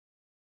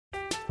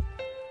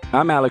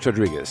I'm Alex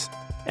Rodriguez.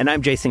 And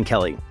I'm Jason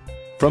Kelly.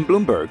 From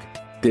Bloomberg,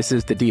 this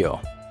is The Deal.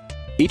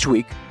 Each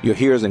week, you'll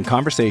hear us in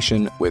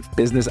conversation with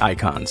business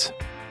icons.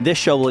 This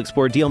show will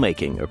explore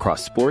deal-making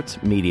across sports,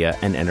 media,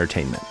 and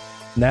entertainment.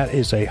 That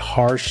is a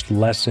harsh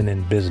lesson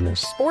in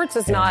business. Sports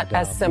is not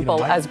as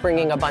simple as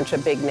bringing a bunch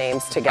of big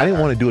names together. I didn't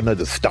want to do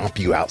another stomp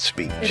you out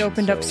speech. It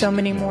opened up so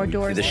many more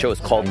doors. The show is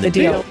called The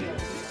Deal.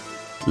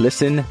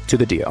 Listen to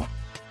The Deal.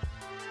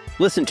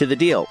 Listen to The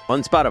Deal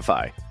on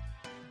Spotify.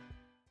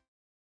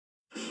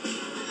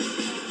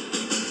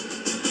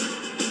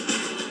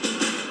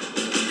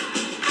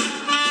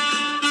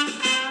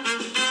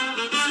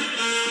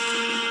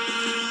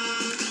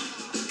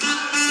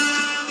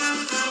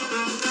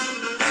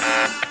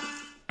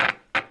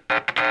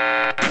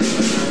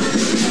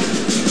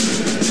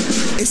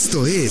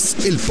 Esto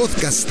es el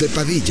podcast de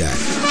Padilla,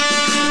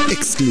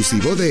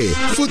 exclusivo de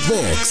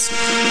Footbox.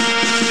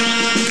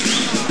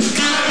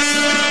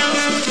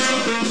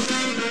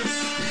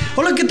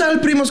 Hola, ¿qué tal,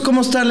 primos?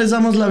 ¿Cómo están? Les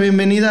damos la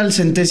bienvenida al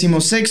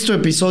 106º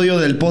episodio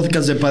del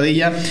podcast de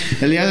Padilla.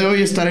 El día de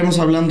hoy estaremos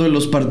hablando de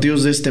los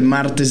partidos de este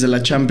martes de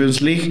la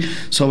Champions League,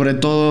 sobre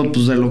todo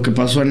pues de lo que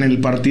pasó en el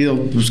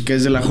partido pues que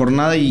es de la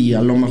jornada y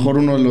a lo mejor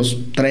uno de los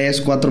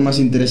 3-4 más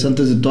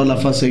interesantes de toda la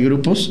fase de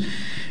grupos.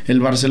 El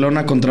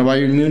Barcelona contra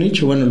Bayern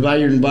Múnich, o bueno, el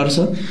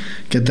Bayern-Barça,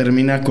 que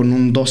termina con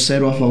un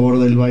 2-0 a favor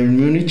del Bayern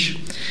Múnich.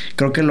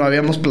 Creo que lo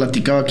habíamos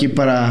platicado aquí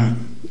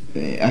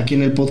aquí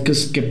en el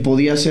podcast, que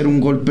podía ser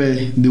un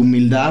golpe de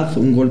humildad,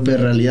 un golpe de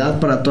realidad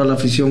para toda la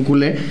afición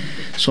culé,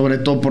 sobre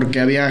todo porque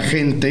había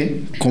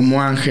gente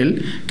como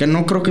Ángel, que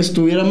no creo que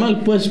estuviera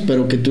mal, pues,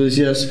 pero que tú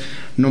decías,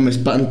 no me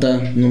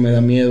espanta, no me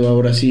da miedo,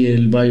 ahora sí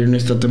el Bayern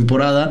esta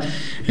temporada,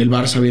 el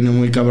Barça viene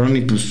muy cabrón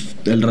y pues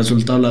el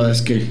resultado la verdad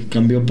es que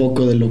cambió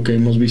poco de lo que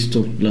hemos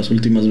visto las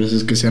últimas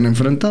veces que se han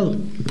enfrentado.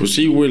 Pues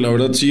sí, güey, la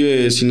verdad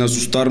sigue sin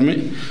asustarme.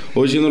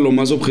 Hoy, siendo lo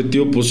más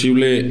objetivo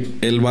posible,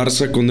 el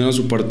Barça condena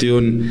su partido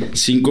en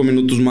 5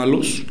 minutos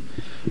malos,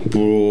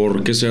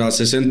 por, ¿qué será?,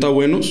 60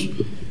 buenos.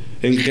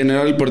 En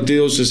general el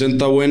partido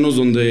 60 buenos,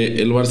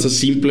 donde el Barça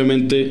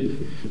simplemente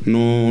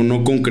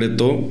no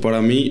concretó.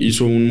 Para mí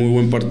hizo un muy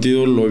buen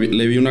partido,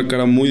 le vi una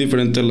cara muy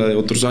diferente a la de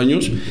otros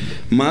años.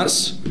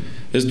 Más,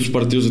 estos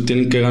partidos se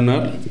tienen que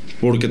ganar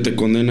porque te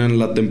condenan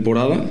la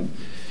temporada.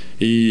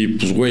 Y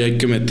pues, güey, hay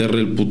que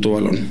meterle el puto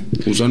balón.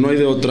 O sea, no hay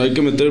de otra, hay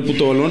que meter el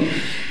puto balón.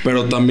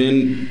 Pero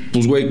también,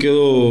 pues, güey,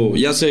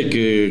 ya sé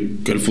que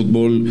el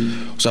fútbol,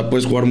 o sea,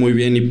 puedes jugar muy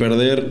bien y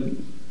perder,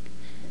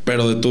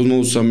 pero de todos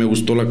modos, o sea, me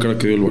gustó la cara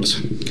que dio el Barça.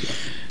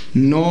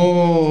 No,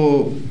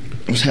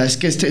 o sea, es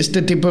que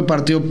este tipo de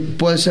partido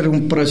puede ser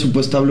un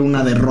presupuestable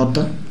una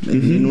derrota.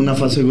 En una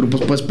fase de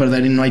grupos puedes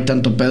perder y no hay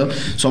tanto pedo,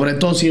 sobre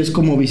todo si es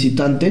como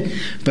visitante,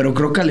 pero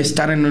creo que al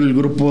estar en el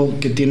grupo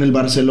que tiene el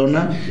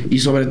Barcelona y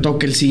sobre todo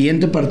que el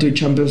siguiente partido de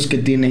Champions que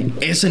tiene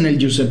es en el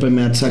Giuseppe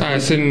Meazza.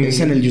 Es en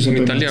el Giuseppe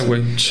en Italia,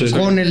 güey. Sí.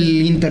 Con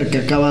el Inter que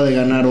acaba de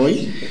ganar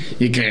hoy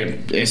y que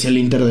es el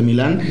Inter de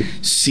Milán,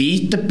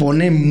 sí te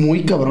pone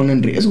muy cabrón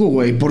en riesgo,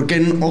 güey,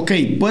 porque, ok,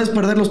 puedes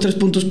perder los 3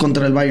 puntos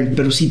contra el Bayern,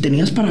 pero si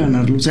tenías para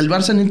ganarlo, o sea, el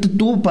Barça ni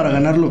tuvo para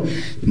ganarlo,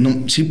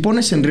 no, si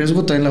pones en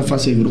riesgo también la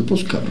fase de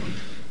grupos, cabrón.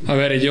 A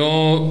ver,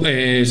 yo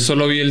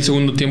solo vi el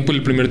segundo tiempo.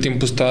 El primer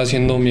tiempo estaba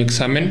haciendo mi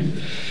examen,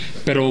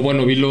 pero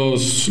bueno, vi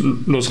los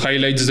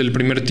highlights del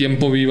primer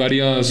tiempo. Vi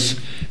varios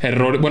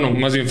errores, bueno,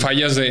 más bien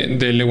fallas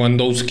de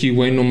Lewandowski,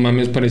 güey. No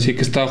mames, parecía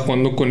que estaba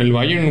jugando con el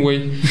Bayern,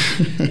 güey.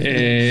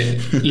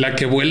 La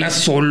que vuela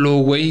solo,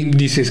 güey,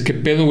 dices, ¿qué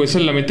pedo, güey? Esa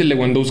la mete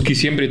Lewandowski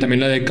siempre. Y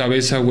también la de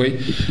cabeza, güey.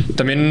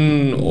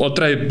 También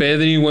otra de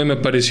Pedri, güey, me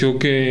pareció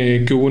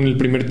que hubo en el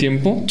primer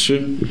tiempo.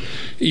 Sí.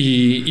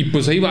 Y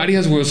pues hay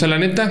varias, güey. O sea, la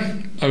neta,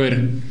 a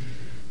ver,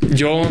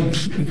 yo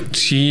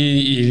sí,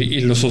 y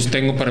lo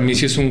sostengo, para mí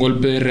sí es un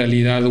golpe de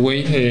realidad,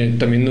 güey.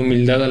 También de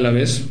humildad a la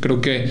vez.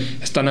 Creo que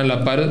están a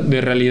la par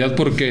de realidad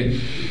porque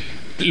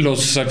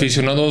los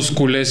aficionados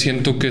culés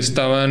siento que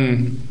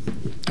estaban...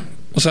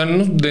 O sea,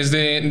 ¿no?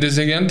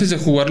 desde antes de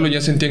jugarlo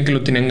ya sentían que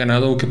lo tenían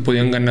ganado o que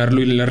podían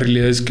ganarlo, y la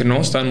realidad es que no,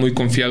 estaban muy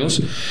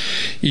confiados.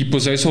 Y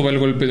pues a eso va el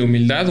golpe de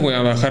humildad, güey,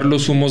 a bajar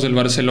los humos del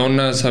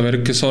Barcelona, a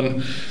saber que son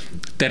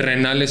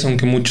terrenales,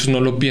 aunque muchos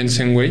no lo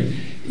piensen, güey.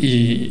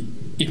 Y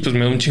pues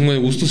me da un chingo de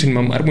gusto, sin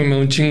mamar, güey, me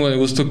da un chingo de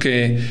gusto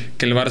que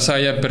el Barça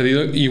haya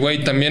perdido. Y,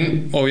 güey,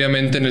 también,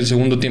 obviamente, en el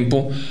segundo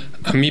tiempo,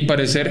 a mi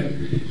parecer,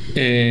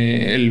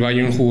 el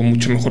Bayern jugó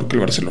mucho mejor que el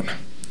Barcelona.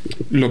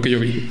 Lo que yo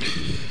vi.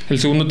 El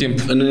segundo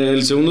tiempo. En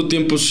el segundo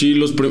tiempo sí,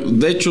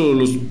 de hecho,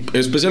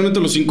 especialmente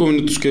los 5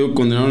 minutos que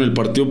condenaron el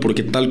partido,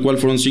 porque tal cual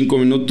fueron 5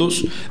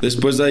 minutos.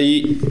 Después de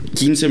ahí,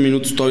 15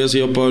 minutos todavía se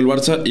iba para el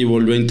Barça y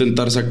volvió a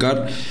intentar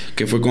sacar,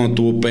 que fue cuando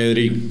tuvo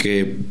Pedri,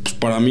 que pues,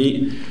 para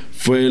mí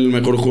fue el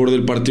mejor jugador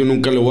del partido.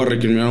 Nunca le voy a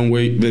recriminar a un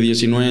güey de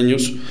 19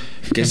 años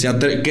que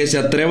se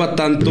atreva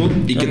tanto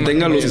y que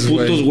tenga los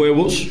putos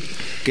huevos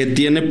que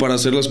tiene para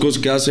hacer las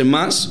cosas que hace,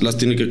 más las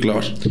tiene que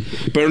clavar.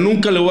 Pero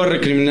nunca le voy a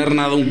recriminar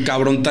nada a un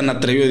cabrón tan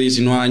atrevido de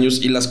 19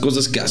 años y las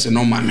cosas que hace,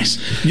 no mames.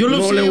 Yo lo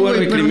no sé, le voy a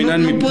recriminar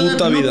en mi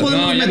puta vida. No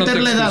podemos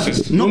meterle edad.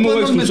 No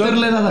podemos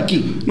meterle edad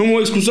aquí. No me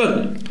voy a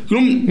excusar.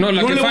 No,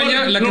 la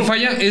que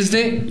falla es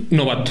de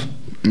novato.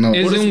 No,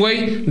 es de un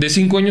güey de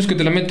 5 años que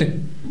te la mete.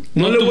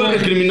 No le voy a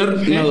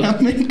recriminar nada.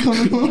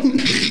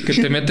 Que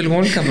te mete el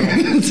gol,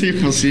 cabrón. Sí,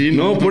 pues sí.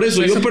 No, por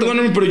eso, yo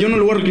perdóname, pero yo no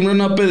le voy a recriminar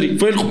nada a Pedri.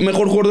 Fue el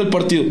mejor jugador del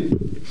partido.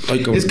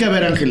 Ay, es que a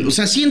ver, Ángel, o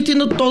sea, sí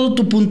entiendo todo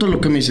tu punto,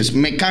 lo que me dices.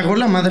 Me cagó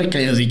la madre que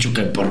hayas dicho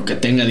que porque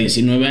tenga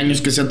 19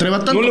 años que se atreva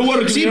tanto. No le voy a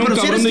recriminar a un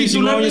cabrón de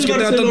 19 años que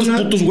tenga tantos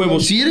putos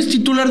huevos. Si eres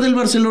titular del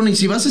Barcelona y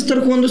si vas a estar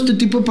jugando este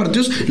tipo de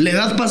partidos, le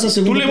das pasa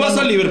segundo. Tú le vas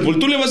a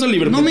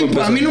Liverpool. No,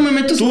 a mí no me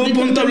metes. Tú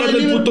ponte a hablar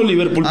del puto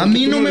Liverpool. A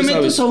mí no me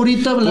metes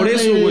ahorita a hablar. Por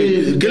eso,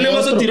 güey. ¿Qué le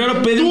vas a tirar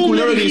a Pedri, un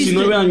culero de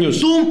 19 años?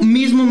 Tú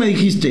mismo me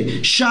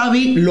dijiste,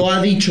 Xavi lo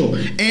ha dicho.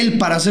 Él,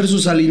 para hacer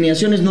sus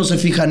alineaciones, no se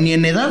fija ni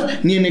en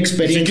edad ni en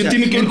experiencia. ¿Qué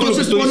tiene que ver con lo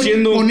que estoy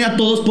diciendo? Pone a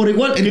todos por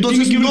igual.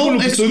 Entonces, ¿qué tiene que ver con lo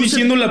que estoy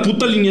diciendo en la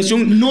puta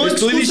alineación? No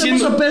estoy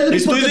diciendo, a Pedri,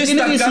 estoy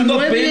destacando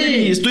a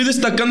Pedri. Estoy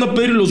destacando a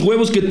Pedri los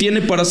huevos que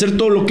tiene para hacer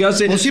todo lo que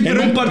hace en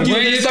un partido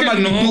de esta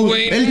magnitud.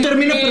 Él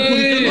termina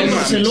perjudicando al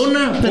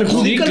Barcelona.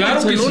 Perjudica al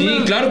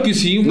Barcelona. Claro que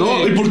sí, güey.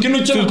 No, ¿y por qué no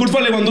echan la culpa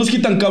a Lewandowski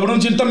tan cabrón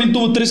si él también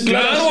tuvo 3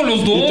 claras? Claro,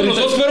 los dos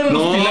fueron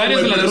los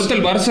pilares de la derrota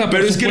del Barça.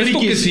 Pero es que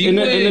Ricky, sí, en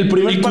el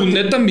primer y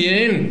Koundé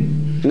también.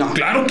 No.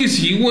 Claro que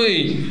sí,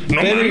 güey. No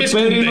mames,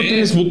 Pedri, no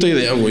tienes puta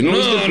idea, güey. No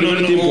viste el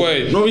primer tiempo,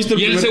 güey. No viste el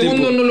primer tiempo. Y el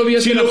segundo no lo vi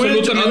hacer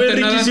absolutamente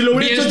nada. Si lo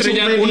hubiera hecho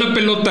estrellar Chumeli, una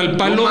pelota al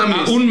palo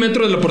a 1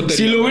 metro de la portería.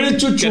 Si lo hubiera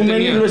hecho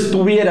Chumeli y lo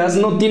estuvieras,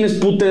 no tienes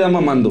puta idea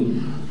mamando.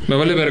 Me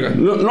vale verga.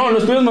 No, lo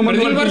estuvieras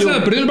mamando.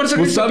 Perdió el Barça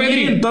gracias a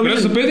Pedri.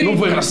 Gracias a Pedri. No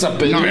fue gracias a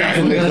Pedri.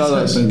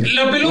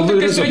 La pelota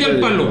que estrella al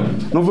palo.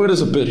 No fue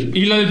gracias a Pedri.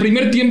 Y la del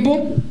primer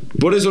tiempo.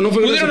 Por eso no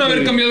fue. Pudieron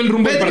haber cambiado el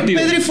rumbo del partido.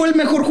 Pedri fue el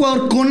mejor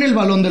jugador con el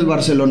balón del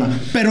Barcelona.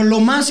 Pero lo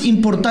más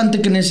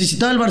importante que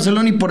necesitaba el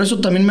Barcelona, y por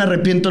eso también me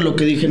arrepiento de lo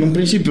que dije en un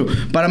principio.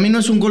 Para mí no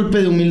es un golpe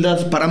de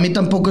humildad. Para mí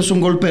tampoco es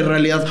un golpe de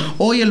realidad.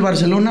 Hoy el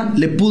Barcelona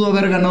le pudo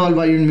haber ganado al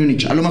Bayern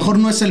Múnich. A lo mejor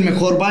no es el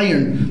mejor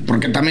Bayern,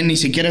 porque también ni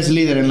siquiera es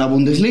líder en la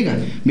Bundesliga.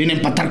 Viene a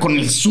empatar con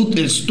el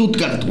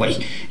Stuttgart, güey.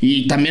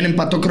 Y también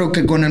empató, creo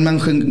que con el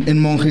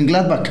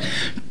Mönchengladbach.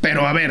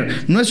 Pero a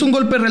ver, no es un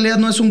golpe de realidad,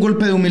 no es un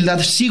golpe de humildad.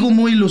 Sigo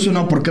muy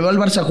ilusionado porque veo al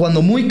Barça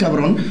jugando muy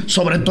cabrón,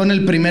 sobre todo en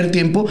el primer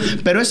tiempo.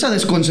 Pero esa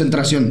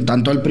desconcentración,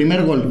 tanto el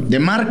primer gol de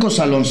Marcos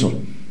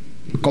Alonso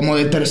como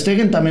de Ter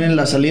Stegen también en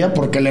la salida,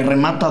 porque le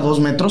remata a 2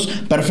 metros,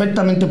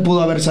 perfectamente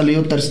pudo haber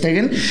salido Ter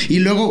Stegen, y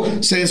luego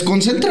se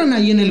desconcentran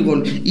ahí en el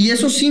gol, y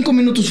esos 5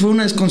 minutos fue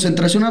una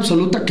desconcentración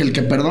absoluta que el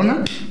que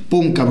perdona,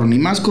 pum, cabrón, y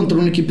más contra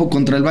un equipo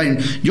contra el Bayern.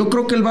 Yo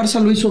creo que el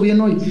Barça lo hizo bien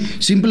hoy,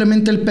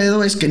 simplemente el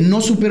pedo es que no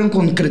supieron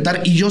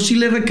concretar, y yo sí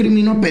le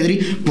recrimino a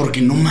Pedri,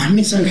 porque no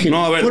mames, Ángel,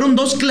 no, fueron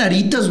 2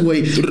 claritas,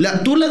 güey.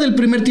 Tú la del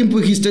primer tiempo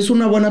dijiste, es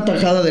una buena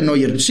tajada de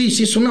Neuer. Sí,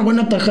 es una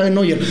buena tajada de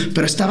Neuer,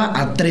 pero estaba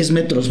a 3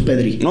 metros,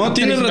 Pedri. No,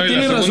 tiene la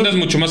razón. segunda es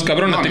mucho más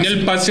cabrona. Tenía el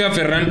pase a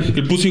Ferran,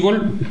 el puso y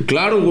gol.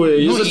 Claro,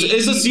 güey. No,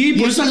 esa sí.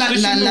 Por eso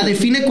la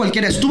define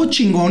cualquiera. Estuvo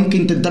chingón que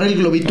intentara el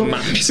globito,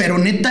 pero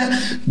neta,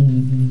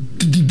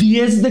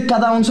 10 de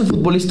cada 11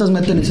 futbolistas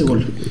meten ese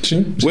gol.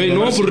 Sí. Güey,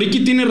 no, pues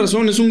Ricky tiene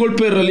razón. Es un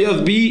golpe de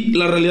realidad. Vi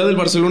la realidad del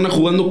Barcelona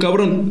jugando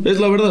cabrón. Es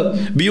la verdad.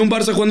 Vi un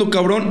Barça jugando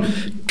cabrón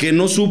que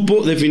no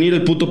supo definir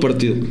el puto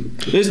partido.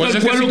 Es pues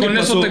tal cual lo que con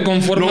pasó. Eso te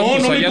conformas.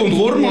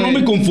 No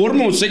me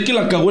conformo. Sé que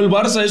la cagó el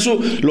Barça. Eso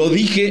lo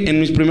dije en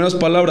mis primeras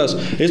palabras.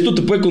 Esto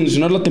te puede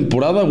condicionar la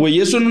temporada, güey.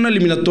 Eso en una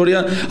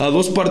eliminatoria a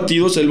 2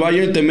 partidos, el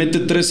Bayern te mete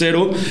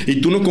 3-0 y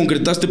tú no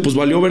concretaste, pues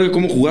valió verga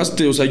cómo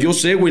jugaste. O sea, yo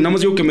sé, güey. Nada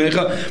más digo que me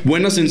deja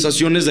buenas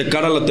sensaciones de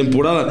cara a la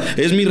temporada.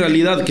 Es mi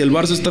realidad, que el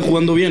Barça está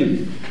jugando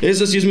bien.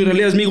 Esa sí es mi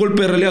realidad, es mi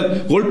golpe de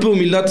realidad. Golpe de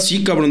humildad,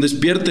 sí, cabrón.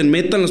 Despierten,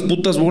 metan las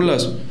putas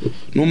bolas.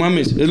 No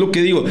mames, es lo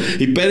que digo.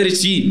 Y Pedri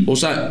sí, o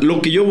sea,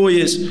 lo que yo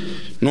voy es,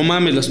 no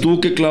mames, las tuvo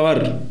que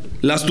clavar,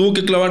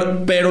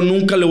 pero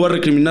nunca le voy a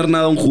recriminar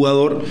nada a un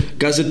jugador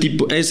que hace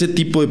ese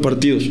tipo de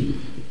partidos.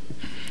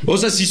 O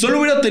sea, si solo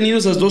hubiera tenido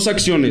esas 2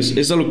 acciones,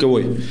 es a lo que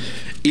voy,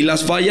 y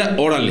las falla,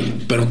 órale.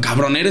 Pero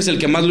cabrón, eres el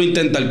que más lo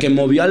intenta, el que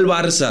movió al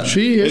Barça,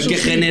 sí, el que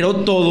generó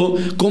todo.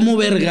 ¿Cómo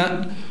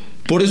verga?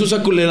 Por eso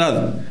saco la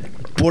edad.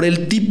 Por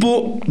el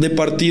tipo de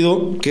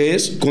partido que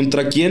es,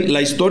 contra quién,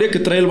 la historia que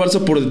trae el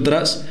Barça por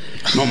detrás.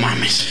 No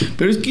mames.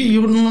 Pero es que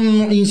yo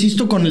no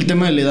insisto con el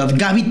tema de la edad.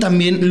 Gavi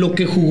también lo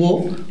que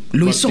jugó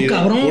lo hizo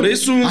cabrón. Por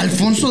eso.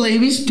 Alfonso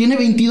Davies tiene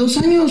 22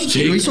 años.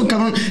 Sí. Lo hizo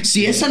cabrón.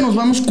 Si esa nos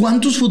vamos,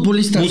 ¿cuántos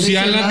futbolistas?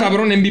 Musiala,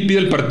 cabrón, MVP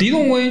del partido,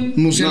 güey.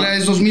 Musiala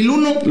es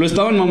 2001. Lo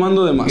estaban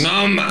mamando de más.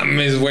 No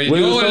mames, güey.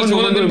 Yo el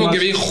segundo tiempo que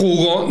vi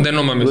jugó de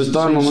no mames. Lo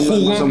estaban mamando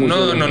de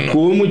más. No.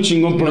 Jugó muy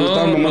chingón, pero lo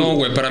estaban mamando. No,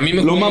 güey, para mí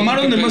me lo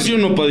mamaron de más y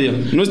no podía.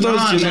 No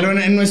estaba diciendo. Pero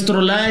en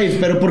nuestro live,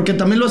 pero porque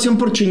también lo hacían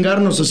por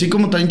chingarnos, así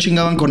como también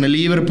chingaban con el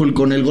Liverpool,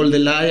 con el gol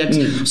del Ajax.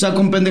 O sea,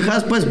 con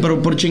pendejadas, pues,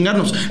 pero por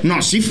chingarnos.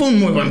 No, sí fue un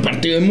muy buen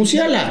partido de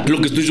Musiala.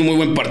 Lo que esto hizo muy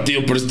buen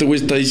partido, pero este güey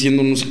está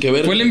diciendo no sé qué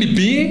ver. ¿Fue el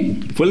MVP?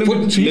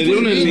 Sí, ¿le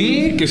dieron el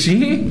sí, que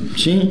sí.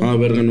 Sí. Ah,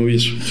 verga, no vi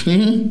eso.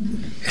 Sí.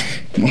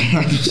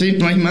 Sí,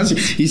 no hay más.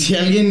 Y si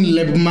alguien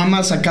le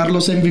mama sacar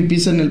los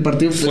MVPs en el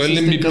partido, pues fue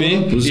el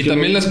MVP. Pues y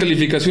también las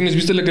calificaciones.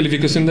 ¿Viste la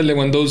calificación de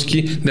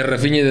Lewandowski, de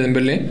Rafinha y de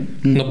Dembélé?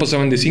 No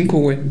pasaban de 5,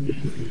 güey.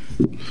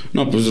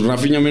 No, pues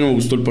Rafinha a mí no me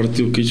gustó el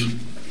partido que hizo.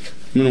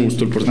 A mí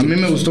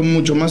me gustó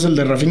mucho más el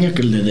de Rafinha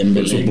que el de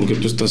Dembélé. Eso porque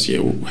tú estás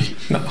ciego, güey.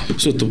 No.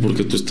 Eso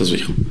porque tú estás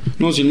viejo.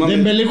 No, sin mames.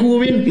 ¿Dembélé jugó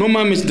bien? No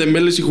mames,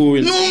 Dembélé sí jugó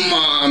bien. No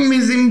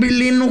mames,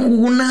 Dembélé no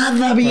jugó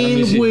nada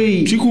bien,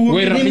 güey. Sí jugó bien.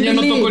 Güey, Rafinha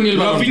no tocó ni el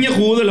balón. Rafinha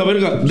jugó de la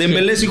verga.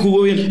 Dembélé sí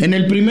jugó bien. En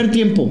el primer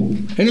tiempo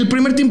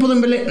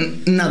Dembélé,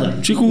 nada.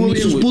 Sí jugó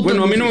bien, güey.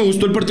 Bueno, a mí no me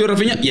gustó el partido de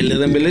Rafinha y el de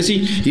Dembélé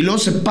sí. Y luego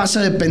se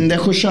pasa de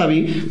pendejo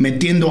Xavi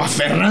metiendo a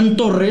Ferran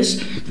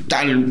Torres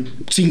al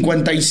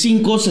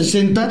 55,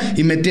 60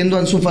 y metiendo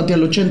a Ansu Fati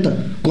al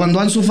 80. Cuando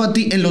Ansu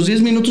Fati en los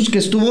 10 minutos que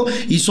estuvo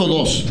hizo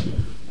dos.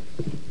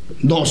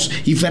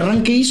 ¿Y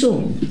Ferran qué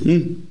hizo?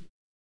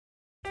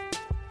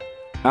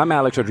 I'm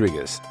Alex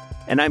Rodriguez.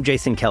 And I'm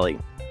Jason Kelly.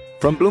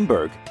 From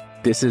Bloomberg,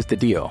 this is The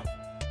Deal.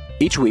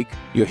 Each week,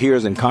 you'll hear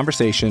us in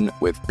conversation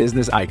with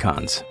business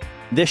icons.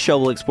 This show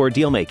will explore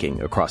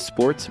deal-making across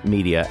sports,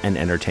 media, and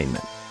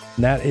entertainment.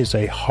 That is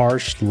a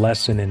harsh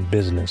lesson in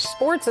business.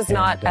 Sports is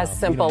not as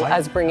simple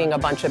as bringing a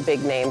bunch of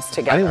big names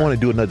together. I didn't want to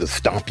do another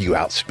stomp you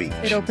out speech.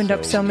 It opened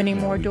up so many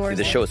more doors.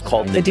 The show is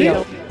called The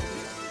Deal.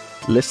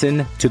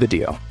 Listen to The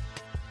Deal.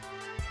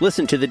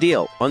 Listen to The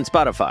Deal on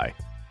Spotify.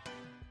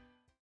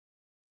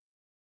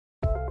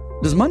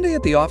 Does Monday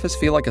at the office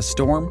feel like a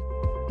storm?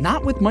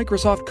 Not with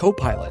Microsoft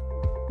Copilot.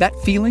 That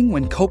feeling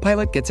when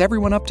Copilot gets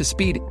everyone up to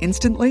speed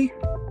instantly?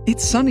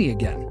 It's sunny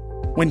again.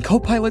 When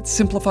Copilot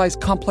simplifies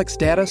complex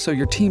data so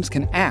your teams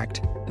can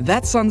act,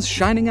 that sun's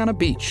shining on a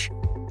beach.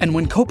 And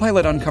when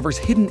Copilot uncovers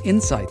hidden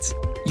insights,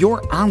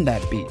 you're on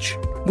that beach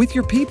with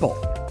your people,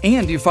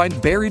 and you find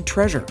buried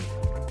treasure.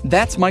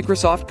 That's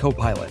Microsoft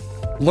Copilot.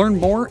 Learn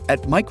more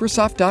at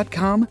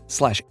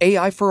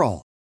Microsoft.com/AI for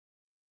all.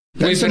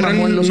 Güey, Ferran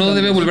no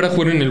debe volver a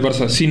jugar en el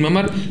Barça, sin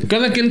mamar.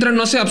 Cada que entra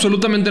no hace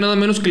absolutamente nada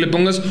menos que le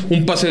pongas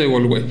un pase de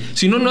gol, güey.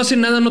 Si no hace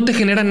nada, no te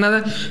genera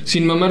nada.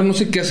 Sin mamar, no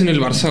sé qué hace en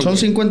el Barça, Son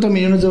 50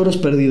 millones de euros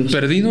perdidos.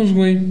 Perdidos,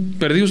 güey.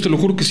 Perdidos, te lo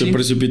juro que sí. Se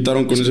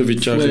precipitaron con ese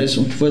fichaje.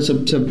 Fue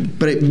eso.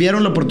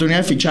 Vieron la oportunidad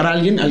de fichar a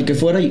alguien, al que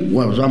fuera, y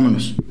bueno,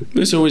 vámonos.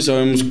 Ese güey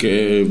sabemos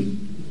que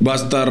va a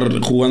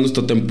estar jugando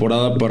esta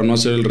temporada para no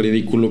hacer el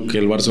ridículo que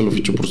el Barça lo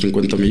fichó por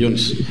 50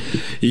 millones.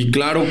 Y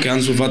claro que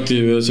Ansu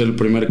Fati debe ser el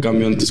primer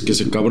cambio antes que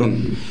ese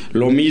cabrón.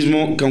 Lo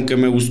mismo que, aunque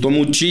me gustó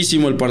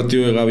muchísimo el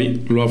partido de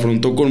Gavi, lo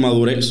afrontó con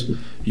madurez.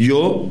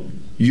 Yo,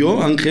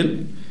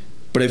 Ángel,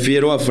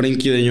 prefiero a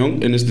Frenkie de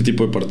Jong en este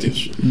tipo de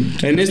partidos.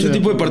 En este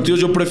tipo de partidos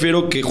yo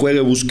prefiero que juegue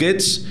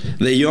Busquets,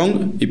 De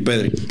Jong y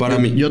Pedri, para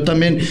mí. Yo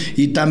también.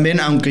 Y también,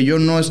 aunque yo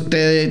no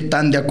esté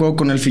tan de acuerdo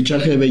con el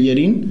fichaje de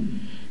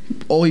Bellerín,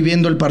 hoy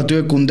viendo el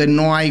partido de Koundé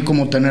no hay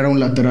como tener a un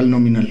lateral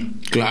nominal.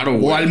 Claro,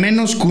 güey. O al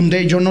menos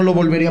Koundé yo no lo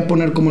volvería a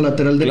poner como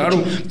lateral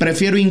derecho. Claro.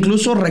 Prefiero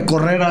incluso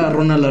recorrer a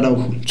Ronald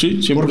Araujo. Sí,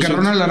 100%. Porque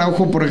Ronald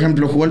Araujo, por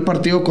ejemplo, jugó el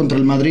partido contra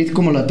el Madrid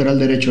como lateral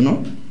derecho,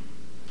 ¿no?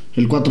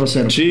 El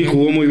 4-0. Sí,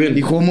 jugó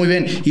muy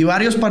bien. Y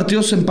varios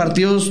partidos en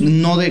partidos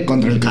no de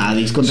contra el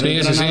Cádiz, contra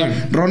el Granada.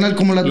 Sí. Ronald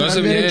como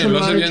lateral derecho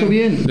lo ha hecho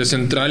bien. De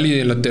central y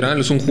de lateral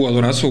es un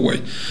jugadorazo, güey.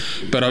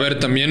 Pero a ver,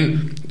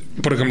 también,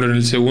 por ejemplo, en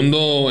el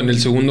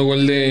segundo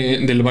gol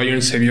del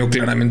Bayern se vio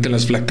claramente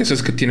las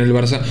flaquezas que tiene el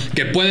Barça,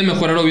 que puede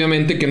mejorar,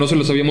 obviamente, que no se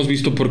los habíamos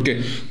visto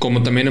porque,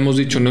 como también hemos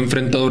dicho, no ha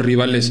enfrentado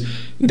rivales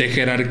de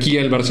jerarquía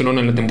el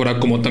Barcelona en la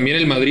temporada, como también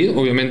el Madrid,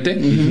 obviamente.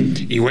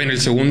 Y güey, en el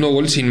segundo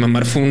gol, sin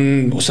mamar, fue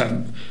un... O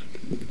sea,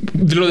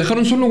 lo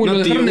dejaron solo, güey. Lo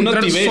dejaron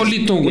entrar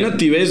solito, güey. Una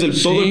tibez del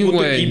todo el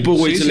puto equipo,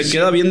 güey. Se le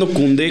queda viendo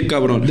Koundé,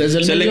 cabrón.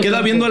 Se le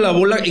queda viendo a la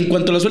bola. En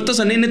cuanto la sueltas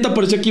a neta,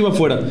 parecía que iba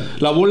afuera.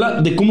 La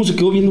bola de cómo se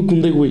quedó viendo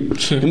Koundé, güey.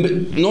 Sí.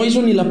 No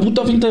hizo ni la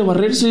puta finta de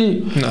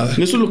barrerse. Nada.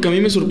 Eso es lo que a mí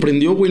me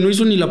sorprendió, güey. No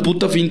hizo ni la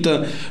puta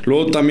finta.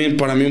 Luego también,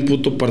 para mí, un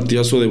puto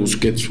partidazo de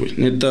Busquets, güey.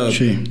 Neta.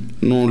 Sí.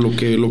 No, lo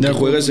que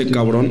juega ese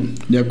cabrón.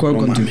 De acuerdo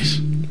contigo.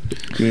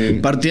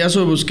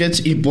 Partidazo de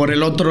Busquets. Y por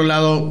el otro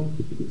lado,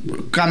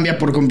 cambia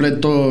por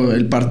completo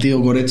el partido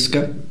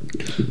Goretzka.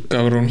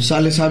 Cabrón.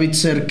 Sale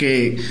Savitzer,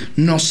 que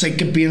no sé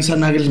qué piensa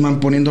Nagelsmann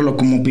poniéndolo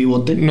como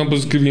pivote. No,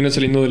 pues que viene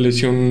saliendo de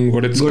lesión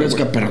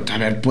Goretzka, pero a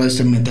ver,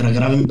 puedes meter a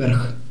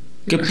Gravenberg.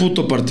 Qué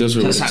puto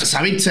partidazo. O sea,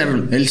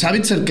 el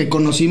Savitzer que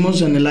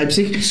conocimos en el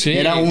Leipzig, sí,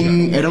 era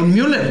un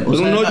Müller. O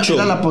sea, un 8.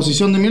 Era la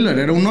posición de Müller,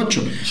 era un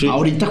 8. Sí.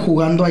 Ahorita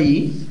jugando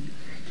ahí.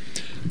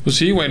 Pues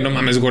sí, güey, no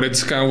mames,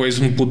 Goretzka, güey, es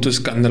un puto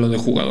escándalo de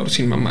jugador,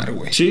 sin mamar,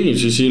 güey. Sí.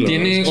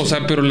 Tiene, o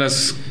sea, pero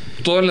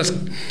todas las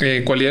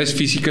cualidades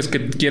físicas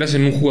que quieras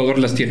en un jugador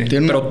las tiene.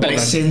 Tiene pero una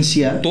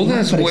presencia.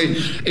 Todas, güey.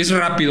 Es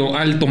rápido,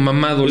 alto,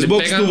 mamado. Es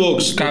box to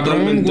box.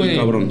 Cabrón, güey.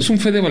 Es un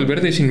Fede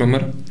Valverde sin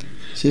mamar.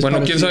 Sí,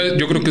 bueno, quién sabe,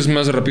 yo creo que es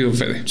más rápido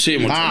Fede. Sí,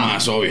 mucho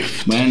más, obvio.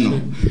 Bueno,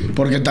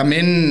 porque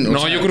también...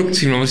 yo creo que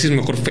si no es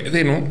mejor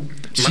Fede, ¿no?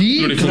 Sí,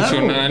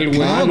 plurifuncional,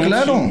 güey.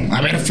 Claro.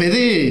 A ver,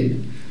 Fede...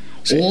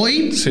 Sí.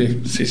 Hoy sí.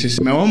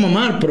 Me voy a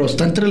mamar, pero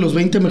está entre los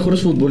 20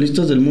 mejores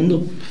futbolistas del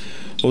mundo.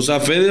 O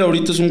sea, Fede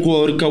ahorita es un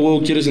jugador que a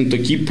huevo quieres en tu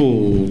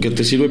equipo, que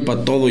te sirve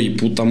para todo y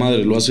puta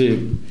madre, lo hace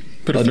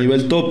a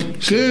nivel top.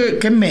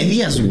 ¿Qué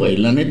medias, güey?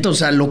 La neta, o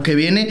sea, lo que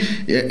viene,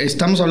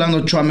 estamos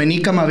hablando Tchouaméni,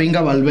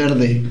 Camavinga,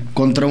 Valverde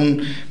contra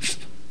un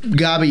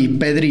Gavi,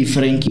 Pedri y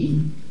Frenkie.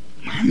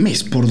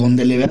 mames, por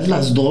donde le veas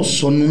las dos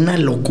son una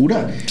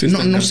locura. Sí,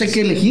 no sé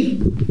qué elegir.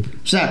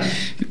 O sea,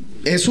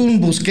 es un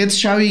Busquets,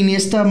 Xavi,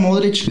 Iniesta,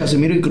 Modric,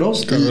 Casemiro y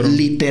Kroos.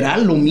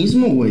 Literal, lo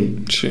mismo, güey.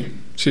 Sí.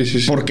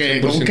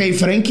 Porque, ok,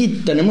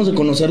 Frenkie tenemos de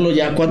conocerlo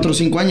ya 4 o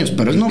 5 años,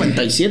 pero es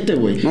 97,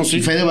 güey. No, sí.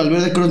 Fede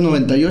Valverde creo es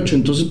 98,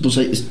 entonces pues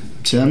ahí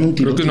se dan un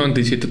tiro. Creo que es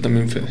 97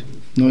 también, Fede.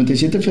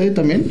 ¿97 Fede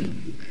también?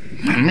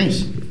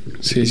 Mames.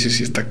 Sí,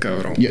 está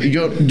cabrón.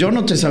 Yo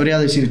no te sabría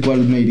decir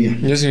cuál me iría.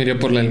 Yo sí me iría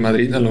por la del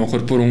Madrid, a lo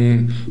mejor por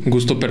un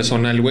gusto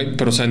personal, güey.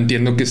 Pero, o sea,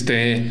 entiendo que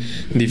esté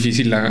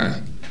difícil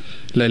la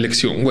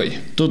elección, güey.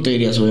 Tú te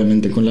irías,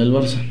 obviamente, con la del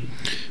Barça.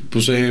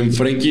 Pues en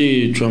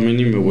Frenkie y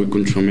Tchouaméni me voy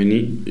con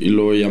Tchouaméni y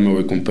luego ya me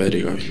voy con Pedri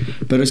y Gavi.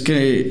 Pero es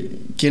que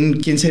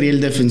 ¿quién sería el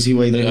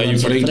defensivo ahí de ahí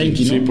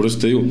Frenkie, ¿no? Sí, por eso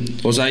te digo.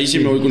 O sea, ahí sí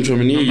me voy con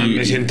Tchouaméni. No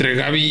mames, si entre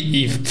Gavi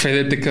y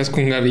Fede te quedas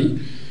con Gavi.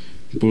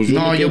 Pues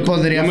yo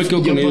pondría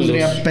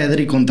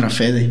Pedri contra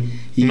Fede.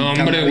 No,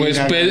 hombre, güey,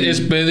 es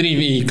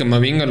Pedri y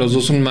Camavinga, los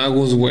dos son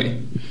magos,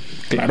 güey.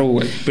 Claro,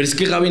 güey. Pero es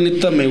que Gavi,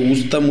 neta, me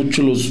gusta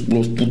mucho los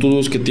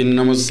putos que tiene.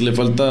 Nada más le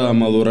falta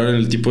madurar en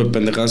el tipo de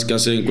pendejadas que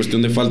hace en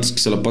cuestión de faltas, que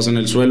se la pasa en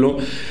el suelo.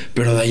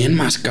 Pero de ahí en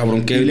más,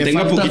 cabrón, que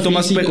tenga poquito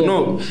más y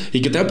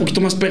que tenga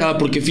poquito más pegada.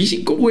 Porque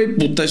físico, güey,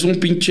 puta, es un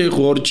pinche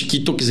jugador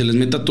chiquito que se les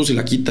mete a todos y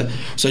la quita.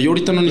 O sea, yo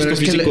ahorita no necesito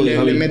físico de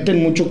Gavi. Le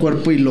meten mucho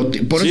cuerpo y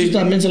por eso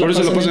también se la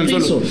pasa en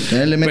el suelo.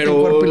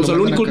 Pero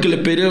lo único que le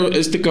pediría a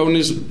este cabrón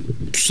es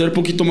ser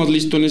poquito más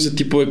listo en ese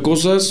tipo de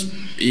cosas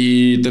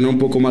y tener un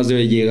poco más de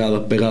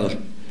pegada.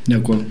 De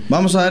acuerdo.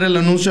 Vamos a dar el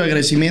anuncio de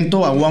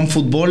agradecimiento a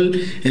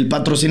OneFootball, el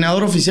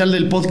patrocinador oficial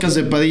del podcast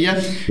de Padilla,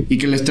 y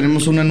que les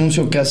tenemos un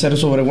anuncio que hacer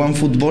sobre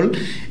OneFootball.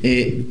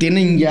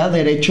 Tienen ya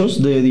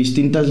derechos de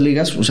distintas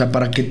ligas, o sea,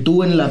 para que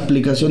tú en la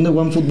aplicación de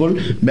OneFootball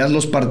veas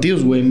los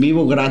partidos, güey, en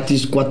vivo,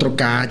 gratis,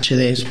 4K,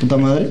 HD, puta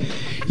madre.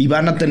 Y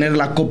van a tener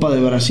la Copa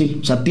de Brasil.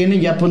 O sea,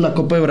 tienen ya pues la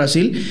Copa de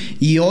Brasil.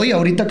 Y hoy,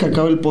 ahorita que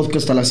acaba el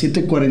podcast a las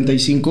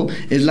 7:45,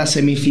 es la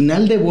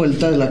semifinal de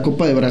vuelta de la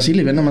Copa de Brasil.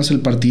 Y ven nada más el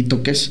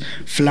partidito que es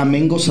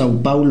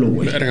Flamengo-Sao Paulo,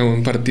 güey. Verga,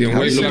 buen partido,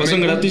 güey. ¿Lo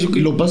pasan gratis o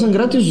qué? Lo pasan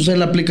gratis, o sea, en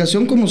la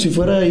aplicación como si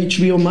fuera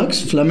HBO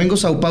Max,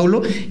 Flamengo-Sao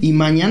Paulo. Y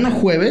mañana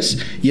jueves,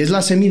 y es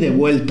la semi de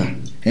vuelta.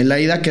 En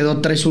la ida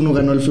quedó 3-1,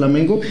 ganó el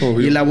Flamengo.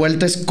 Obvio. Y la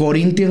vuelta es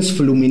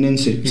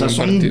Corinthians-Fluminense. O sea,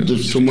 son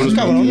buenos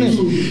cabrones.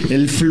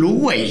 El Flu,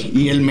 güey.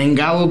 Y el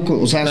Mengao.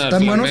 O sea,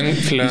 están buenos.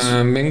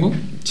 ¿Flamengo?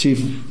 Sí.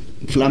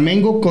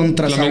 Flamengo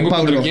contra Sao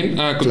Paulo. ¿Contra quién?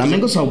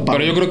 Flamengo-Sao Paulo.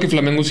 Pero yo creo que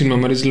Flamengo sin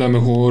mamar es la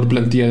mejor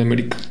plantilla de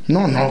América.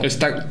 No.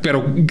 Está,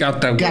 pero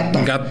gata,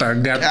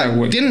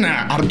 güey. Tienen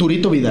a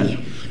Arturito Vidal.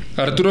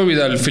 Arturo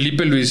Vidal,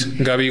 Felipe Luis,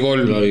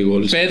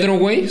 Gabigol. Pedro,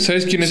 güey,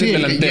 ¿sabes quién es el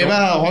delantero?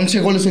 Lleva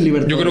 11 goles en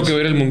Libertadores. Yo creo que va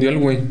a ir al Mundial,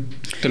 güey.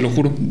 Te lo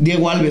juro.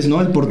 Diego Alves, ¿no?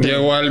 El portero.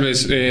 Diego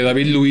Alves,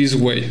 David Luis,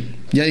 güey.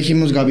 Ya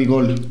dijimos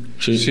Gabigol.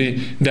 Sí.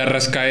 De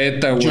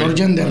Arrascaeta, güey.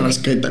 Georgian de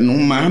Arrascaeta, no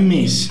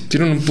mames.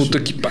 Tienen un puto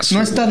equipazo.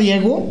 ¿No está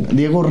Diego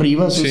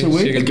Rivas, ese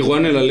güey? Sí, el que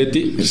juega en el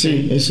Atleti.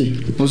 Sí, ese.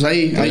 Pues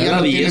ahí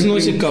ya 10, ¿no?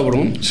 Ese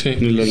cabrón. Sí.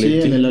 En el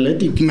Atleti. Sí, en el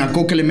Atleti. Me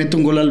acuerdo que le mete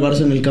un gol al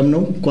Barça en el Camp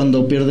Nou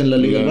cuando pierden la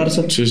Liga al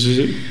Barça.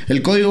 Sí.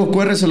 El código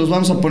QR se los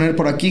vamos a poner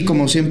por aquí,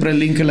 como siempre el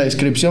link en la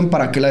descripción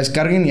para que la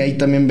descarguen y ahí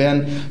también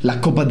vean la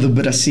Copa de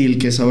Brasil,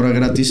 que es ahora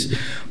gratis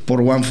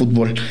por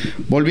OneFootball.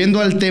 Volviendo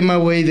al tema,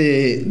 güey,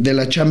 de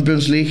la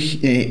Champions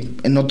League,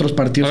 en otros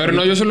partidos. A ver,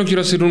 no, yo solo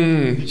quiero hacer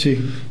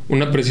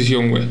una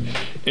precisión, güey.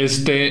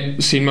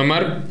 Sin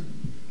mamar,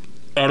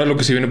 ahora lo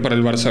que se viene para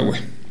el Barça,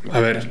 güey. A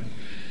ver,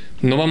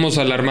 no vamos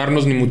a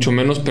alarmarnos ni mucho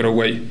menos, pero,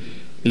 güey,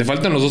 le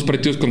faltan los 2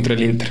 partidos contra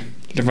el Inter.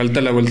 Le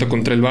falta la vuelta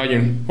contra el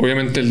Bayern.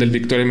 Obviamente el del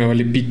Victoria me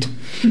vale pito.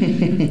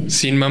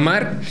 Sin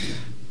mamar,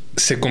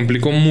 se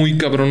complicó muy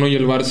cabrón hoy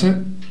el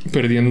Barça,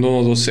 perdiendo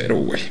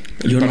 2-0, güey.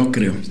 Yo no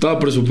creo. Estaba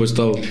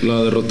presupuestado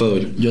la derrota de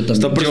hoy. Yo también.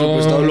 Está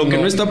presupuestado. Lo que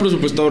no está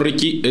presupuestado,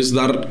 Ricky, es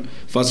dar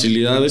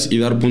facilidades y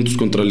dar puntos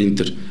contra el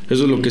Inter.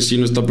 Eso es lo que sí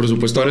no está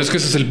presupuestado. Pero es que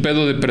ese es el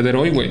pedo de perder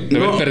hoy, güey. De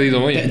haber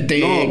perdido hoy.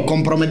 Te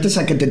comprometes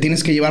a que te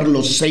tienes que llevar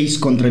los 6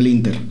 contra el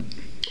Inter.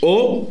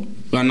 O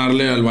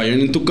ganarle al Bayern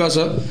en tu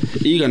casa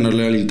y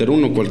ganarle al Inter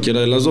 1, cualquiera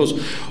de las dos.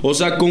 O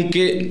sea, con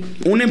que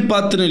un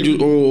empate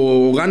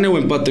o gane o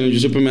empate en el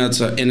Giuseppe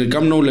Meazza, en el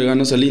Camp Nou le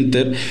ganas al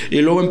Inter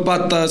y luego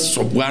empatas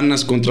o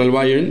ganas contra el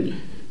Bayern,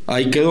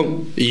 ahí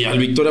quedó. Y al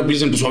Victoria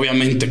Pilsen, pues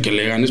obviamente que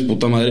le ganes,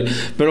 puta madre.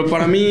 Pero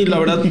para mí, la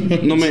verdad,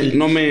 no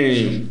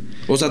me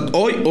o sea,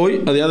 hoy,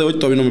 a día de hoy,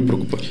 todavía no me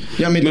preocupa.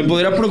 Me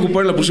podría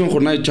preocupar en la próxima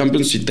jornada de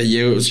Champions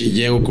si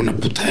llego con una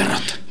puta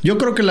derrota. Yo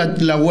creo que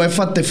la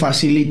UEFA te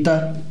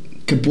facilita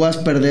que puedas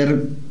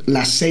perder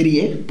la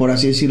serie, por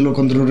así decirlo,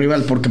 contra un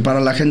rival, porque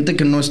para la gente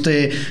que no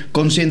esté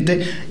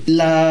consciente,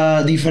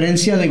 la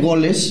diferencia de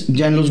goles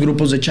ya en los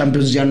grupos de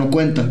Champions ya no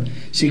cuenta.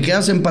 Si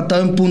quedas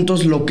empatado en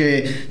puntos, lo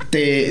que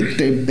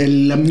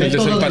el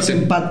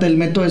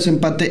método de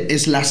desempate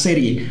es la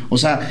serie. O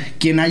sea,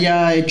 quien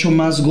haya hecho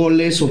más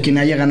goles o quien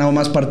haya ganado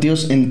más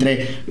partidos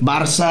entre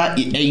Barça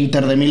e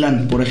Inter de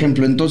Milán, por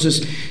ejemplo.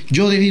 Entonces,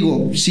 yo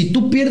digo, si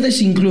tú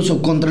pierdes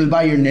incluso contra el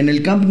Bayern en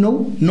el Camp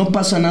Nou, no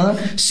pasa nada,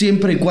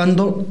 siempre y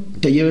cuando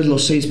te lleves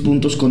los 6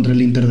 puntos contra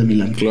el Inter de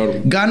Milán. Claro.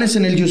 Ganes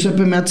en el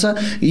Giuseppe Meazza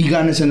y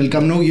ganes en el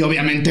Camp Nou y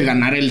obviamente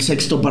ganar el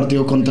 6º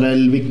partido contra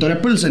el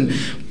Viktoria Plzen.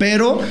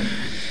 Pero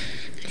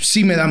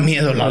sí me da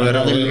miedo, la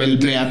verdad, el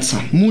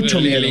Meazza. Mucho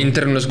miedo. El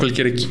Inter no es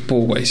cualquier equipo,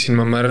 güey, sin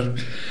mamar.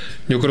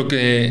 Yo creo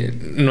que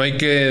no hay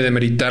que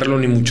demeritarlo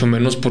ni mucho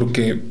menos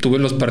porque tuve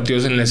los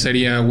partidos en la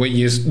Serie A,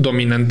 güey, y es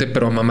dominante,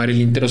 pero a mamar el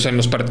Inter. O sea, en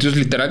los partidos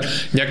literal,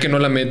 ya que no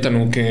la metan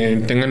o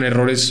que tengan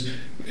errores,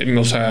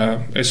 o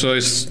sea, eso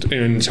es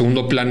en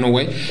segundo plano,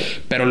 güey.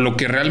 Pero lo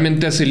que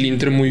realmente hace el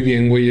Inter muy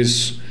bien, güey,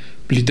 es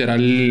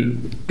literal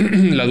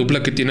la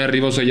dupla que tiene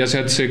arriba, o sea, ya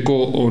sea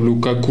Dzeko o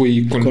Lukaku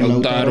y con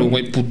Lautaro,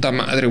 güey, puta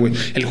madre, güey.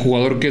 El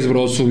jugador que es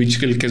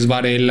Brozovic, el que es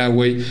Varela,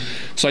 güey.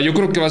 O sea, yo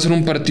creo que va a ser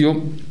un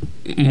partido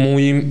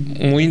muy,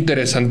 muy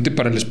interesante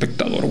para el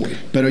espectador, güey.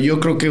 Pero yo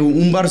creo que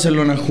un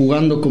Barcelona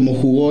jugando como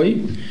jugó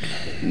hoy,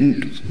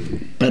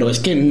 pero es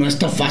que no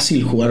está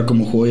fácil jugar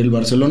como jugó hoy el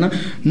Barcelona,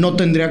 no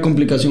tendría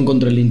complicación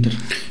contra el Inter.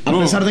 A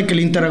pesar de que el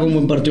Inter haga un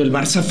buen partido, el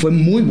Barça fue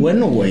muy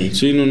bueno, güey.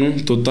 Sí, no,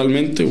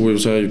 totalmente, güey. O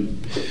sea,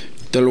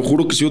 te lo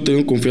juro que sigo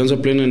teniendo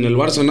confianza plena en el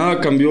Barça. Nada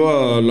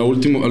cambió a lo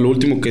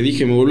último que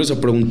dije. Me vuelves a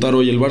preguntar,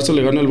 oye, ¿el Barça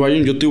le gana al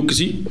Bayern? Yo te digo que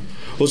sí.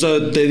 O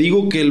sea, te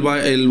digo que el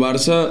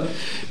Barça,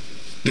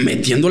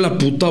 metiendo la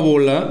puta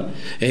bola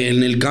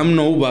en el Camp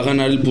Nou, va a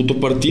ganar el puto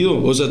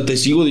partido. O sea, te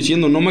sigo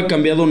diciendo, no me ha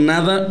cambiado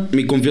nada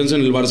mi confianza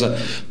en el Barça.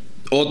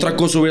 Otra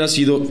cosa hubiera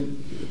sido,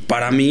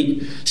 para mí,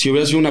 si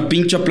hubiera sido una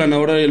pincha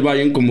aplanadora del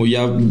Bayern, como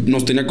ya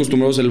nos tenía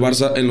acostumbrados el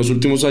Barça en los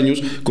últimos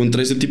años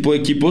contra ese tipo de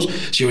equipos,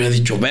 si hubiera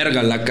dicho,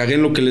 verga, la cagué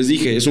en lo que les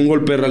dije, es un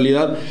golpe de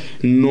realidad,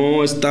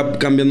 no está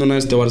cambiando nada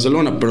este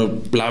Barcelona,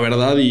 pero la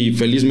verdad y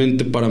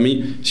felizmente para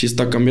mí sí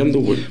está cambiando,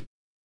 güey.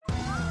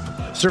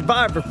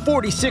 Survivor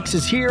 46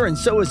 is here, and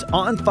so is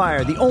On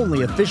Fire, the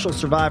only official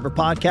Survivor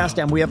podcast,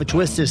 and we have a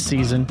twist this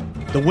season.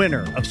 The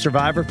winner of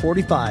Survivor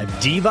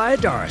 45, Dee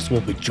Valladares, will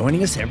be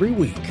joining us every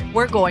week.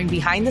 We're going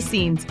behind the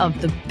scenes of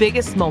the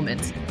biggest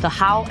moments, the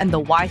how and the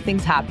why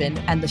things happen,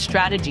 and the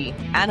strategy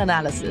and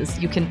analysis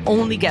you can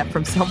only get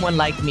from someone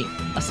like me,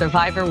 a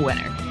Survivor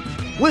winner.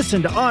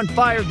 Listen to On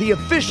Fire, the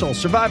official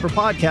Survivor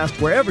podcast,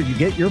 wherever you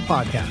get your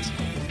podcasts.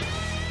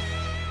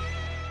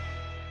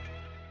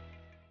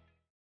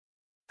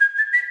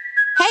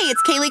 Hey,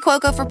 it's Kaylee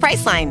Cuoco for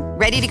Priceline.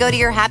 Ready to go to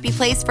your happy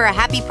place for a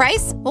happy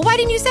price? Well, why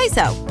didn't you say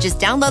so? Just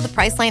download the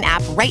Priceline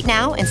app right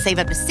now and save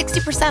up to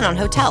 60% on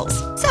hotels.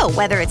 So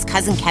whether it's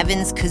Cousin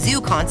Kevin's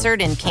Kazoo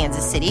Concert in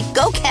Kansas City,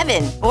 go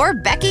Kevin, or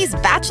Becky's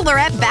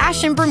Bachelorette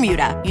Bash in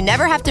Bermuda, you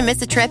never have to miss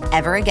a trip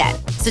ever again.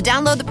 So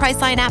download the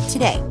Priceline app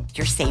today.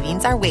 Your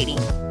savings are waiting.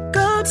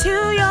 Go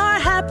to your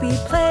happy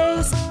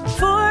place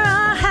for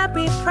a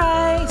happy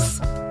price.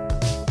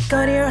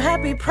 Go to your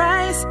happy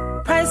price,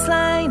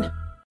 Priceline.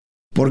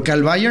 Porque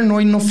al Bayern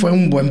hoy no fue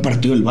un buen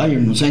partido el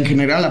Bayern. O sea, en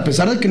general, a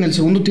pesar de que en el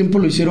segundo tiempo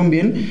lo hicieron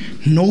bien,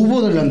 no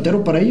hubo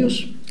delantero para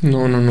ellos.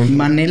 No.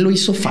 Mané lo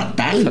hizo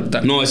fatal.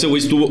 No, ese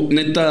güey estuvo,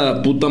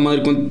 neta, puta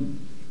madre,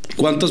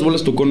 ¿cuántas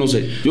bolas tocó? No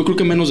sé. Yo creo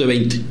que menos de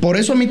 20. Por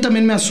eso a mí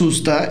también me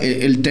asusta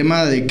el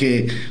tema de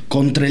que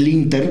contra el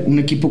Inter, un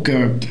equipo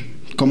que,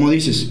 como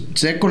dices,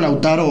 Dzeko,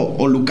 Lautaro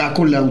o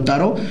Lukaku,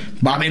 Lautaro,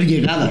 va a haber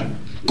llegada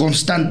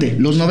constante,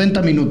 los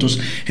 90 minutos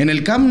en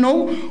el Camp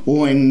Nou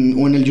o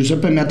en el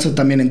Giuseppe Meazza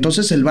también.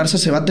 Entonces el Barça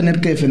se va a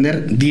tener que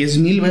defender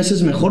 10,000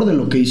 veces mejor de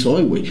lo que hizo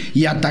hoy, güey,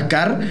 y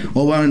atacar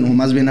o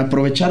más bien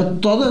aprovechar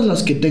todas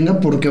las que tenga,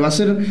 porque va a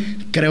ser,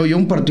 creo yo,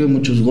 un partido de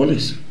muchos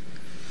goles.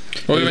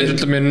 Obviamente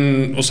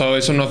también, o sea,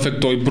 eso no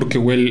afectó hoy porque,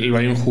 güey, el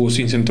Bayern jugó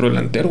sin centro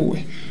delantero,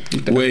 güey.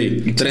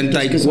 Güey,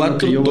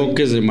 34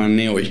 toques de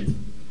Mané hoy.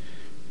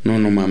 No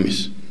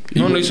mames.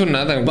 No hizo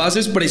nada, güey.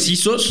 Pases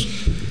precisos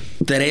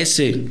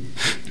 13.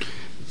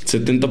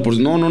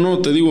 70%. No,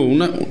 te digo,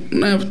 una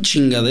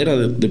chingadera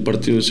de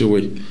partido ese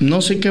güey.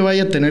 No sé qué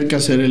vaya a tener que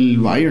hacer el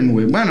Bayern,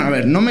 güey. Bueno, a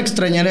ver, no me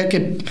extrañaría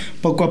que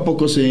poco a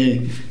poco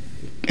se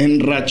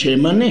enrache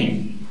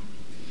Mané.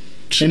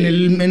 Sí. En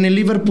el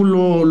Liverpool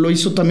lo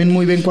hizo también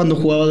muy bien cuando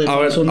jugaba de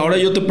defensor. Ahora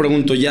yo te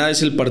pregunto, ya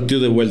es el partido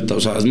de vuelta,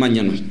 o sea, es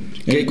mañana.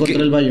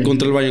 Contra el Bayern.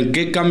 Contra el Bayern.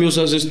 ¿Qué cambios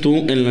haces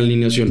tú en la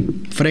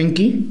alineación?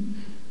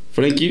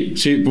 Frenkie,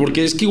 sí,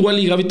 porque es que igual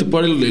y Gavi te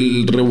pone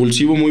el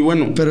revulsivo muy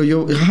bueno. Pero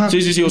yo, ajá.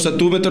 Sí, o sea,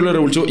 tú meterle el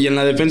revulsivo y en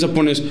la defensa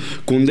pones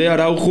Koundé,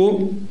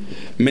 Araujo,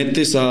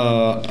 metes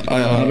a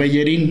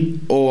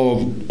Bellerín.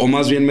 O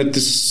más bien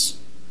metes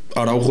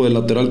Araujo de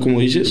lateral, como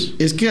dices.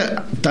 Es que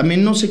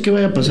también no sé qué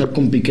vaya a pasar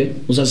con Piqué.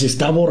 O sea, si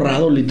está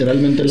borrado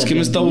literalmente. Es que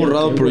no está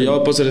borrado, pero ya va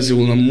a pasar en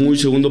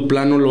segundo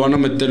plano. Lo van a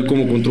meter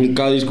como contra un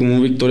Cádiz, como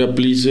un Victoria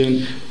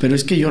Plzen. Pero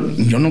es que yo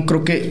no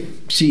creo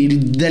que... Si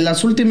de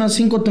las últimas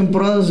 5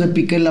 temporadas de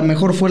Piqué, la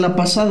mejor fue la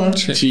pasada.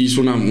 Sí,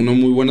 hizo una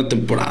muy buena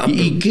temporada.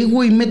 ¿Y qué,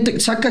 güey?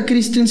 Saca a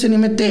Christensen y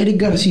mete a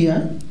Eric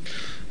García.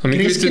 A mí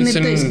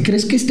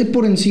 ¿Crees que esté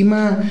por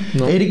encima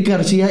Eric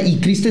García y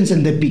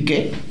Christensen de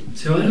Piqué?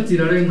 Se va a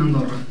retirar en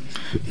Andorra.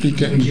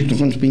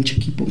 Pinche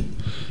equipo.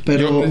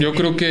 Pero yo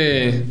creo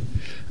que...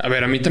 A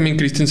ver, a mí también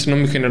Christensen no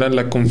me genera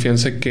la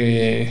confianza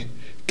que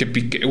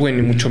Piqué, güey,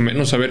 ni mucho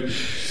menos. A ver...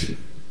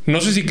 No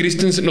sé si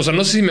Christensen... O sea,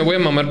 no sé si me voy a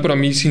mamar, pero a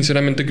mí,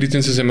 sinceramente,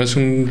 Christensen se me hace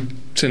un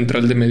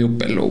central de medio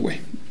pelo, güey.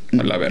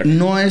 A la verga.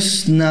 No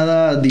es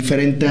nada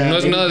diferente a... No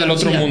es nada del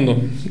otro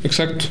mundo.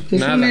 Exacto. Es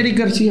nada. un Eric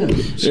García.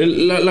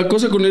 La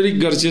cosa con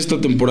Eric García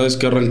esta temporada es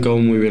que ha arrancado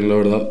muy bien, la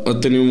verdad. Ha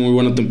tenido muy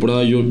buena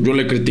temporada. Yo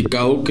le he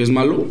criticado que es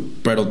malo,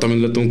 pero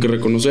también le tengo que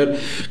reconocer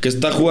que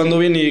está jugando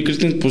bien. Y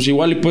Christensen, pues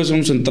igual y puede ser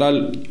un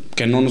central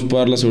que no nos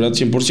puede dar la seguridad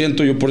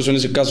 100%. Yo por eso en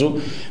ese caso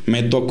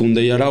meto a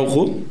Koundé y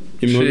Araujo.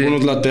 Y me doy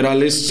unos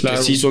laterales que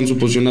sí son su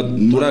posición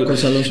natural.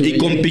 Y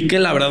con Piqué,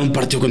 la verdad, un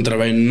partido contra el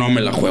Bayern no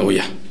me la juego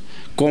ya.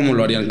 ¿Cómo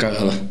lo harían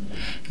cagada?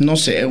 No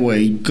sé,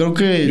 güey. Creo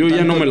que yo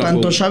ya no me la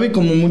tanto juego. Xavi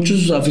como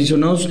muchos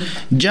aficionados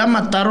ya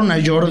mataron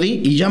a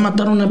Jordi y ya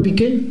mataron a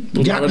Piqué.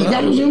 Pues ya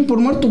los dieron por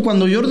muerto.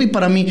 Cuando Jordi,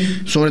 para mí,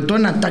 sobre todo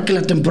en ataque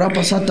la temporada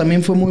pasada,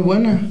 también fue muy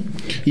buena.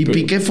 Y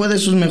Piqué fue de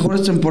sus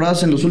mejores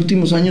temporadas en los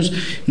últimos años.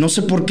 No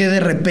sé por qué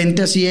de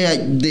repente, así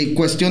de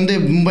cuestión de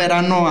un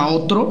verano a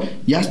otro,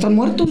 ya están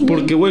muertos, güey.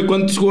 Porque, güey,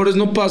 ¿cuántos jugadores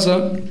no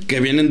pasa que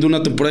vienen de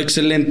una temporada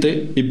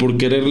excelente y por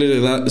quererle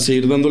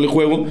seguir dándole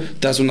juego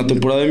te hace una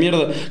temporada de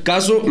mierda?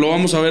 Caso lo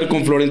vamos a ver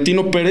con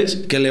Florentino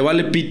Pérez, que le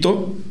vale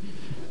pito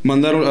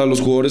mandar a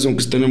los jugadores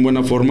aunque estén en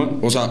buena forma,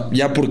 o sea,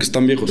 ya porque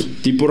están viejos,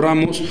 tipo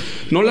Ramos.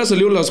 ¿No le ha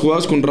salido las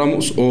jugadas con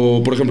Ramos?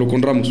 O por ejemplo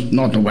con Ramos.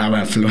 No,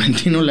 a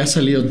Florentino le ha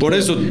salido por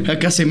eso a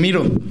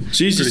Casemiro.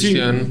 Sí.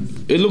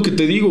 Es lo que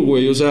te digo,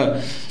 güey. O sea,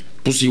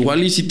 pues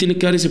igual y sí tiene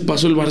que dar ese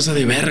paso el Barça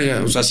de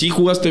verga. O sea, sí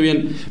jugaste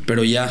bien,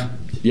 pero ya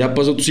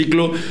pasó tu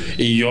ciclo.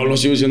 Y yo lo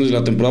sigo diciendo desde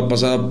la temporada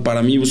pasada.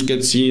 Para mí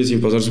Busquets sigue sin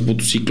pasar su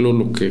puto ciclo.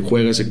 Lo que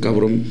juega ese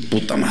cabrón,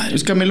 puta madre.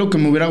 Es que a mí lo que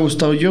me hubiera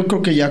gustado, yo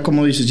creo que ya,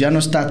 como dices, ya no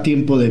está a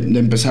tiempo de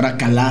empezar a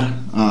calar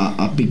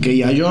a Piqué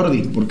y a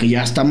Jordi, porque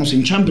ya estamos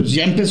en Champions.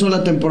 Ya empezó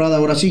la temporada,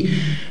 ahora sí.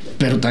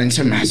 Pero también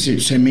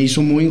se me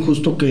hizo muy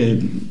injusto que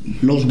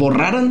los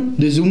borraran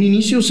desde un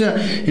inicio. O sea,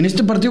 en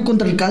este partido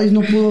contra el Cádiz no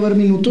pudo haber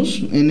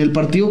minutos. En el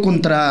partido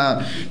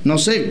contra, no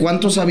sé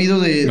cuántos ha habido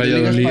de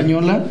Liga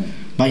Española,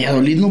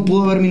 Valladolid no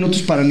pudo haber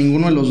minutos para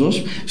ninguno de los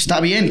dos.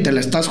 Está bien, te la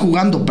estás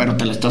jugando, pero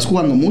te la estás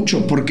jugando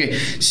mucho. Porque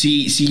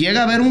si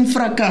llega a haber un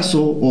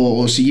fracaso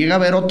o si llega a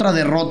haber otra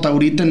derrota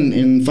ahorita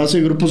en fase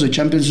de grupos de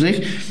Champions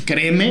League,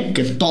 créeme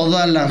que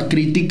toda la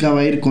crítica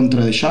va a ir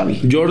contra de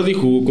Xavi. Jordi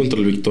jugó contra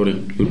el Victoria,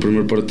 el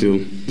primer partido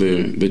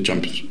de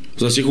Champions. O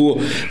sea, sí jugó.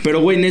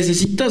 Pero, güey,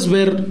 necesitas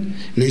ver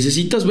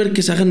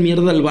que se hagan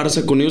mierda al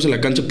Barça con ellos en la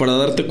cancha para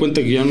darte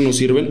cuenta que ya no nos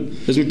sirven.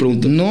 Es mi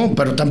pregunta. No,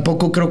 pero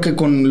tampoco creo que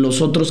con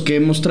los otros que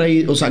hemos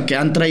traído, o sea, que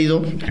han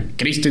traído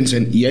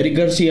Christensen y Eric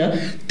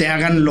García, te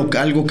hagan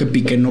algo que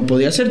Piqué no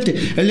podía hacerte.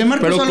 El de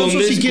Marcos Alonso,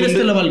 si quieres,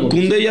 te la valgo.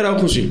 Koundé y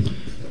Araujo, sí.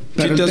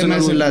 Pero sí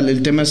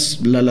el tema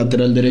es la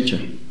lateral derecha.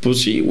 Pues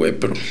sí, güey,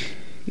 pero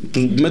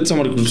pues metes a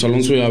Marcos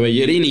Alonso y a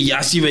Bellerín, y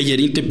ya si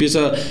Bellerín te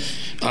empieza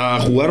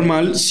a jugar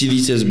mal, si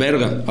dices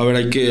verga, a ver,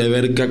 hay que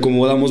ver qué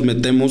acomodamos,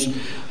 metemos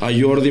a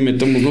Jordi,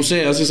 metemos, no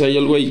sé, haces ahí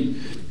algo ahí.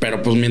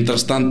 Pero pues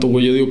mientras tanto,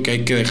 güey, yo digo que hay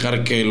que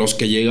dejar que los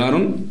que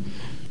llegaron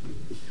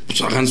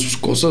pues hagan sus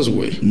cosas,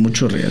 güey.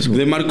 Mucho riesgo.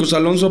 De Marcos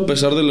Alonso, a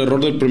pesar del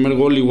error del primer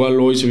gol, igual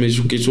hoy se me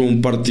hizo que hizo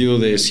un partido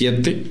de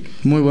 7.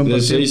 Muy buen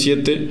partido. De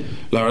 6-7.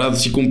 La verdad,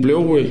 sí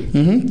cumplió, güey.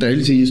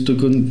 Sí, estoy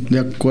de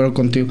acuerdo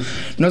contigo.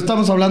 No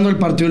estamos hablando del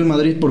partido del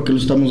Madrid porque lo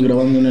estamos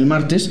grabando en el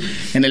martes.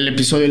 En el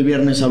episodio del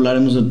viernes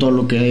hablaremos de todo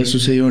lo que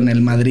sucedió en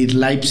el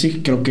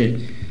Madrid-Leipzig. Creo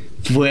que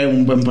fue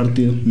un buen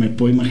partido. Me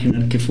puedo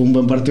imaginar que fue un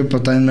buen partido,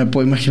 pero también me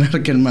puedo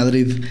imaginar que el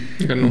Madrid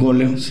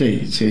goleó.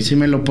 Sí,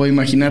 me lo puedo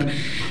imaginar.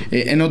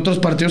 En otros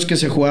partidos que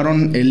se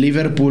jugaron, el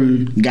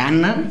Liverpool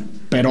gana,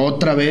 pero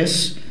otra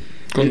vez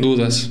con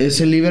dudas.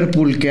 Es el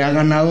Liverpool que ha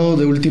ganado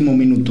de último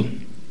minuto.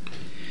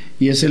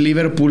 Y es el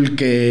Liverpool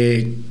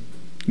que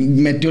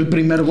metió el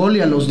primer gol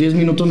y a los 10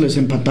 minutos les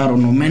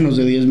empataron, o menos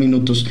de 10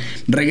 minutos.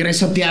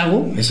 Regresa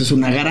Thiago, esa es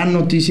una gran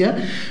noticia.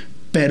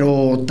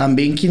 Pero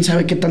también quién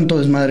sabe qué tanto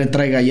desmadre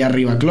traiga allá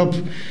arriba Klopp.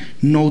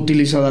 No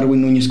utiliza a Darwin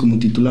Núñez como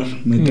titular.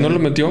 ¿No lo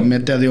metió?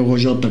 Mete a Diogo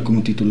Jota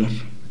como titular.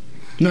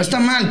 No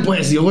está mal,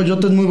 pues. Diogo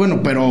Jota es muy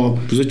bueno, pero...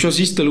 Pues de hecho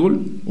asiste el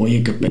gol.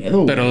 Oye, qué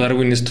pedo. Pero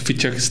Darwin es tu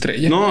fichaje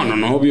estrella. No,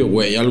 obvio,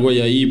 güey. Algo hay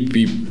ahí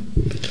y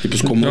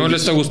pues como... No le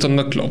está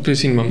gustando a Klopp,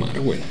 sin mamar,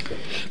 güey.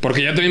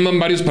 Porque ya también van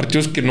varios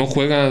partidos que no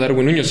juega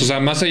Darwin Núñez. O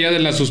sea, más allá de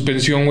la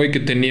suspensión, güey, que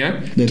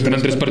tenía.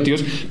 Eran 3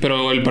 partidos.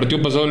 Pero el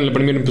partido pasado en la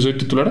Premier empezó de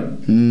titular.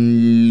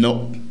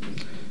 No.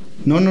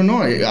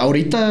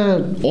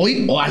 Ahorita,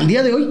 hoy o al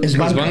día de hoy es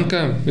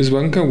banca. Es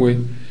banca, güey.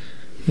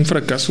 Un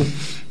fracaso.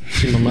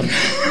 Sin mamar.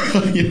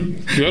 Yo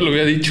ya lo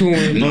había dicho,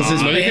 güey. No,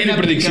 lo dije en mi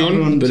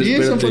predicción. Pero sí,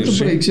 esa fue tu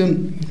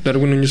predicción.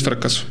 Darwin Núñez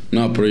fracaso.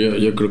 No, pero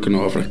yo creo que no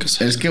va a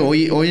fracasar. Es que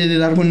hoy de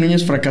Darwin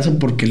Núñez fracasa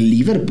porque el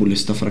Liverpool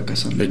está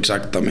fracasando.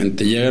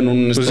 Exactamente. Llegan a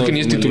un pues es que ni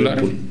es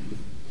titular.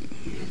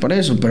 Por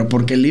eso, pero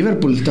porque el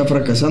Liverpool está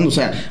fracasando. O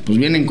sea, pues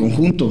viene en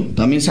conjunto.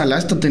 También Salah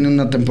está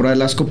teniendo una temporada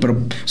de asco, pero...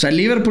 O sea, el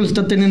Liverpool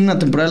está teniendo una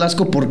temporada de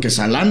asco porque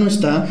Salah no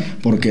está,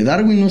 porque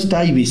Darwin no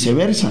está y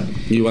viceversa.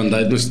 Y Van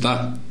Dijk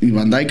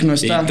no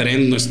está. Y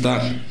Trent no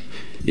está.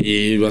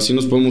 Y así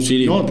nos podemos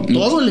ir.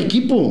 Todo el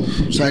equipo.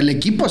 O sea, el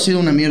equipo ha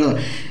sido una mierda.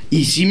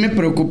 Y sí me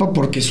preocupa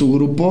porque su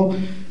grupo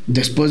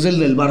después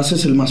del Barça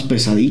es el más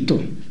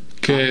pesadito.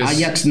 ¿Qué es?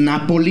 Ajax,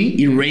 Napoli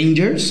y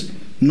Rangers.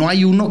 No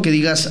hay uno que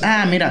digas,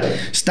 mira,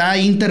 está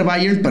Inter,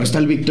 Bayern, pero está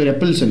el Victoria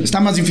Pilsen.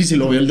 Está más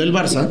difícil, obvio, el del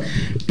Barça,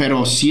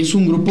 pero sí es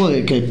un grupo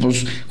de que,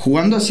 pues,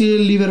 jugando así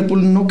el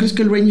Liverpool, ¿no crees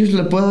que el Rangers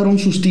le pueda dar un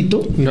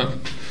sustito?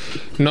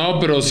 No,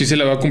 pero sí se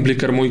le va a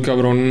complicar muy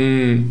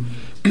cabrón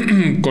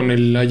con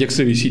el Ajax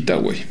de visita,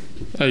 güey.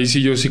 Ahí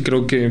sí yo sí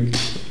creo que...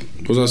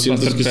 O sea,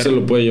 sientes que se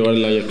lo puede llevar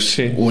el Ajax.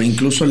 Sí. O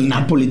incluso el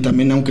Napoli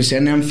también, aunque sea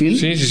en Anfield.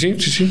 Sí.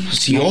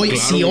 Si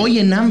hoy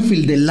en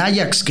Anfield del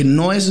Ajax, que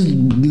no es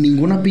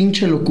ninguna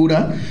pinche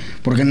locura,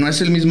 porque no es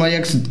el mismo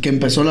Ajax que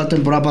empezó la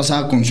temporada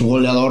pasada con su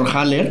goleador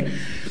Haller.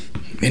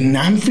 En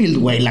Anfield,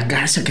 güey, la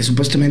casa que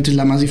supuestamente es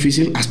la más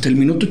difícil, hasta el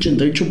minuto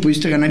 88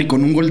 pudiste ganar y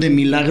con un gol de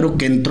milagro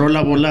que entró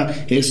la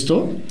bola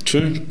esto. Sí.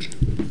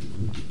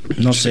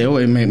 No sé,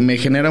 güey, me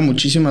genera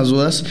muchísimas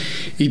dudas.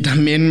 Y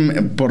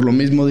también, por lo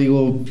mismo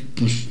digo,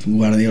 pues,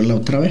 Guardiola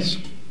otra vez.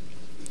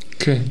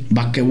 ¿Qué?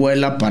 Va que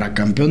vuela para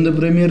campeón de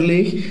Premier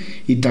League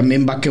y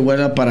también va que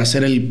vuela para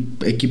ser el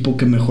equipo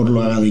que mejor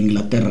lo haga de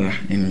Inglaterra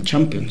en el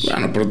Champions.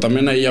 Bueno, pero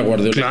también ahí a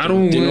Guardiola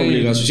tiene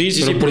obligación.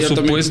 Sí, por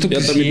supuesto que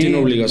también tiene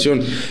obligación.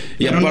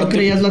 Y pero aparte, no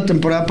creías la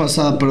temporada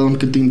pasada, perdón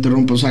que te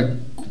interrumpo, o sea,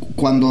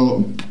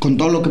 cuando con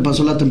todo lo que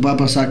pasó la temporada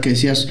pasada que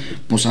decías,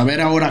 pues a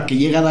ver ahora que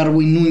llega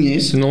Darwin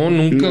Núñez,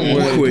 nunca,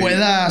 güey,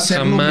 pueda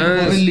hacerlo jamás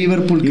mejor el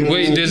Liverpool,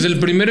 güey, desde el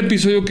primer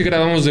episodio que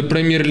grabamos de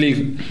Premier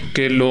League,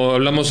 que lo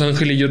hablamos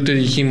Ángel y yo, te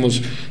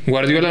dijimos,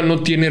 Guardiola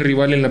no tiene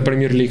rival en la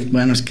Premier League.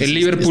 Bueno, es que el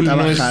Liverpool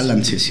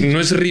no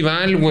es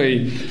rival,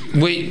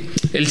 güey,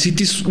 el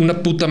City es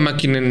una puta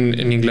máquina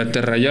en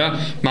Inglaterra.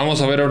 Ya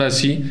vamos a ver ahora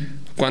sí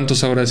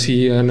cuántos ahora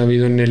sí han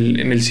habido en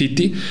el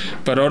City.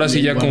 Pero ahora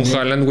sí ya con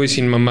Haaland, güey,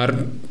 sin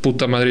mamar,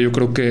 puta madre, yo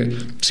creo que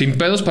sin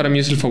pedos para mí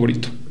es el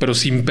favorito. Pero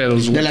sin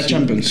pedos, güey. De la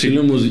Champions. Sí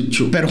lo hemos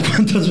dicho. Pero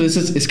 ¿cuántas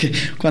veces?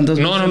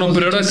 No,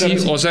 pero ahora sí.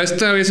 O sea,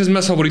 esta vez es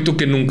más favorito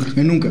que nunca.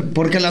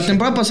 Porque la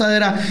temporada pasada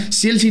era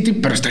sí el City,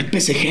 pero está el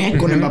PSG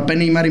con Mbappé,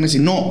 Neymar y Messi.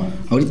 No,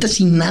 ahorita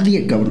sin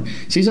nadie, cabrón.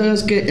 Sí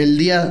sabes que el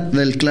día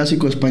del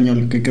clásico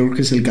español, que creo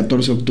que es el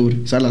 14 de octubre,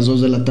 o sea, a las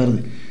 2 de la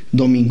tarde,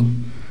 domingo,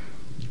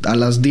 a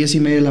las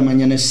 10:30 de la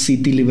mañana es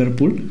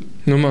City-Liverpool.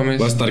 No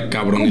mames. Va a estar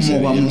cabrón.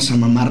 ¿Cómo vamos a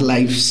mamar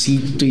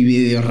livecito y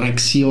video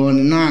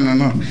reacción?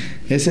 No.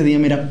 Ese día,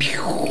 mira,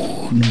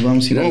 nos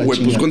vamos a ir a la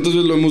güey, pues cuántas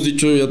veces lo hemos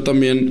dicho ya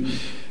también.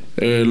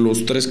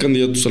 Los 3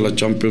 candidatos a la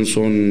Champions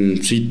son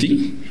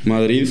City,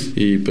 Madrid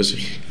y PSG.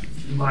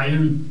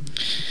 Bayern.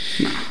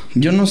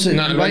 Yo no sé,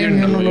 el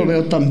Bayern yo no lo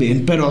veo tan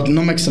bien, pero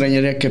no me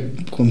extrañaría que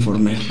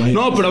conforme.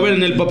 No, pero a ver,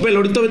 en el papel,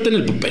 ahorita vete en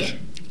el papel.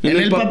 En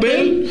el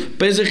papel,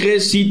 PSG,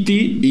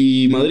 City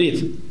y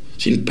Madrid.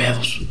 Sin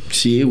pedos.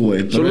 Sí,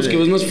 güey. Son los que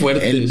ves más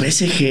fuertes. El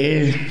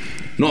PSG.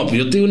 No, pues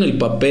yo te digo en el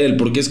papel,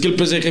 porque es que el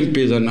PSG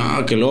empieza,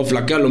 que luego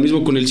flaquea. Lo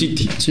mismo con el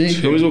City. Sí.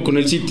 Lo mismo con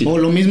el City. O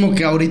lo mismo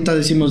que ahorita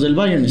decimos del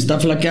Bayern. Está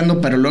flaqueando,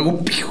 pero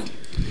luego...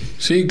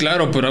 Sí,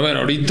 claro, pero a ver,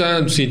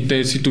 ahorita si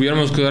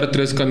tuviéramos que dar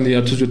 3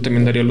 candidatos, yo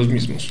también daría los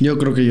mismos. Yo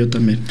creo que yo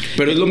también.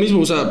 Pero es lo mismo,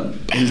 o sea,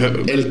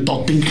 el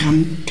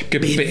Tottenham. ¿Qué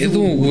pedo,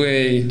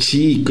 güey?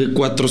 Sí, que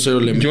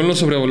 4-0 le... Yo lo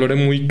sobrevaloré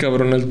muy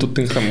cabrón al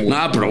Tottenham, güey.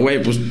 No, pero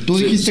güey, pues... Tú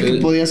dijiste que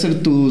podía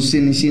ser tu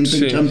cenicienta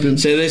en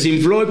Champions. Se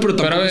desinfló, pero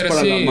tampoco es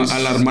para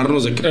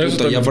alarmarnos de que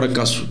puta, ya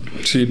fracaso.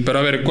 Sí, pero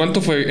a ver, ¿cuánto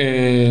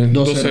fue?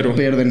 2-0.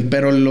 Pierden,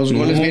 pero los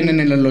goles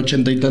vienen en el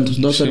 80 y tantos.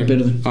 2-0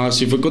 pierden.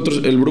 Sí, fue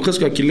 4. ¿El Brujas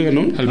que aquí le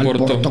ganó? Al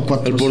Porto.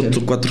 El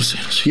Porto 4-0.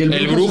 Sí. Y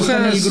el Brujas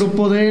está en el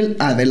grupo del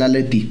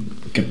Atleti,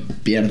 que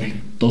pierde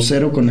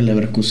 2-0 con el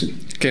Leverkusen.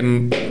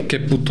 Qué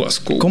puto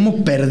asco.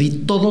 ¿Cómo perdí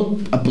todo?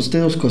 Aposté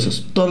 2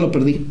 cosas. Todo lo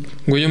perdí.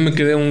 Güey, yo me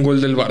quedé a un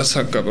gol del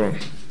Barça, cabrón.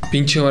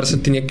 Pinche Barça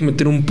tenía que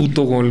meter un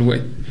puto gol, güey.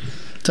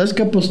 ¿Sabes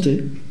qué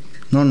aposté?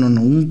 No.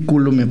 Un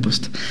culo me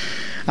apuesta.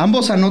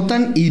 Ambos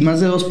anotan y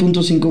más de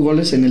 2.5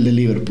 goles en el de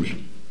Liverpool.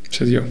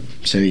 Se dio.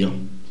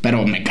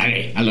 Pero me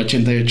cagué al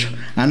 88.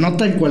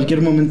 Anota en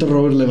cualquier momento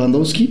Robert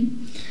Lewandowski.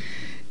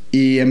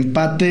 Y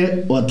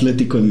empate o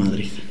Atlético de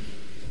Madrid.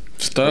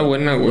 Estaba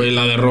buena, güey.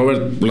 La de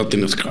Robert la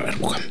tienes que ver,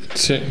 Juan.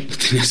 Sí. La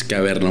tienes que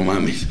ver, no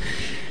mames.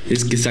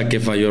 Es que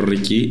saque falló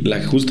Ricky.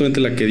 Justamente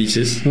la que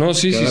dices. No,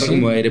 sí.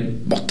 Como aire,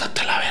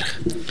 bótate a la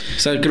verga.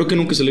 O sea, creo que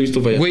nunca se le he visto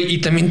fallar. Güey, y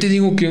también te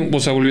digo que, o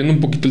sea, volviendo un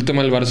poquito el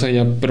tema del Barça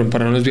ya, pero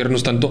para no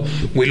desviarnos tanto,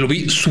 güey, lo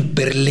vi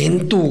súper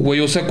lento,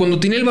 güey. O sea, cuando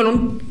tenía el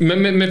balón,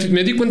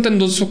 me di cuenta en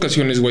 2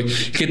 ocasiones, güey,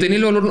 que tenía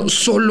el balón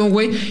solo,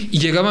 güey, y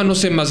llegaba, no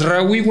sé,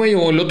 Mazraoui, güey,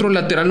 o el otro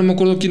lateral, no me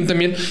acuerdo quién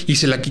también, y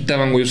se la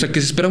quitaban, güey. O sea,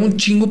 que se esperaba un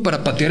chingo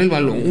para patear el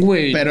balón,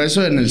 güey. Pero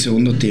eso en el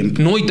segundo tiempo.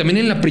 No, y también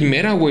en la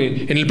primera,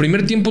 güey. En el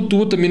primer tiempo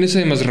tuvo también esa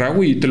de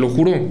Mazraoui, te lo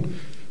juro.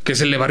 Que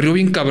se le barrió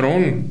bien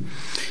cabrón.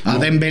 ¿A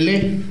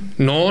Dembélé?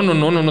 No,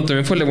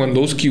 también fue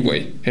Lewandowski,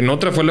 güey. En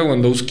otra fue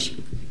Lewandowski.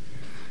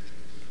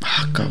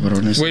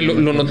 Cabrón. Güey,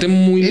 lo noté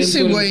muy lento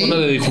en la zona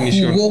de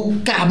definición. Jugó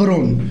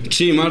cabrón.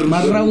 Sí,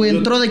 Mazraoui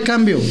entró de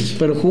cambio,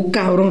 pero jugó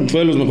cabrón. Fue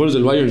de los mejores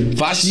del Bayern.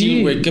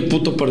 Fácil, güey. Qué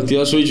puto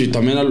partidazo hizo. Y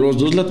también a los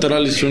 2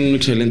 laterales son un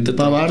excelente.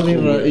 Pavard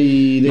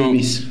y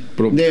Davis. No,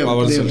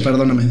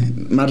 Perdóname.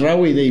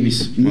 Mazraoui y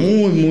Davis.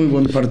 Muy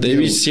buen partido.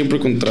 Davis siempre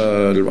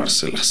contra el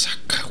Barça la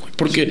saca, güey.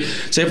 Porque,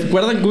 ¿se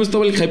acuerdan cómo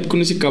estaba el hype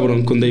con ese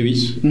cabrón, con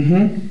Davis?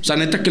 O sea,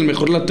 neta que el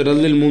mejor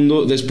lateral del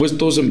mundo. Después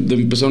todos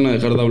empezaron a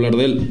dejar de hablar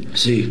de él.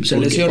 Sí, se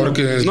lesionó.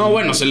 No,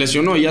 bueno, se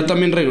lesionó. Ya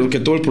también que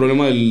tuvo el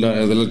problema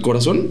del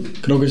corazón.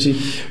 Creo que sí.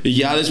 Y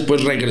ya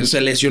después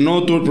se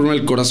lesionó, tuvo el problema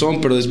del corazón.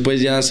 Pero después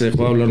ya se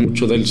dejó de hablar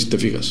mucho de él, si te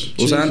fijas.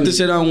 O sea,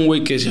 antes era un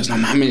güey que decías, no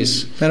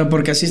mames. Pero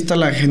porque así está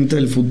la gente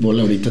del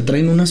fútbol ahorita.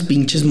 Traen unas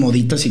pinches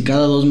moditas y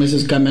cada 2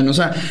 meses cambian. O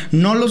sea,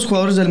 no los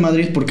jugadores del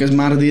Madrid, porque es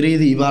Madrid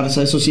y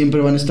Barça, eso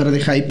siempre van a estar de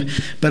hype.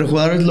 Pero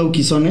jugadores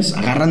low-quizones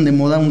agarran de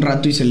moda un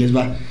rato y se les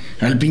va.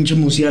 Al pinche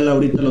Musiala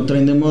ahorita lo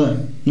traen de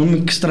moda. No me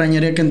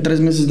extrañaría que en 3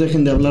 meses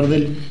dejen de hablar de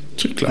él.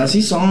 Sí, claro.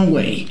 Así son,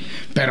 güey.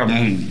 Pero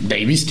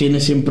Davis tiene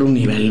siempre un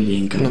nivel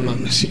bien cabrón. No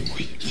mames, sí,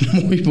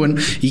 güey. Muy bueno.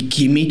 Y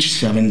Kimmich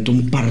se aventó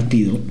un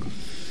partido.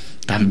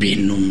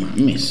 También, no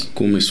mames.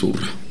 Come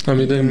zurra. A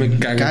mí también me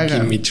caga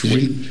Kimmich,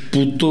 güey.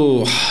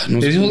 Puto. No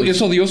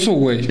es odioso,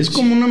 güey. Es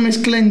como una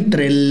mezcla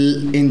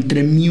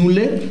entre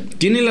Müller.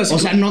 Tiene las. O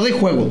sea, no de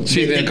juego.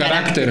 Sí, de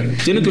carácter.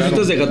 Tiene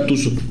cositas de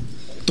Gattuso.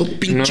 Todo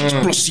pinche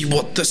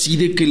explosivota así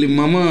de que le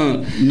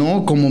mama.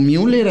 No, como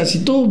Müller, así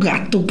todo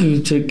gato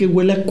que se ve que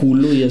huele a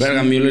culo y así.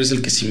 Verga, Müller es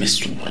el que sí me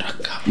zurra,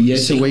 cabrón. Y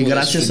ese güey,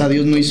 gracias a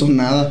Dios, no hizo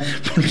nada.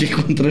 Porque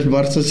contra el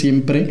Barça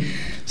siempre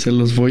se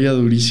los folla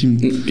durísimo.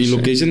 Y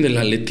lo que dicen del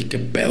Atleti, qué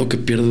pedo que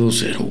pierde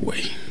 2-0,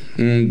 güey.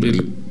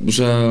 O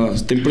sea,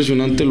 está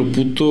impresionante lo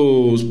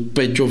putos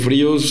pecho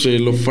fríos,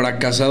 lo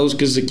fracasados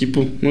que es ese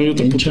equipo. No, yo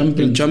tampoco.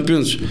 En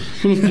Champions.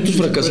 Son los putos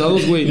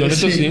fracasados, güey. La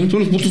neta sí. Son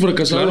los putos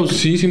fracasados. Claro,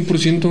 sí,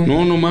 100%.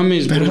 No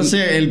mames. Pero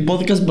el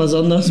podcast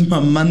pasado andas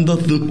mamando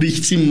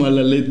durísimo al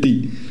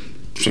Atleti.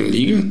 Pues en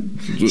Liga.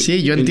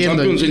 Sí, yo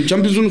entiendo. En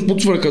Champions son los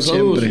putos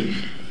fracasados. Siempre.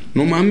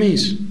 No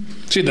mames.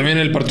 Sí, también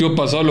el partido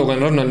pasado lo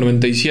ganaron al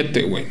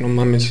 97, güey. No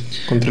mames.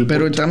 Contra el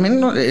Pero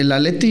también el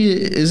Atleti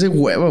es de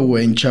hueva,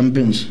 güey, en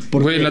Champions.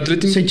 Güey, el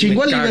Atleti se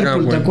chingó al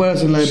Liverpool, ¿te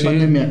acuerdas? En la de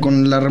pandemia,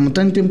 con la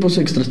remontada en tiempos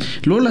extras.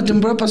 Luego la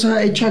temporada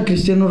pasada echa a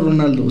Cristiano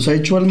Ronaldo. O sea,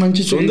 echó al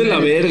Manchester. Son de la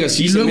verga,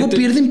 sí. Y luego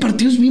pierden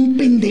partidos bien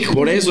pendejos.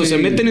 Por eso, se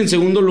meten en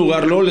segundo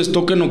lugar. Luego les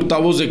toca en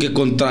octavos de que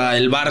contra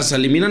el Barça.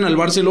 Eliminan al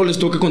Barça y luego les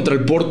toca contra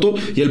el Porto.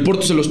 Y el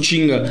Porto se los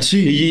chinga.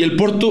 Sí. Y el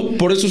Porto,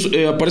 por eso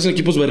aparecen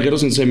equipos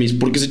vergueros en semis.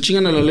 Porque se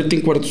chingan al Atleti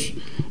en cuartos.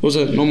 O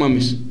sea, no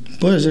mames.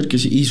 Puede ser que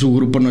sí. Y su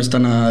grupo no está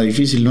nada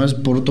difícil, ¿no? Es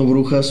Porto,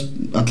 Brujas,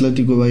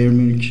 Atlético y Bayern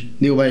Múnich.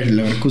 Digo, Bayern,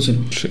 Leverkusen.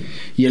 Sí.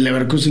 Y el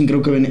Leverkusen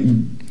creo que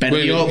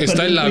perdió.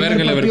 Está en la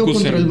verga el Leverkusen.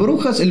 Contra el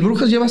Brujas. El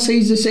Brujas lleva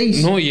 6 de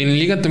 6. No, y en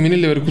Liga también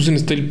el Leverkusen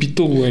está el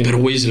pito, güey. Pero,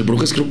 güey, el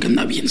Brujas creo que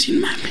anda bien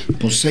sin mame.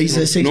 Pues 6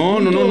 de 6.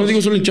 No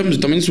digo solo en Champions,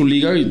 también en su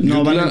Liga.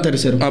 No, van en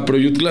tercero. Ah, pero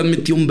Jutland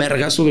metió un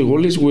vergazo de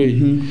goles,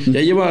 güey. Ya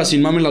lleva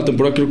sin mame la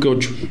temporada, creo que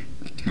 8.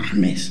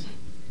 Mames.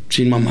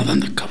 Sin mamada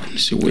anda, cabrón,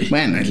 ese güey.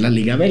 Bueno, es la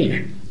Liga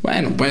Belga.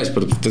 Bueno, pues,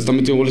 pero te está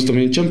metiendo goles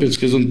también en Champions,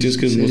 que es donde tienes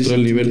que demostrar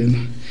el nivel.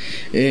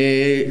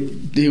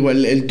 Digo,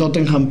 el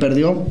Tottenham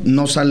perdió.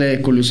 No sale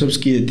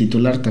Kulusevski de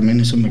titular. También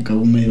eso me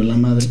cagó medio la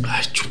madre.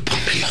 Ay,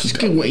 chúpamela. Es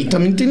que, güey,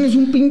 también tienes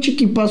un pinche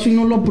equipazo y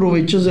no lo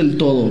aprovechas del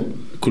todo.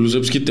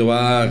 Kulusevski te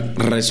va a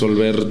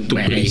resolver tu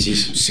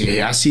crisis. Sí,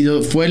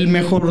 fue el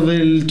mejor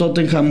del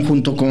Tottenham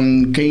junto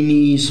con Kane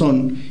y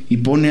Son. Y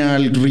pone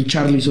al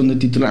Richarlison de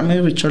titular. A mí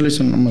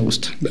Richarlison no me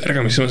gusta. Verga,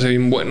 a mí se me hace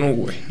bien bueno,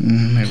 güey.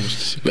 Me gusta.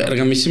 Sí.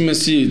 Verga, a mí sí me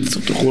hace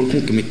otro jugador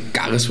como que me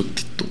caga su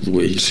actitud,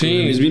 güey. Sí.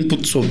 Es bien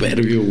puto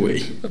soberbio,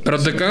 güey. Pero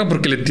te caga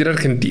porque le tira a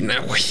Argentina,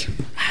 güey.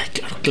 Ay,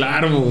 claro.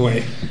 Claro, güey.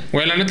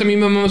 Güey, la neta a mí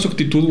me mama su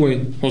actitud, güey.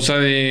 O sea,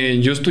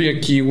 yo estoy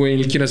aquí, güey.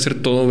 Él quiere hacer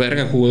todo,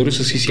 verga. Jugadores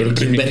así pero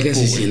siempre. ¿quién verga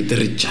se siente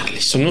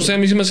Richarlison? No sé, a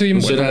mí se me hace bien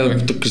bueno, güey.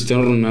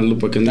 Cristiano Ronaldo,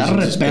 ¿para qué andas?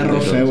 Está re perro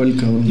feo el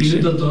cabrón. Tiene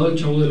tatuado al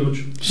Chavo del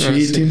 8.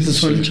 Sí, tiene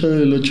tatuado al Chavo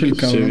del 8 el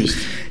cabrón. Sí,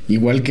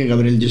 igual que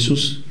Gabriel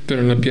Jesús.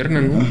 Pero en la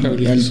pierna, ¿no?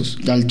 Gabriel Jesús.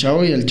 Al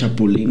Chavo y al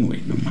Chapulín, güey.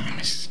 No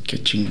mames.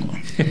 Qué chingón.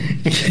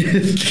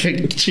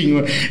 Qué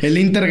chingón. El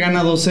Inter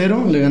gana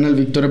 2-0. Le gana al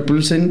Victoria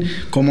Plzen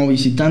como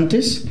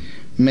visitantes.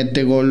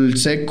 Mete gol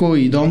Seco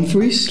y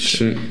Dumfries.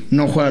 Sí.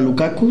 No juega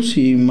Lukaku,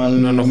 si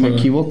mal no me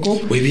equivoco.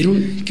 Güey,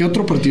 ¿vieron? ¿Qué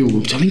otro partido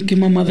hubo? ¿Saben qué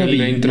mamada vi?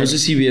 No sé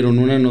si vieron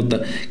una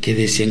nota que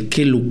decían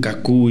que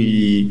Lukaku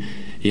y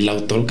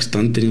Lautaro que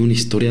estaban teniendo una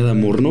historia de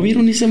amor. ¿No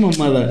vieron esa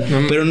mamada?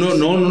 No. Pero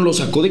no lo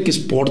sacó de que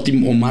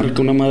Sporting o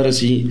marca una madre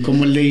así.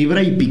 Como el de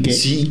Ibra y Piqué.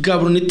 Sí,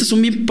 cabronetas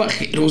son bien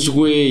pajeros,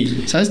 güey.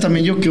 ¿Sabes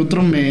también yo que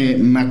otro me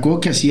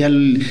acuerdo que hacía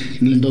en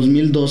el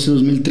 2012,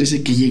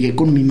 2013 que llegué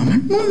con mi mamá?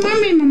 No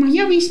mames, mamá,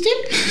 ¿ya viste?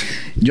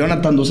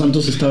 Jonathan Dos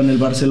Santos estaba en el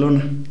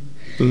Barcelona.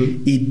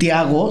 Y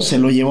Thiago se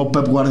lo llevó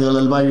Pep Guardiola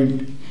al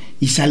Bayern.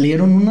 Y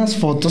salieron unas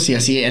fotos y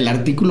así, el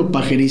artículo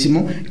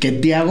pajerísimo, que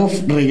Thiago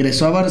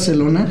regresó a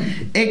Barcelona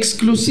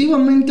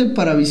exclusivamente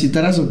para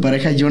visitar a su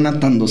pareja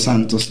Jonathan Dos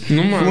Santos.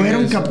 No mames.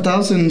 Fueron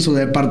captados en su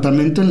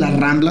departamento en las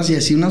Ramblas y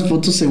así unas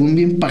fotos según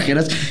bien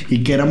pajeras y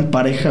que eran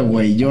pareja,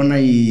 güey.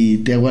 Jonah y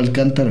Thiago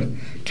Alcántara.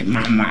 Qué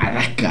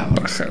mamada, cabrón.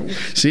 Paja, güey.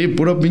 Sí,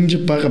 puro pinche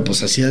paja.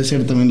 Pues así ha de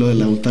ser también lo de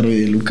Lautaro y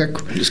de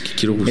Lukaku. Es que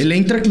quiero buscar. El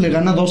Eintracht le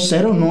gana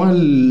 2-0, ¿no?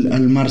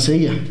 Al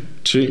Marsella.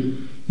 Sí.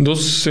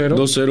 2-0.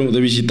 2-0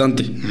 de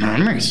visitante.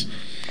 Mames.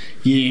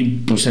 Y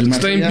pues el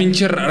Está bien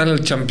pinche rara la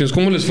Champions.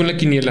 ¿Cómo les fue en la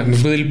quiniela? Me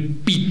fue del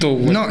pito,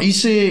 güey. No,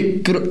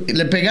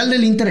 le pegué al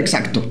del Inter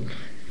exacto.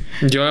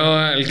 Yo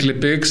el que le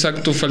pegué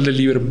exacto fue al de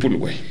Liverpool,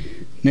 güey.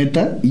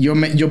 Neta, y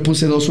yo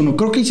puse 2-1.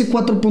 Creo que hice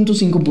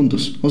 4.5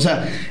 puntos. O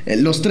sea,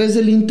 los 3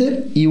 del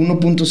Inter y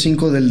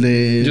 1.5 del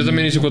de... Yo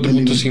también hice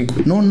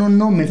 4.5.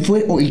 No, me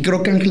fue... y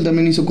creo que Ángel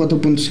también hizo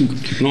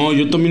 4.5. No,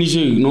 yo también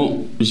hice...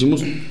 No,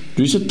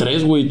 yo hice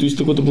 3, güey. Tú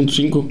hiciste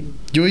 4.5.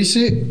 Yo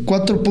hice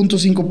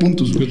 4.5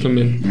 puntos, güey. Yo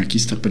también. Aquí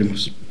está,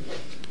 primos.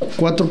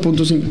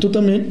 4.5. ¿Tú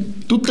también?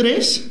 ¿Tú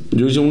 3?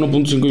 Yo hice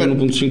 1.5 y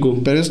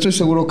 1.5. Pero estoy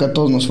seguro que a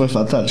todos nos fue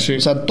fatal. Sí.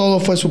 O sea,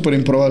 todo fue súper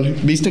improbable.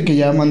 ¿Viste que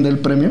ya mandé el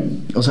premio?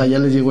 O sea, ya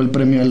les llegó el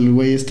premio al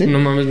güey este. No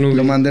mames, no.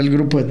 Lo mandé al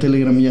grupo de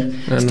Telegram y ya.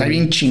 Está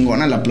bien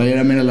chingona la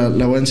playera. Mira, la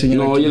voy a enseñar.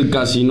 No, aquí. hoy el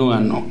casino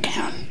ganó,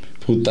 cabrón.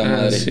 Puta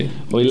madre. Sí.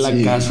 Hoy la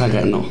casa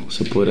ganó,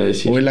 se podría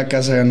decir. Hoy la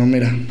casa ganó,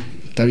 mira.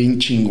 Está bien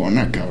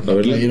chingona, cabrón. A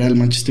ver, la playera del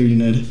Manchester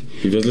United.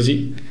 ¿Y ves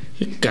así?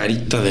 Qué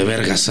carita de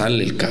verga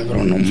sale el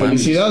cabrón, no mames.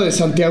 Felicidades,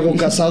 Santiago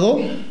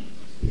Casado.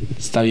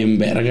 Está bien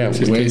verga,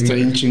 güey. Güey, está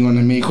bien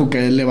chingón. Me dijo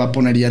que él le va a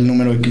poner ya el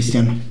número de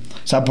Cristiano.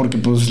 O sea, porque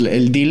pues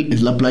el deal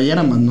es la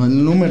playera, más no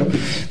el número.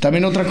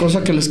 También otra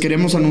cosa que les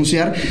queremos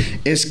anunciar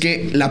es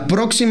que la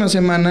próxima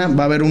semana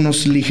va a haber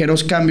unos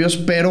ligeros cambios,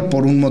 pero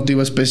por un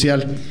motivo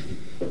especial.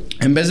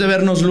 En vez de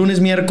vernos lunes,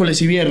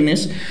 miércoles y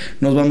viernes,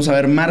 nos vamos a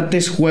ver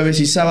martes, jueves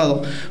y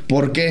sábado.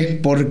 ¿Por qué?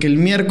 Porque el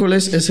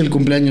miércoles es el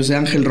cumpleaños de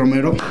Ángel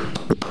Romero.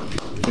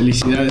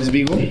 Felicidades,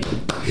 Vigo.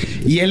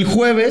 Y el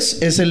jueves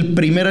es el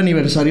primer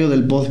aniversario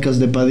del podcast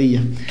de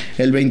Padilla.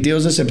 El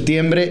 22 de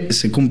septiembre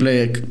se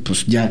cumple,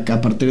 pues ya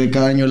a partir de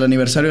cada año el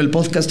aniversario del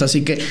podcast.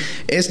 Así que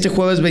este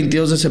jueves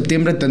 22 de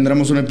septiembre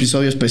tendremos un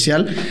episodio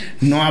especial.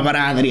 No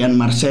habrá Adrián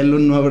Marcelo,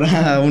 no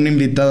habrá un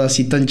invitado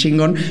así tan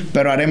chingón,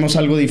 pero haremos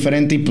algo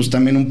diferente y pues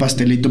también un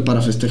pastelito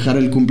para festejar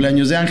el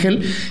cumpleaños de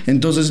Ángel.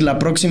 Entonces la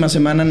próxima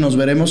semana nos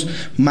veremos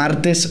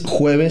martes,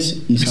 jueves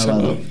y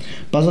sábado.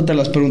 Pásate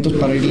las preguntas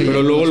para ir leyendo.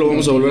 Pero luego lo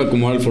vamos a volver a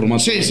acomodar el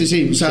formato.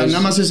 Sí. O sea,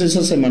 nada más es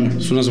esa semana.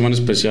 Es una semana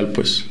especial,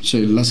 pues.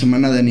 Sí, la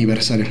semana de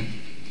aniversario.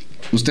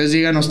 Ustedes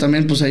díganos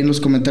también, pues ahí en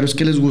los comentarios,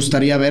 qué les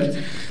gustaría ver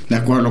de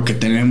acuerdo a lo que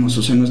tenemos,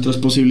 o sea, nuestras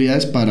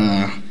posibilidades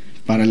para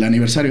el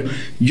aniversario.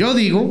 Yo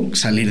digo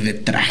salir de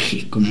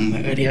traje, como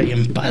me vería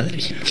bien padre.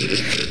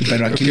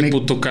 Pero aquí qué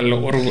puto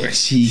calor, güey.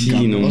 Sí,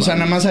 no, o sea,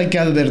 nada más hay que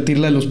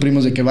advertirle a los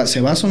primos de que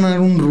se va a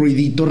sonar un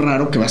ruidito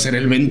raro que va a ser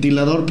el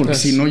ventilador, porque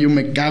si no yo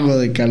me cago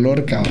de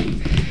calor, cabrón.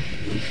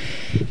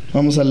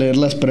 Vamos a leer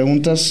las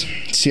preguntas.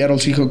 Seattle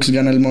Seahawks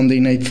gana el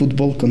Monday Night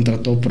Football contra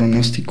todo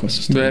pronóstico.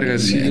 Verga,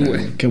 sí,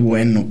 güey. Qué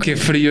bueno. Qué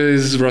frío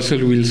es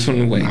Russell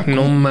Wilson, güey.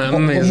 No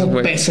mames, güey.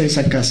 ¿Cómo pesa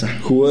esa casa?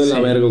 ¿Jugó de la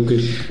verga o qué?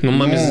 No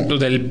mames, lo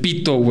del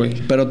pito, güey.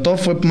 Pero todo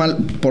fue mal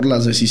por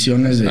las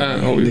decisiones de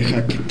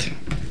Hackett.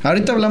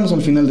 Ahorita hablamos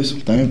al final de eso.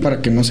 También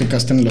para que no se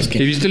casten los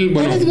que... ¿Y viste el...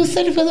 no les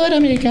gusta el fútbol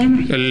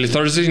americano? El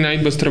Thursday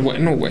Night va a estar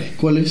bueno, güey.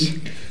 ¿Cuál es?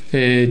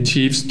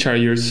 Chiefs,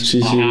 Chargers. Sí.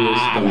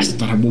 Va a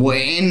estar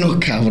bueno,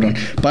 cabrón.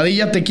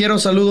 Padilla, te quiero,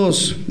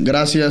 saludos.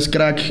 Gracias,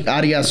 crack.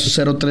 Arias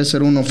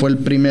 0301 fue el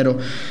primero.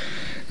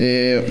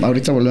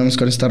 Ahorita volvemos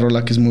con esta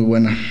rola que es muy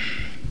buena.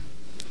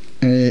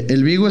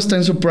 El Vigo está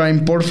en su prime.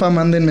 Porfa,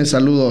 mándenme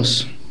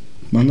saludos.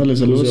 Mándale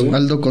saludos.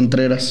 Aldo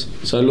Contreras.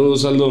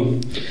 Saludos, Aldo.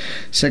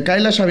 Se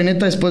cae la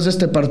chavineta después de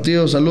este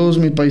partido. Saludos,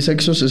 mi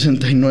paisexo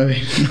 69.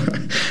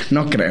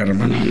 No creo,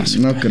 hermano.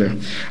 No creo.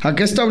 ¿A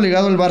qué está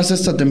obligado el Barça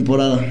esta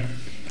temporada?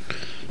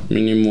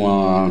 Mínimo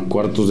a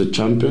cuartos de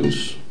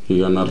Champions y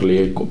ganar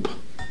Liga y Copa.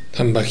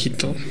 Tan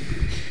bajito.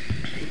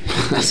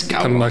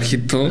 Tan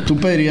bajito. ¿Tú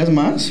pedirías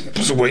más?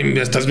 Pues, güey,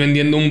 me estás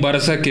vendiendo un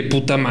Barça que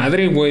puta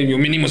madre, güey. Yo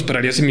mínimo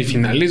esperaría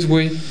semifinales,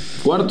 güey.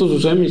 Cuartos o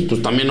semis,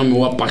 pues también no me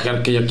voy a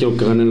pajear que ya quiero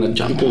que ganen la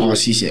Champions. No,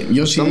 sí.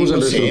 Yo sí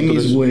digo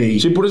semis, güey.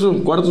 Sí, por eso,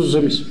 cuartos o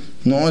semis.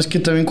 No, es que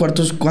también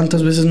cuartos,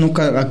 ¿cuántas veces no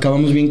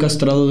acabamos bien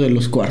castrados de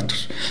los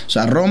cuartos? O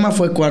sea, Roma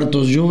fue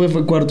cuartos, Juve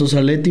fue cuartos,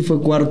 Atleti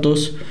fue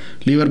cuartos,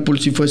 Liverpool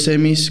sí fue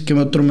semis. ¿Qué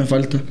otro me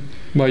falta?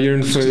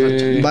 Bayern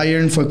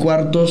fue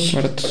cuartos.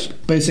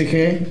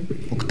 PSG,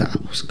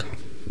 octavos, cabrón.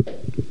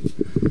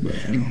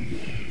 Bueno,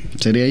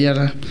 sería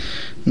ya...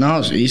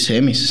 No, sí,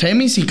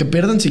 semis y que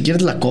pierdan si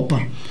quieres la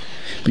copa.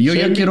 Yo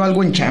ya quiero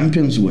algo en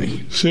Champions, güey.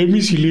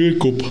 Semis y Liga y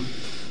Copa.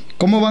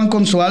 ¿Cómo van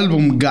con su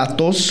álbum,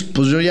 gatos?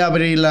 Pues yo ya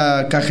abrí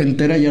la caja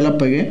entera, ya la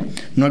pegué.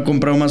 No he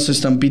comprado más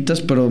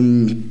estampitas, pero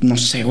no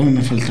sé, güey,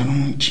 me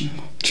faltaron un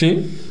chingo. ¿Sí?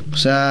 O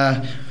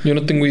sea... Yo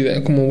no tengo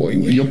idea cómo voy,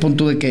 güey. Yo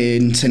punto de que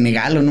en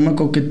Senegal, o no me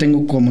acuerdo que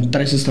tengo como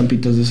 3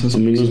 estampitas de esas. A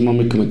mí no es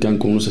mame que me quedan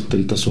como unos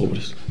 70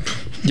 sobres.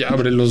 Ya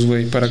ábrelos,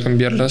 güey, para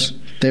cambiarlas.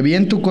 Te vi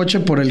en tu coche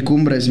por el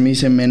Cumbres, me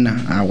dice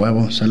Mena. Ah,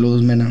 huevo,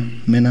 saludos, Mena.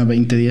 Mena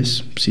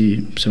 2010.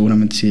 Sí,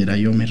 seguramente sí era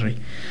yo, mi rey.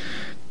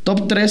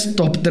 Top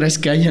 3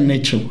 que hayan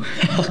hecho.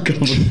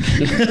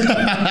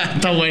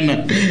 Está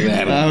buena.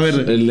 A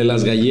ver. El de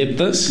las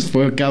galletas.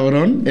 Fue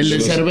cabrón. El de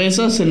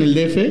cervezas en el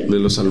DF. De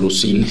los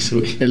alucines,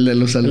 güey. El de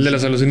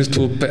las alucines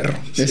estuvo perro.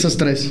 Esos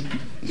 3.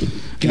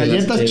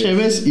 Galletas,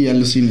 cheves y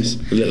alucines.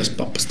 El de las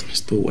papas también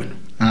estuvo bueno.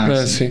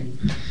 Sí.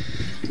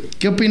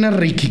 ¿Qué opina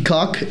Ricky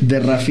Cock de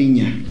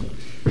Rafinha?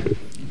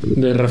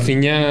 ¿De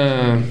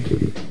Rafinha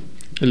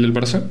el del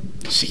Barça?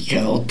 Sí, qué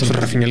otro. Pues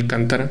Rafinha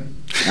Alcántara.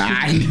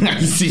 Ay,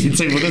 sí,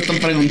 seguro están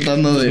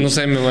preguntando de... No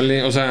sé, me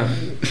vale. O sea,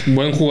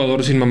 buen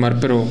jugador sin mamar,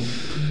 pero...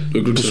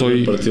 Yo creo que pues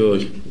el partido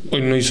de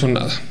hoy no hizo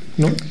nada,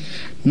 ¿no?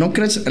 ¿No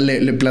crees?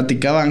 Le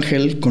platicaba a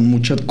Ángel con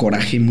mucho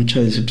coraje y mucha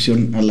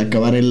decepción al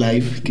acabar el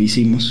live que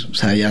hicimos. O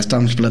sea, ya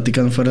estábamos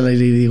platicando fuera del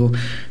aire y digo,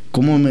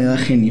 ¿cómo me da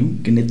genio?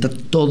 Que neta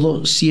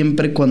todo,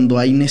 siempre cuando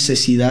hay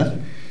necesidad,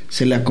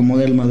 se le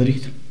acomoda al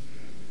Madrid.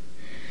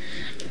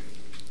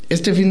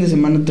 Este fin de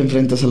semana te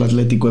enfrentas al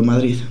Atlético de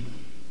Madrid.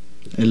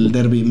 El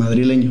derbi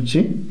madrileño,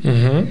 ¿sí?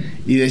 Uh-huh.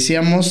 Y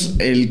decíamos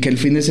que el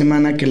fin de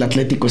semana que el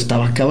Atlético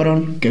estaba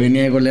cabrón, que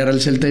venía de golear al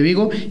Celta de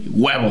Vigo, y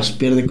huevos,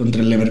 pierde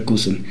contra el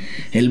Leverkusen.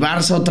 El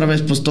Barça otra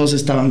vez, pues todos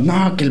estaban,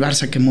 no, que el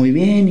Barça que muy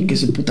bien y que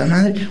su puta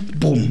madre,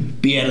 pum,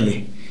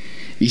 pierde.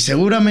 Y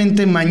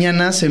seguramente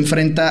mañana se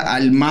enfrenta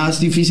al más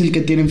difícil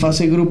que tiene en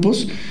fase de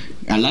grupos,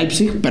 a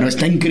Leipzig, pero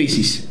está en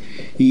crisis.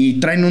 Y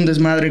traen un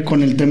desmadre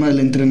con el tema del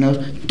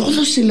entrenador.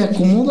 Todo se le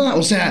acomoda,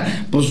 o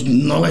sea, pues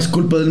no es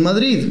culpa del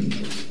Madrid.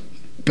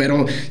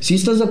 Pero ¿sí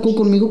estás de acuerdo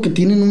conmigo que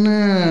tienen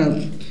una...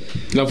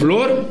 ¿La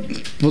flor?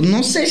 Pues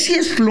no sé si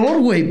es flor,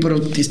 güey,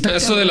 pero está...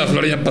 Eso de la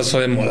flor ya pasó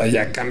de moda,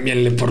 ya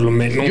cámbienle por lo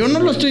menos. Yo no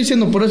lo estoy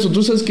diciendo por eso,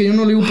 tú sabes que yo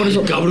no lo digo por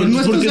eso. Cabrón,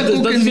 no porque te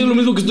estás diciendo lo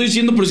mismo que estoy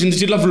diciendo, pero sin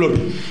decir la flor.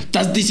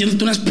 Estás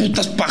diciéndote unas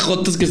putas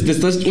pajotas que te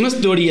estás... Unas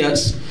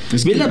teorías.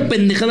 Ve la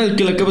pendejada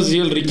que le acabas de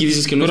decir al Ricky y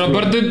dices que no. Pero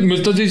aparte me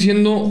estás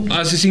diciendo,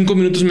 hace 5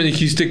 minutos me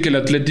dijiste que el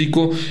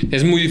Atlético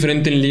es muy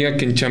diferente en Liga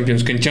que en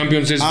Champions. Que en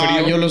Champions es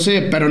frío. Yo lo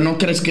sé, pero ¿no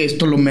crees que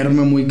esto lo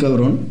merma muy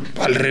cabrón?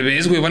 Al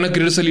revés, güey, van a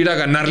querer salir a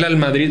ganarle al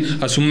Madrid,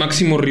 a su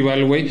máximo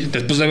rival, güey,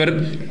 después de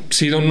haber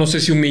sido, no sé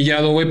si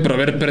humillado, güey, pero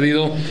haber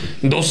perdido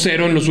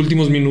 2-0 en los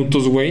últimos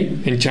minutos, güey,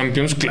 en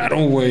Champions. Claro,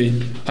 güey,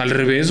 al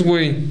revés,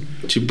 güey.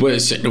 Sí puede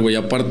ser, güey.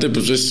 Aparte,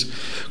 pues es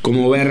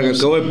como verga.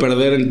 Acabo de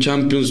perder en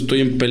Champions.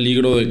 Estoy en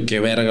peligro de que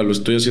verga, lo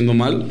estoy haciendo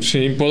mal.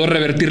 Sí, puedo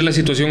revertir la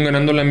situación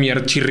ganándole a mi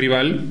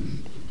archirrival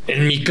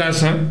en mi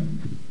casa.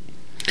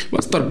 Va a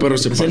estar perro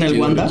ese partido. ¿En el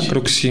Wanda?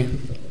 Creo que sí.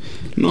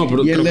 No,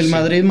 pero ¿Y el del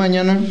Madrid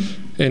mañana?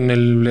 En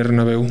el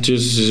Bernabéu.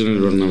 Sí, en el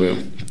Bernabéu.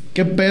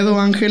 ¿Qué pedo,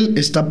 Ángel?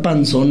 Está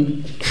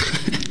panzón.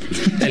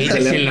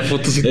 En la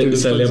foto sí te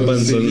salía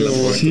panzón.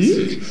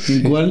 ¿Sí?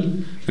 ¿En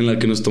cuál? En la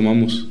que nos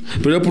tomamos.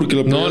 Pero ya porque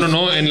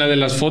No, en la de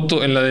las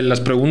fotos, en la de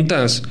las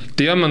preguntas.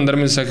 Te iba a mandar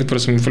mensaje,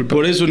 pero se me fue el...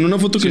 Por eso, en una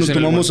foto que nos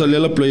tomamos salía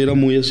la playera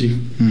muy así.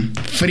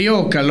 ¿Frío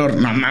o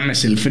calor? No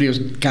mames, el frío.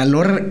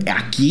 ¿Calor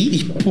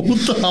aquí?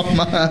 Puta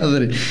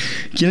madre.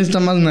 ¿Quién está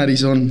más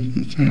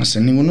narizón? No sé,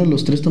 ninguno de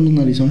los tres estamos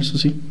narizones, eso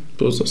sí.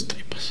 Todos dos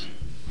tripas.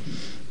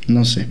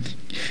 No sé.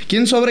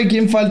 ¿Quién sobra y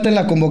quién falta en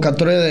la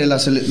convocatoria de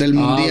del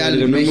Mundial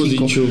de México?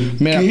 Hemos dicho.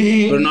 Mira,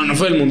 pero no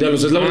fue el Mundial, o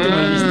sea, es la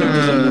última lista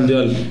antes del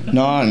Mundial.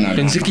 No.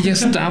 Pensé que ya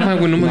estaba,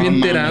 güey, no me había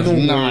enterado.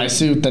 No,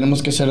 ese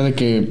tenemos que hacer de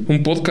que...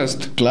 Un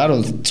podcast.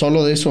 Claro,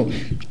 solo de eso.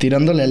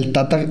 Tirándole al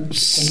Tata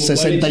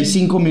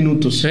 65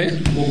 minutos.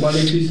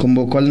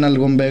 Convocó al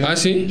Nalgón Vega. Ah,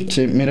 ¿sí?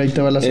 Sí, mira, ahí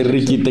te va la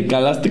Ricky, te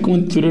calaste como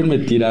en Twitter me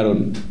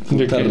tiraron.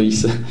 Puta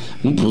risa.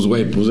 No, pues,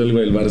 güey, puse el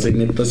Barça y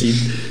neta así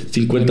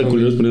 50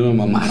 culeros poniendo a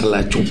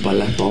mamarla,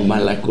 chúpala,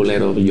 tómala,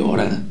 culero,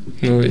 llora.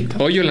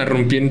 Oye, yo la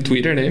rompí en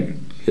Twitter,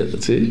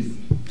 Sí.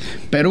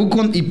 Perú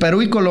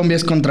y Colombia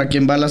es contra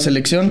quien va la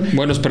selección.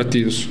 Buenos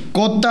partidos.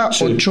 Cota,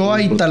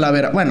 Ochoa y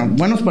Talavera. Bueno,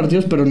 buenos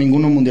partidos, pero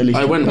ninguno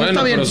mundialista. Bueno,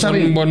 está bien, pero está son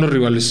bien. buenos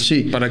rivales.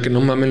 Sí. Para que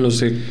no mamen los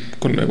de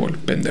Conmebol,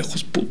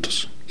 pendejos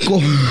putos.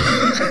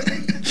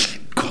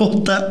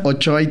 Cota,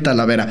 Ochoa y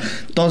Talavera.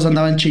 Todos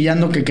andaban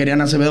chillando que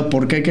querían a Acevedo.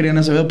 ¿Por qué querían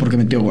a Acevedo? Porque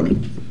metió gol.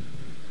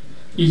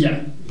 Y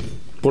ya.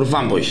 Por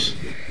fanboys,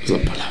 es la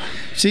palabra.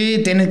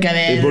 Sí, tiene que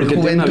haber ¿Y por qué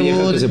tiene una vieja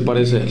juventud. que se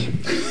parece a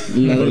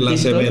él? La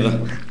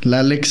Aceveda. ¿La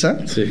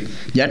Alexa? Sí.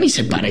 Ya ni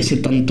se parece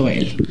tanto a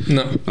él.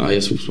 No.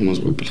 Ya se puso más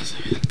guapa la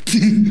Aceveda.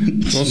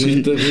 No,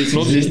 sí.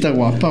 Sí está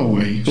guapa,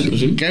 güey.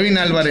 Sí. Kevin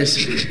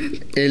Álvarez,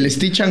 el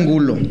Stitch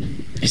Angulo.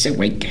 Ese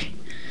güey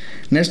que...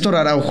 Néstor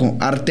Araujo,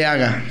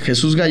 Arteaga,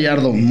 Jesús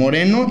Gallardo,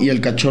 Moreno y el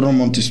Cachorro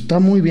Montes. Está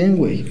muy bien,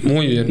 güey.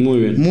 Muy bien.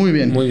 Muy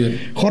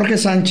bien. Jorge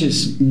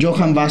Sánchez,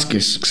 Johan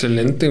Vázquez.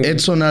 Excelente, güey.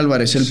 Edson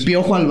Álvarez, el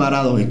Piojo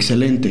Alvarado.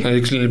 Excelente.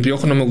 El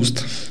Piojo no me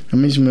gusta. A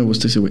mí sí me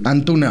gusta ese güey.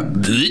 Antuna.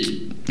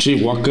 Sí,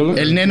 guácala.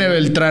 El Nene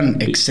Beltrán.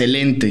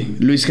 Excelente.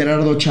 Luis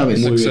Gerardo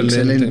Chávez. Muy bien.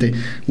 Excelente.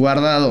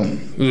 Guardado.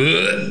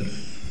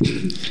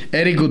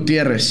 Eric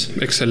Gutiérrez.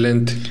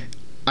 Excelente.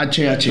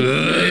 HH.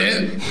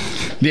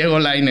 Diego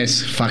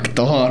Lainez,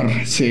 factor.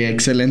 Sí,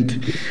 excelente.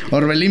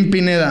 Orbelín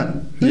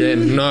Pineda.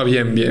 Bien, no,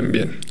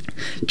 bien.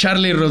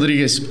 Charlie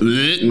Rodríguez.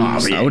 No,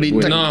 bien,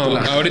 ahorita. No,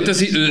 ahorita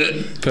sí.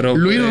 Pero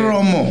Luis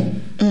Romo.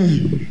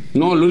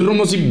 No, Luis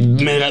Romo sí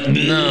me da...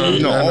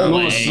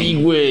 No, sí,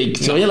 güey.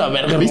 Que se vaya a la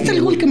verga. ¿Viste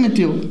el gol que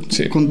metió?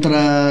 Sí.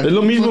 Contra... Es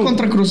lo mismo. Fue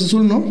contra Cruz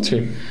Azul, ¿no? Sí.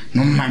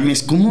 No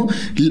mames, ¿cómo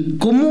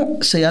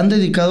se han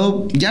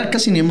dedicado? Ya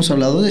casi ni hemos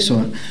hablado de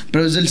eso, ¿eh?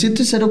 Pero desde el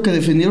 7-0 que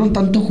defendieron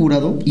tanto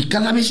Jurado y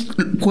cada vez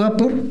juega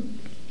peor.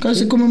 Cada vez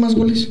se come más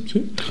goles.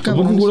 Sí.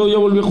 Cabrón, ya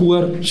volvió a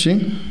jugar. Sí.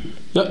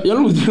 Ya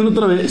lo metieron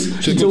otra vez.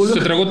 Se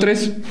tragó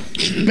 3.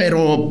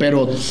 Pero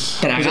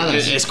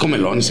tragadas. Es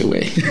comelón ese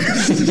güey.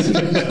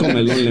 Es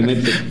comelón, le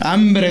mete.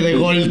 Hambre de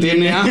gol.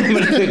 Tiene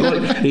hambre de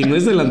gol. Y no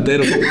es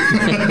delantero.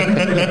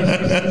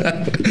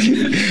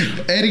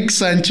 Eric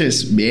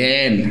Sánchez.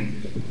 Bien.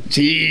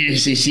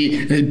 Sí.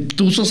 El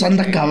Tuzos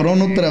anda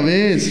cabrón otra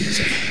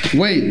vez.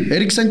 Güey,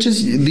 Eric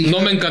Sánchez dijo...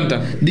 No me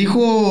encanta.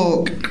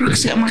 Dijo... Creo que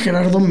se llama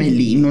Gerardo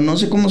Melino. No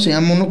sé cómo se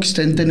llama. Uno que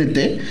está en TNT.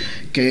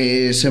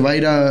 Que se va a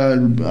ir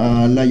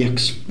al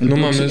Ajax.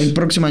 El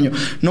próximo año.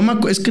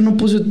 Es que no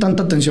puse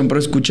tanta atención,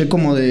 pero escuché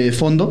como de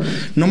fondo.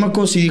 No me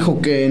acuerdo si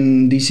dijo que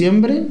en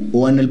diciembre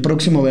o en el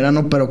próximo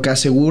verano, pero que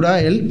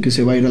asegura él que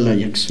se va a ir al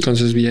Ajax.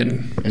 Entonces,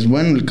 bien. Es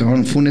bueno el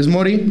cabrón. Funes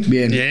Mori,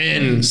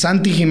 bien.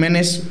 Santi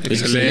Jiménez,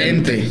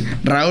 excelente.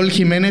 Raúl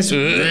Jiménez,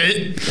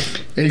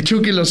 el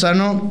Chucky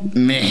Lozano,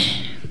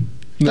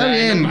 Está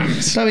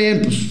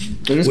bien, pues.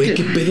 Pero güey,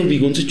 qué pedo,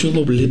 Bigón se echó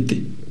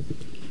doblete.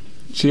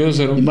 Sí,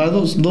 2-0. ¿Va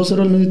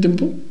 2-0 al medio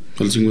tiempo?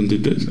 Al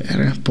 53.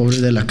 Verga,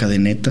 pobre de la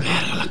cadeneta.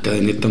 Verga, la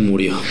cadeneta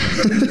murió.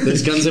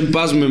 Descansa en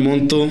paz, me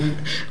monto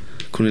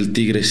con el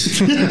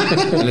Tigres.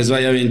 Que les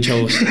vaya bien,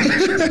 chavos.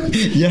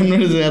 Ya no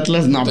eres de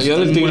Atlas, no. Yo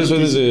del Tigres soy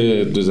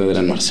desde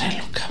Adrián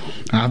Marcelo,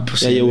 cabrón. Pues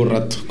ya sí. Llevo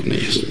rato con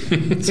ellos.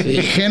 Sí.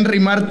 Henry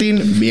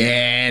Martin,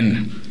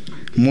 bien.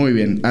 Muy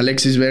bien.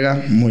 Alexis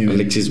Vega, muy bien.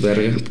 Alexis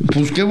Vega.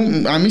 Pues que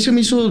a mí se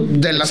me hizo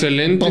de las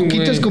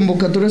poquitas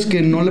convocatorias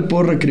que no le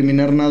puedo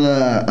recriminar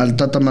nada al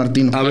Tata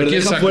Martino. A ver,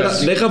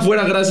 deja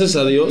fuera, gracias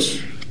a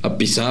Dios, a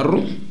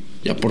Pizarro.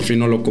 Ya por fin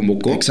no lo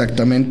convocó.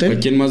 Exactamente. ¿A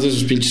quién más de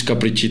esos pinches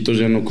caprichitos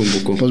ya no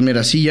convocó? Pues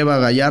mira, sí lleva a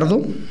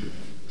Gallardo.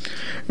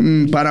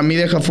 Para mí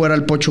deja fuera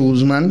al Pocho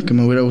Guzmán, que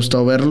me hubiera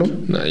gustado verlo.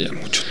 Nah, ya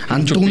mucho.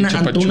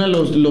 Antuna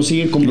lo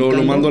sigue convocando.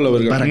 Lo mando a la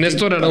verga.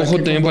 Néstor Araujo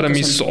también para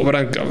mí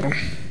sobra, cabrón.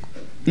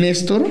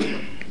 ¿Néstor?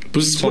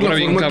 Pues es por la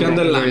forma que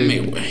anda el AME,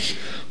 güey.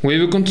 Güey,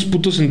 ve cuántos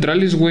putos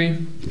centrales, güey.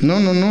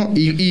 No.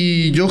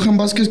 Y Johan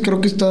Vázquez creo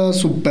que está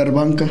super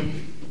banca.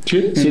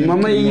 ¿Sí? Sin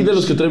mame ahí de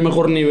los que trae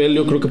mejor nivel,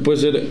 yo creo que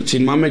puede ser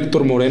sin mame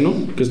Héctor Moreno,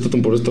 que esta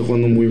temporada está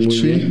jugando muy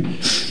bien.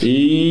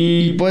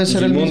 Y puede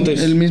ser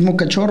el mismo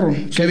cachorro.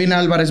 Kevin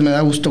Álvarez me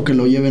da gusto que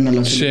lo lleven a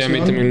la selección. Sí, a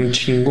mí también un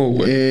chingo,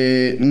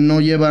 güey. No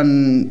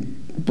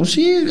llevan... Pues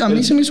sí, a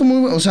mí se me hizo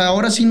muy... O sea,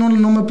 ahora sí no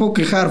me puedo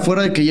quejar.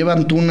 Fuera de que lleva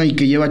Antuna y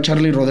que lleva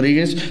Charlie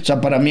Rodríguez. O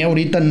sea, para mí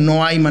ahorita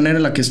no hay manera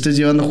en la que estés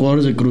llevando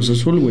jugadores de Cruz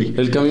Azul, güey.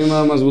 El que a mí me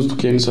da más gusto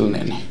que es al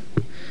Nene.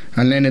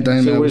 Al Nene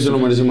también me da gusto. Se lo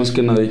merece más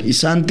que nadie. Y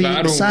Santi,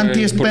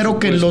 espero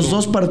que en los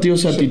dos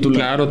partidos sea titular.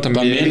 Claro,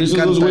 también. Esos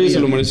dos güeyes se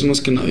lo merecen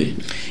más que nadie.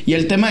 Y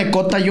el tema de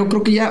Cota, yo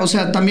creo que ya... O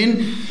sea, también...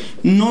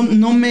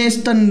 No me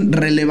es tan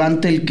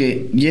relevante el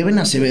que lleven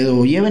a Acevedo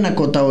o lleven a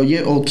Cota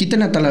o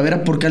quiten a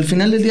Talavera, porque al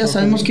final del día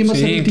sabemos quién va a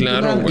ser el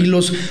titular. Claro, y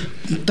los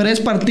 3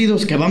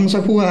 partidos que vamos a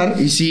jugar,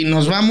 y si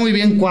nos va muy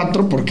bien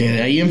 4, porque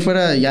de ahí en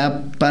fuera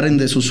ya paren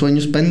de sus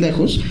sueños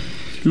pendejos,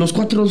 los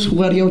 4 los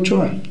jugaría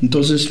Ochoa.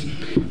 Entonces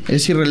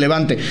es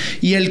irrelevante.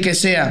 Y el que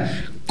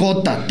sea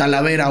Cota,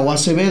 Talavera o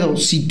Acevedo,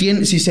 si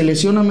se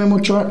lesiona Memo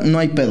Ochoa, no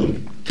hay pedo.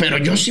 Pero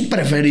yo sí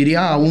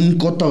preferiría a un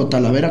Cota o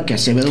Talavera que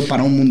Acevedo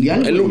para un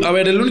mundial. El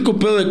único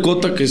pedo de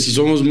Cota, que si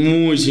somos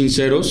muy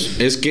sinceros,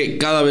 es que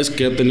cada vez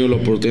que ha tenido la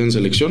oportunidad en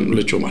selección, lo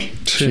ha hecho mal.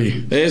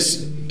 Sí.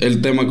 Es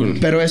el tema con él.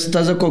 Pero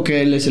estás de acuerdo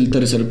que él es el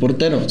tercer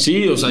portero.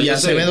 Sí, o sea, y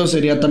Acevedo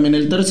sería también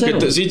el tercero.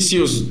 Sí,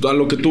 a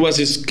lo que tú vas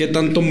es qué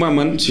tanto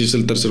maman si es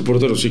el tercer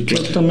portero, sí,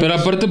 claro. Pero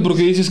aparte, ¿por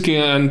qué dices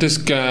que antes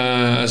que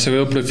a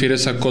Acevedo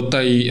prefieres a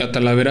Cota y a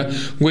Talavera?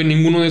 Güey,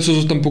 ninguno de esos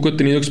dos tampoco ha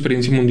tenido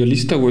experiencia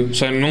mundialista, güey. O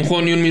sea, no han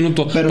jugado ni un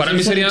minuto. Pero para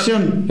mí sería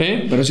selección.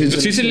 Pero sí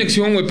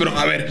selección, güey. Pero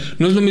a ver,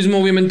 no es lo mismo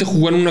obviamente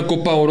jugar una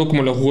Copa Oro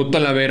como la jugó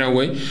Talavera,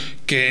 güey,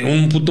 que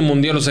un puto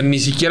mundial. O sea, ni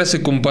siquiera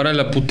se compara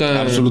la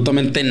puta...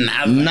 Absolutamente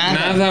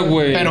Nada,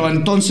 güey. Pero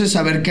entonces,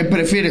 a ver, ¿qué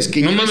prefieres?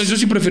 No mames, yo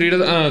sí preferiría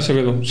a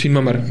Acevedo, sin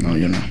mamar. No,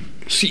 yo no.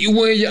 Sí,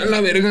 güey, ya la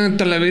verga,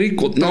 Talavera y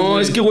Cota. No,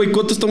 güey. es que, güey,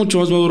 Cota está mucho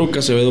más maduro que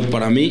Acevedo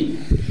para mí.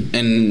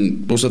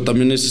 O sea,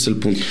 también ese es el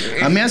punto.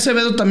 A mí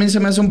Acevedo también se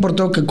me hace un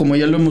portero que, como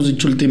ya lo hemos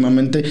dicho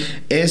últimamente,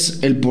 es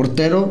el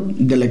portero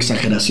de la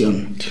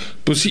exageración.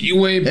 Pues sí,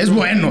 güey. Es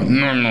bueno.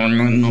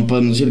 No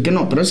podemos decir que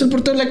no. Pero es el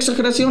portero de la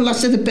exageración. La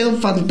hace de pedo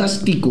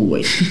fantástico,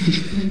 güey.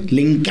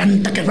 Le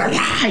encanta que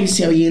y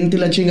se aviente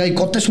la chinga. Y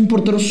Cota es un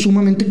portero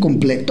sumamente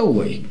completo,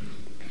 güey.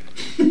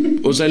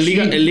 O sea, el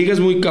Liga es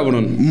muy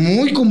cabrón.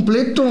 Muy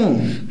completo.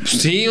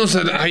 Sí, o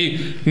sea,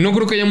 no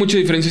creo que haya mucha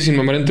diferencia sin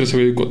mamar entre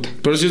Acevedo y Cota.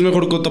 Pero sí es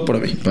mejor Cota para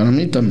mí. Para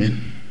mí también.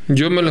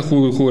 Yo me la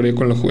jugaría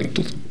con la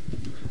juventud.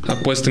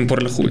 Apuesten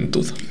por la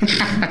juventud.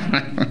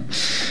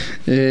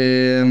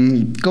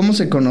 ¿Cómo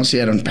se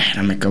conocieron?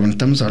 Espérame, cabrón,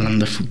 estamos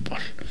hablando de fútbol.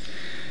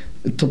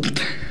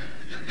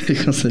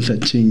 Hijos de la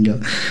chinga.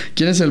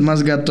 ¿Quién es el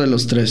más gato de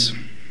los 3?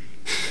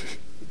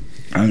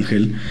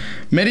 Ángel.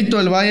 ¿Mérito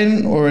del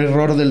Bayern o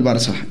error del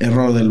Barça?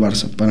 Error del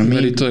Barça. Para mí,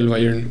 mérito del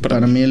Bayern.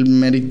 Para mí el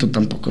mérito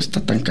tampoco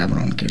está tan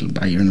cabrón que el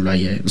Bayern lo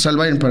haya... O sea, el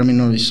Bayern para mí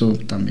no lo hizo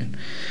tan bien.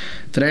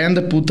 Traían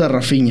de puta a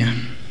Rafinha.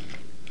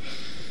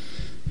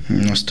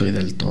 No estoy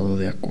del todo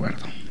de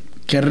acuerdo.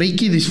 Que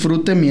Ricky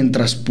disfrute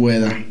mientras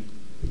pueda.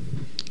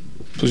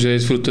 Pues ya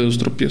disfrute de los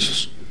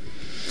tropiezos.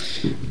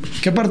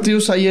 ¿Qué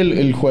partidos hay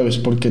el jueves?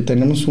 Porque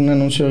tenemos un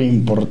anuncio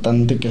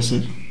importante que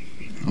hacer.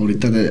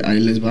 Ahorita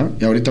ahí les va.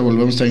 Y ahorita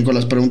volvemos también con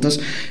las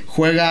preguntas.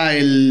 Juega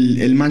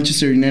el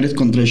Manchester United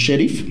contra el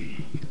Sheriff.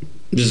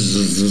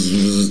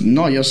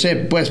 No, yo sé,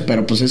 pues,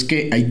 pero pues es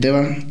que ahí te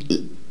va.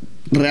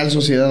 Real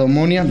Sociedad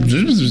Omonia.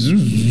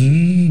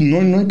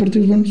 No hay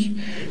partidos buenos.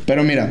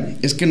 Pero mira,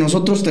 es que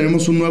nosotros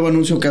tenemos un nuevo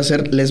anuncio que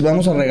hacer. Les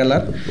vamos a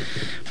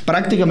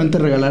prácticamente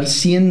regalar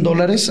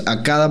 $100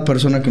 a cada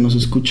persona que nos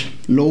escucha.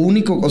 Lo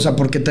único, o sea,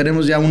 porque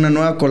tenemos ya una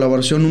nueva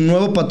colaboración, un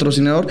nuevo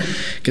patrocinador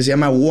que se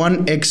llama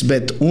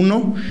 1xBet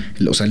 1,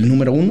 o sea, el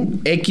número 1.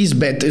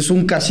 XBet es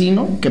un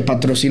casino que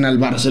patrocina al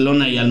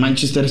Barcelona y al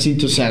Manchester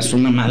City, o sea, es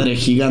una madre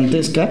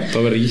gigantesca. Está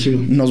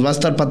verguísimo. Nos va a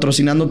estar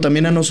patrocinando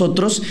también a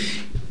nosotros.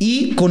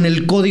 Y con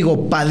el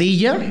código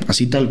PADILLA,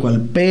 así tal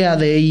cual,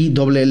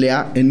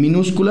 PADILLA en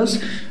minúsculas,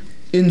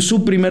 en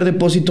su primer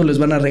depósito les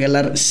van a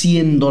regalar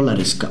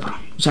 $100,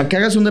 cabrón. O sea, que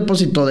hagas un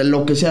depósito de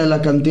lo que sea, de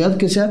la cantidad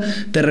que sea,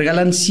 te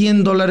regalan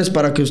 $100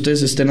 para que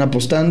ustedes estén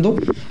apostando.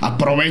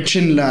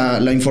 Aprovechen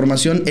la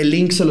información. El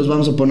link se los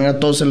vamos a poner a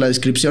todos en la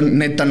descripción.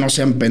 Neta, no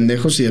sean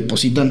pendejos. Si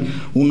depositan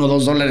 $1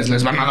 o $2,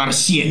 les van a dar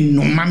 100.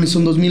 No mames,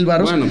 son 2,000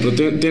 varos. Bueno, pero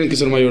tienen que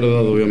ser mayor de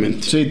edad,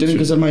 obviamente. Sí, tienen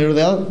que ser mayor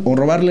de edad. O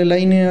robarle la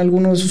INE a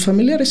alguno de sus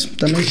familiares.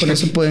 También con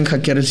eso pueden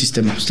hackear el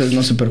sistema. Ustedes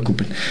no se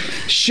preocupen.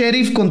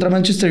 Sheriff contra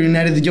Manchester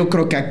United. Yo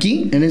creo que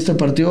aquí, en este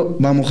partido,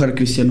 va a mojar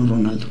Cristiano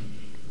Ronaldo.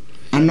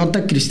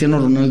 Anota Cristiano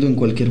Ronaldo en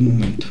cualquier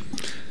momento.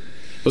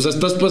 O sea,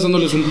 estás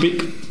pasándoles un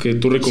pick que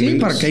tú recomiendas. Sí,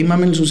 para que ahí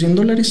mamen sus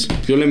 $100.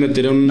 Yo le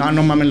metería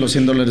No mamen los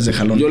 $100 de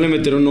jalón. Yo le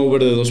metería un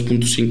over de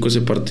 2.5 ese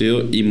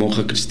partido y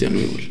moja a Cristiano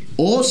igual.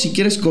 O si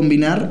quieres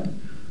combinar...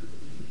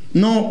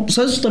 No,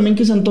 ¿sabes también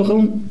que se antoja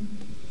un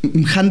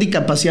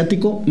handicap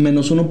asiático?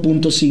 Menos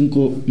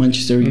 1.5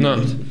 Manchester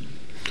United.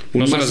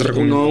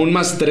 Un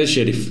más 3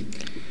 Sheriff.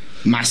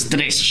 Más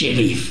 3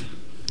 Sheriff.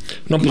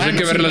 No, pues hay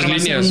que ver las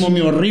líneas. Un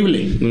momio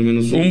horrible.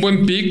 Un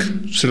buen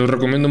pick, se los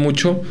recomiendo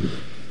mucho.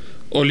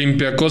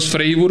 Olympiacos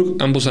Freiburg,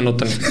 ambos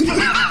anotan.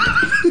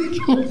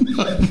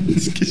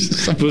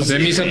 Pues de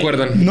mí se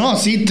acuerdan. No,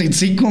 sí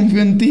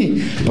confío en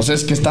ti. Pues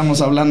es que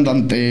estamos hablando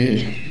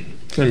ante...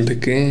 ¿Ante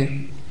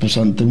qué? Pues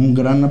ante un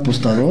gran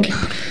apostador.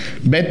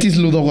 Betis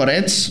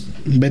Ludogorets,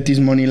 Betis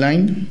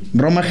Moneyline,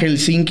 Roma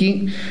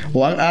Helsinki.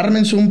 O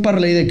ármense un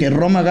parlay de que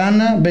Roma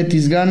gana,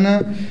 Betis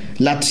gana,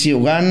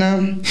 Lazio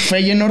gana,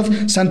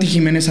 Feyenoord, Santi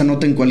Jiménez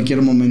anota en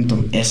cualquier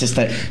momento. Ese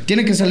está.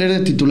 Tiene que salir de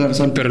titular,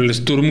 Santi. Pero el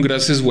Sturm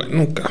Graz es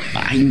bueno, cabrón.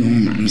 Ay, no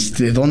mames.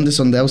 ¿De dónde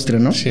son? De Austria,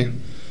 ¿no? Sí.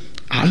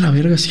 Ah, la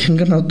verga, sí han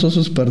ganado todos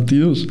sus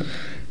partidos.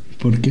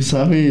 ¿Por qué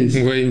sabes?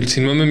 Güey,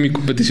 si no mi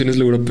competición es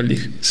la Europa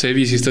League.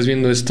 Sebi, si estás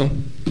viendo esto,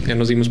 ya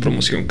nos dimos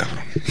promoción,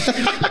 cabrón.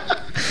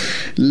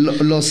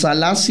 Los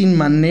Salah sin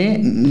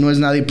Mané no es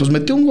nadie. Pues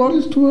metió un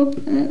gol, estuvo...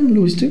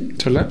 ¿Lo viste?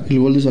 ¿Salah? ¿El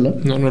gol de Salah?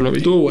 No lo vi.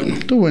 Estuvo bueno.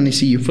 Estuvo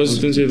buenísimo. Fue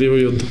asistencia de Diego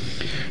Llota.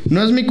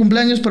 No es mi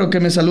cumpleaños, pero que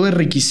me salude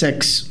Ricky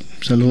Sex.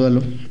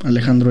 Salúdalo,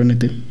 Alejandro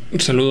NT.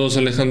 Saludos,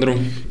 Alejandro.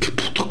 Qué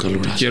puto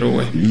calor. Quiero,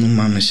 güey. No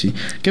mames, sí.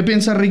 ¿Qué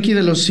piensa Ricky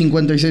de los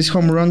 56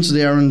 home runs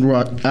de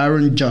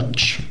Aaron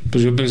Judge?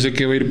 Pues yo pensé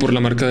que iba a ir por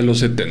la marca de los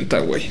 70,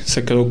 güey.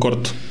 Se quedó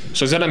corto. O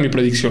sea, esa era mi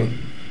predicción.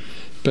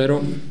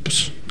 Pero,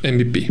 pues,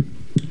 MVP.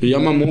 ¿Y ya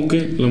mamó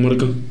qué? La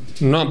marca.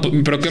 No,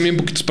 pero que en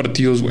poquitos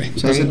partidos, güey. O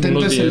sea,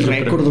 70 es el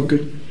récord, ¿o qué?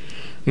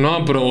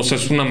 No, pero, o sea,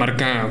 es una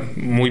marca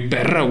muy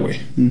perra, güey.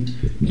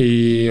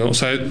 Y, o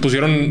sea,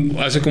 pusieron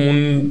hace como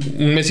un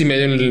mes y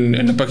medio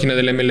en la página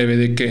del MLB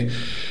de que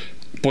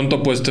punto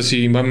apuesta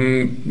si va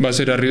a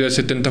ser arriba de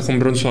 70 home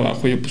runs o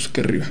abajo. Yo puse que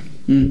arriba.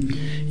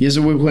 ¿Y ese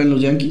güey juega en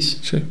los Yankees?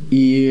 Sí.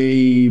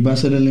 Y va a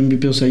ser el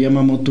MVP, o sea,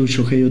 Yamamoto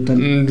Shohei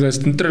Ohtani.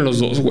 Está entre los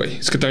dos, güey.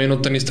 Es que también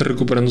Ohtani está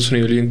recuperando su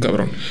nivel bien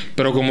cabrón.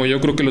 Pero como yo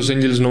creo que los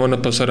Angels no van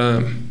a pasar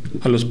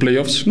a los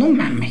playoffs. No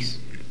mames.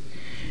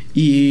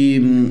 Y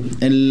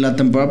en la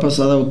temporada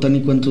pasada,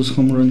 Ohtani, ¿cuántos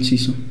home runs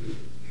hizo?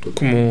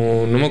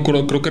 Como, no me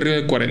acuerdo, creo que arriba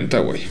de 40,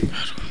 güey.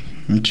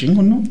 Un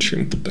chingo, ¿no? Sí,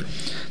 un putero.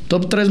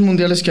 Top 3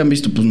 mundiales que han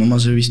visto, pues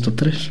nomás he visto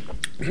 3.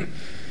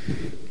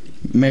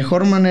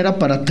 Mejor manera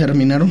para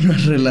terminar una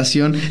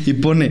relación y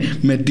pone,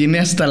 me tiene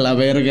hasta la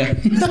verga.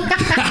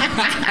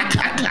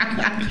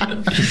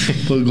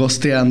 Pues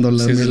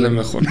gosteándola. Sí, es la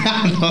mejor.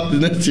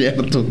 No es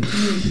cierto.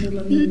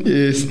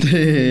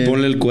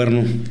 Ponle el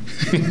cuerno.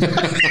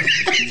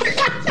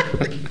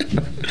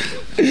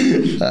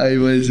 Ay,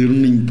 voy a decir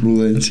una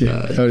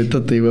imprudencia. Ay.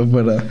 Ahorita te iba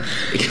para...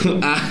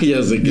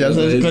 ya sé. ¿Ya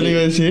sabes cuál iba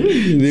a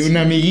decir? De un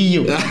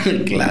amiguillo.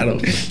 Claro.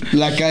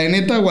 La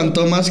cadeneta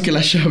aguantó más que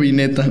la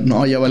chavineta.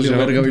 No, ya valió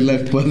verga hoy la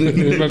cuadra.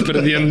 Me va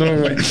perdiendo,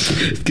 güey.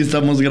 Es que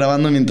estamos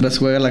grabando mientras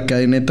juega la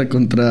cadeneta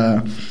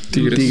contra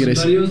Tigres.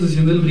 Comentarios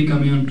decían del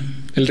ricamión.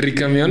 ¿El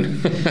ricamión?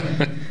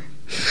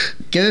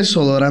 ¿Qué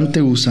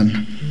desodorante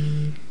usan?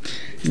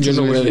 Yo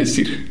no voy a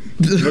decir.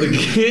 ¿Por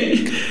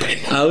qué?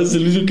 Es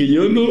el mismo que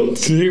yo, ¿no?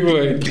 Sí,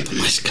 güey.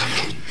 No es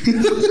cabrón.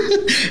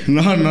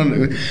 No.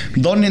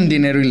 Donen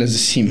dinero y les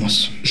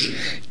decimos.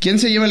 ¿Quién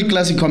se lleva el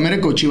clásico?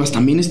 ¿América o Chivas?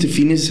 También este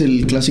fin es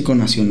el clásico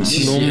nacional.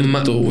 No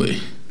mato, güey.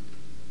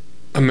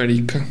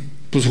 América.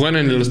 Pues juegan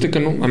en el Azteca,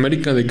 ¿no?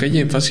 América de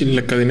calle, fácil.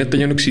 La cadeneta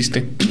ya no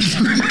existe.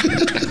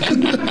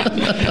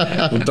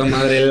 Puta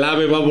madre, el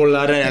ave va a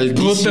volar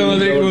altísimo. Puta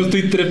madre, como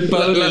estoy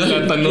trepado en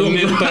la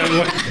tanoneta,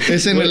 güey.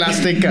 Es en el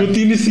Azteca. No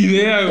tienes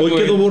idea, güey.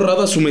 Hoy quedó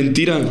borrada su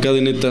mentira,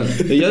 cadeneta.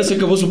 Ella se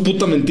acabó su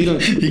puta mentira.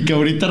 Y que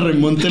ahorita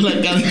remonte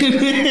la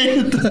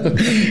cadeneta.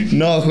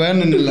 No,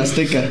 juegan en el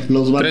Azteca.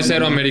 Los van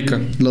 3-0 América.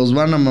 Los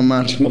van a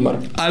mamar.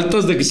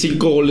 Altas de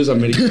 5 goles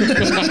América.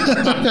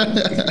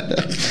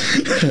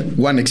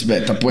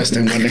 OneXBet, apuesta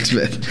en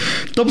OneXBet.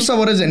 Top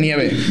sabores de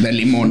nieve, de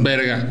limón.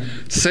 Verga.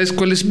 ¿Sabes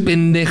cuál es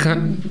pendeja?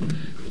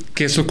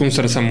 Queso con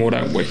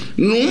zarzamora, güey.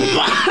 No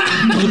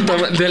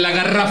mames. De la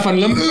garrafa,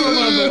 no.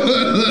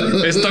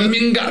 Están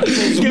bien gatos,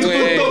 güey.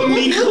 Qué puto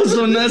mijo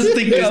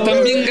sonaste, cabrón.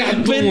 Están bien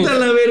gatos. Vete a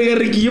la verga,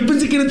 Ricky. Yo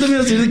pensé que era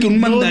también así de que un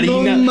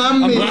mandarina. No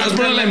mames. ¿Has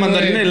probado la de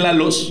mandarina de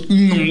Lalos?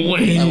 No,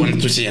 güey. Ah, bueno,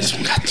 tú sí eres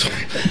un gato.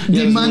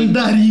 De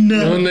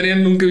mandarina. De mandarina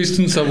nunca he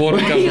visto un sabor,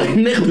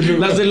 cabrón.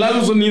 Las de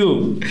Lalo son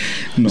ido.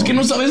 No. Es que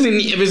no sabes de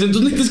nieves,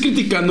 entonces le estás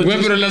criticando. Güey,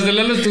 pero las de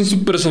Lalo están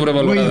súper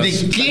sobrevaloradas. Güey,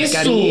 de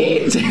queso.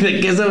 ¿De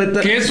queso?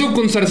 Queso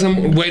con zarzamora.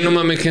 Güey, no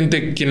mames,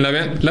 gente, quien la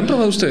vea. ¿La han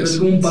probado ustedes?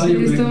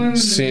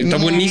 Sí, está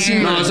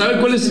buenísimo. No,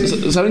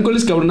 ¿saben cuál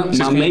es cabrona? Sí,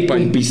 Mamey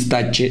con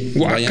pistache.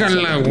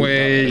 Guácala,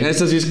 güey.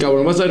 Esa sí es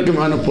cabrón. Vas a ver qué me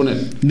van a poner.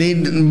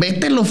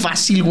 Vete lo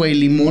fácil, güey.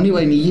 Limón y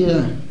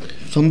vainilla.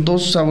 Son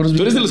dos sabores.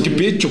 Tú eres de los que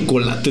pide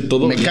chocolate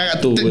todo. Me caga.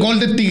 Gol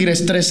de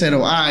Tigres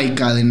 3-0. Ay,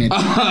 cadeneta.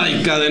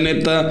 Ay,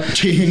 cadeneta.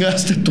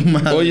 Chingaste tu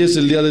madre. Hoy es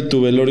el día de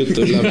tu velorio y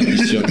la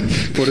bendición.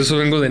 Por eso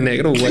vengo de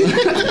negro, güey.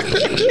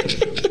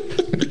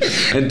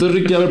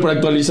 Entonces, Ricky, a ver, para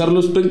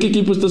actualizarlos, ¿en qué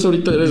equipo estás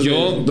ahorita? ¿Eres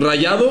yo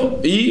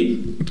Rayado y...?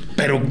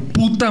 Pero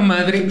puta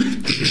madre,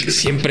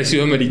 siempre he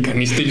sido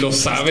americanista y lo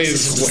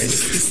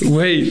sabes, güey.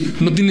 Güey,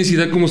 no tienes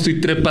idea cómo estoy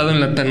trepado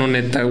en la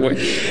tanoneta, güey.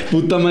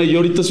 Puta madre, yo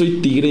ahorita soy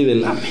tigre y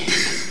del AME.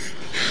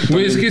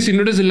 Güey, es que si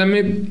no eres del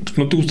AME, pues,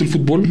 ¿no te gusta el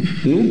fútbol?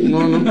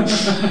 No.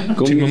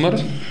 Sin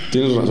mamar.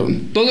 Tienes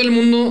razón. Todo el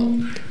mundo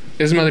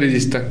es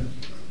madridista.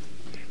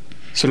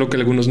 Solo que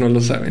algunos no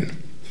lo saben.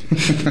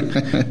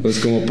 Pues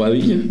como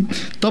Padilla.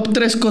 Top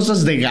 3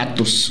 cosas de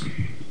gatos.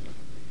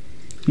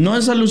 No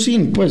es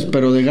alucín, pues,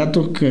 pero de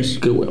gato, ¿qué es?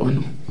 Qué huevo,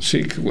 ¿no?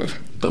 Sí, qué huevo.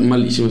 Está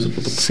malísimo ese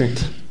puto. Sí.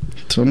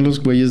 Son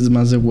los güeyes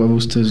más de huevo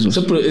ustedes dos.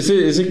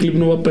 Ese clip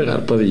no va a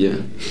pegar, Padilla.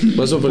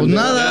 Vas a ofender, pues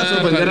nada, vas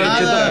a ofender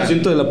al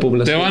 80% de la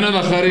población. Te van a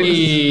bajar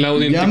el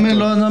audio en ya TikTok. me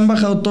lo han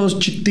bajado todos.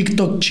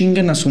 TikTok,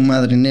 chinguen a su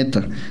madre,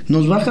 neta.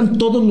 Nos bajan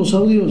todos los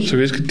audios.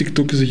 ¿Sabías que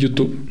TikTok es de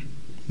YouTube?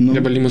 No.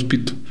 Ya valimos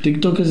pito.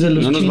 TikTok es de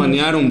los chinos. No nos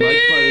banearon, bye,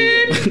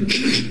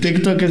 Padilla.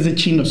 TikTok es de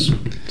chinos.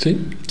 ¿Sí?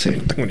 Sí.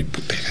 No tengo ni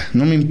puta idea.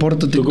 No me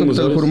importa, TikTok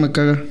te lo juro me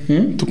caga.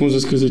 ¿Tú cómo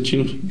sabes que es de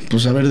chinos?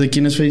 Pues a ver, ¿de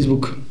quién es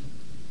Facebook?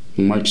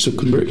 Mark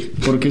Zuckerberg.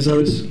 ¿Por qué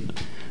sabes?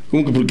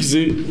 ¿Cómo que por qué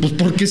sé? Pues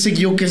porque sé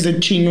yo que es de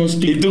chinos,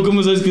 tío. ¿Y tú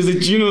cómo sabes que es de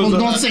chinos?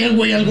 Pues no sé,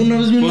 güey, alguna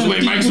vez me Pues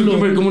güey, Mark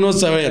Zuckerberg, ¿cómo no vas a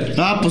saber?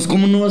 Ah, pues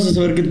 ¿cómo no vas a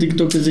saber que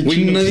TikTok es de chinos?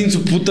 Güey, nadie en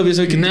su puta vida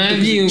sabe que nadie,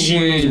 TikTok es de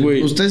chinos,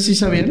 güey. ¿Ustedes sí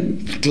sabían?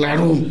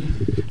 Claro.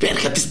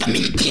 Verga, te está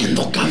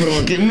mintiendo,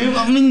 cabrón. ¿Qué me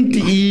va a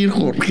mentir,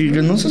 Jorge?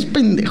 Que no seas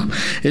pendejo.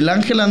 El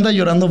ángel anda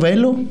llorando.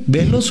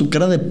 Velo, su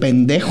cara de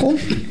pendejo.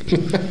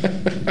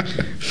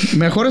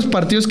 Mejores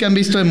partidos que han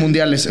visto en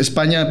mundiales.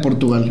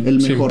 España-Portugal. El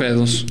mejor. Sin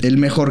pedos. El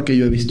mejor que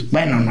yo he visto.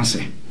 Bueno, no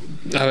sé.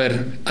 A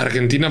ver,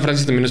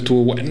 Argentina-Francia también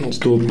estuvo bueno.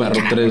 Estuvo perro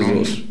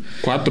 3-2.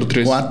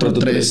 4-3.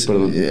 4-3.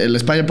 Perdón. El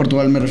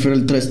España-Portugal me refiero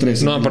al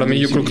 3-3. No, para mí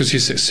yo creo que sí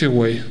es ese,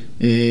 güey.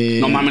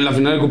 No mames, la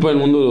final de Copa del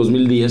Mundo de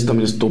 2010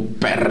 también estuvo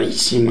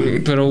perrísima.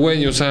 Pero,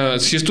 güey, o sea,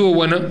 sí estuvo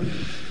buena.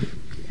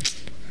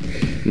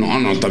 No,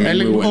 también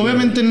muy bueno.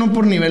 Obviamente no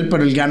por nivel,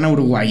 pero el gana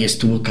Uruguay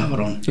estuvo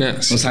cabrón.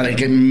 Sí. O sea, de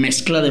que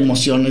mezcla de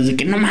emociones, de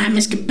que no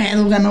mames, qué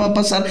pedo, gana va a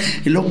pasar.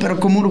 Y luego, pero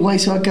como Uruguay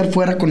se va a quedar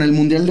fuera con el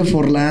Mundial de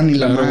Forlán y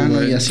claro, la mano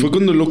güey. y así. ¿Fue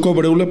cuando el loco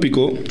Abreu la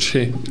picó?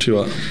 Sí.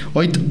 Va.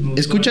 Oye,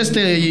 escucha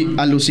este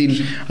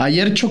alucín.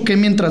 Ayer choqué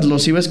mientras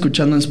los iba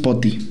escuchando en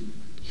Spotify.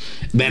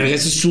 Verga,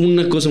 eso es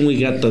una cosa muy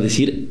gata,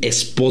 decir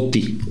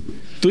Spotify.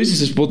 ¿Tú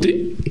dices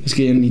Spotify? Es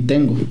que yo ni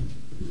tengo.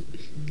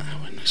 Ah,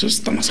 bueno, eso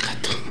está más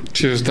gato.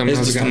 Sí, eso está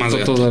más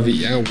gato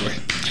todavía, güey.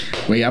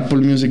 Güey, Apple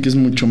Music es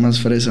mucho más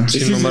fresa.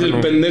 Ese es el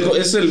pendejo,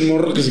 es el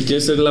morro que se quiere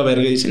hacer la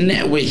verga y dice,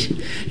 nah, güey,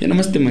 ya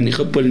nomás te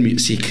manejo Apple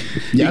Music.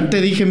 Ya te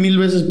dije 1000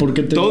 veces por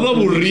qué te... Todo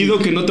aburrido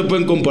que no te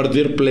pueden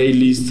compartir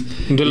playlist.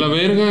 De la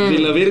verga. De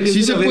la verga.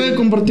 Sí se puede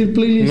compartir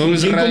playlist. No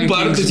es rankings,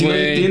 comparte si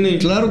nadie tiene.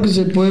 Claro que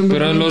se pueden.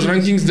 Pero los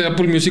rankings de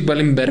Apple Music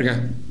valen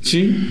verga.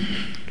 Sí.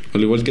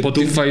 Al igual que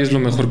Spotify es lo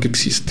mejor que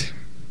existe.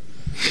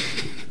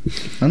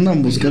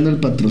 Andan buscando el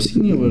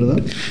patrocinio, ¿verdad?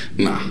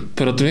 No.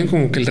 Pero te ven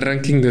como que el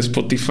ranking de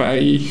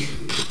Spotify...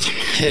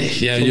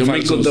 Ya, yo me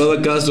he encontrado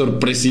a cada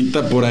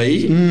sorpresita por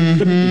ahí.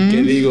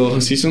 Que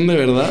digo, ¿sí son de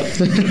verdad?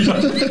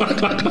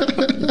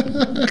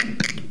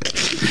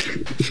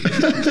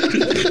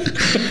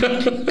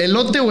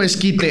 ¿Elote o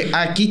esquite?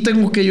 Aquí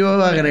tengo que yo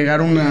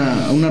agregar un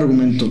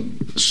argumento.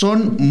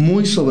 son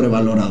muy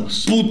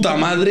sobrevalorados. Puta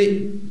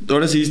madre.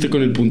 Ahora sí diste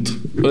con el punto.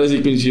 Ahora sí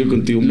coincido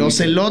contigo. Los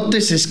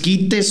elotes,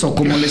 esquites o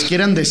como les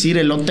quieran decir,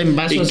 elote en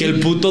vaso. Y que el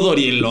puto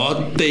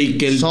dorielote y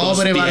que el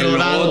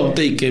sobrevalorado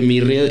y que mi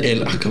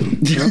cabrón.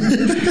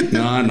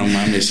 No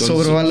mames.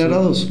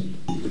 Sobrevalorados.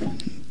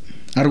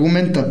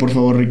 Argumenta, por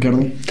favor,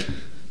 Ricardo.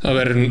 A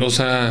ver, o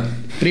sea...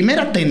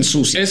 Primera te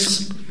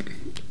ensucias.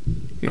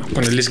 No,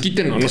 con el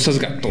esquite no seas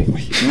gato,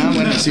 güey.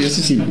 Bueno, sí,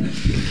 ese sí.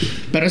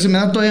 Pero ese me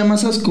da todavía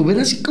más asco. Ver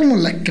así como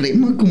la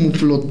crema, como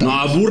flota. No,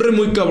 aburre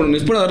muy cabrón.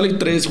 Es para darle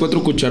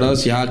 3-4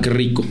 cucharadas. Ya, qué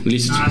rico.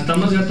 Listo. Está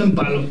más gato en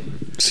palo.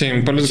 Sí,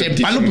 en palo es sí,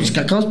 en palo, pues que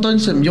acabas todo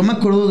en... Yo me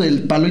acuerdo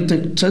del palo y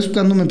 ¿sabes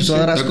cuándo me empezó a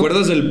dar asco? ¿Te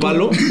acuerdas del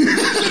palo?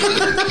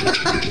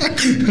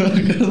 Me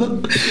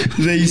acuerdo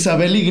de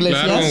Isabel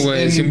Iglesias, claro,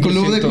 güey, en 100%.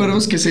 Club de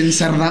Cuervos, que se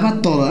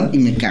ensardaba toda y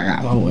me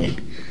cagaba, güey.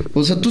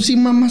 O sea, tú sí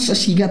mamas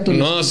así, gato.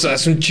 No, o sea,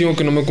 hace un chingo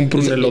que no me compro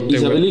un elote, güey.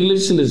 Isabel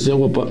Iglesias se les decía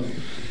guapa.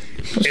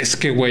 Es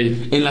que, güey.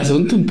 En la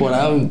segunda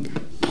temporada,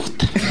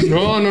 puta.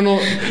 No.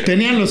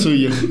 Tenían lo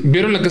suyo.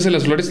 ¿Vieron La Casa de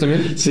las Flores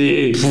también?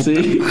 Sí.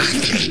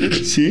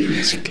 Sí,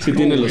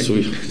 tiene lo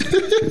suyo.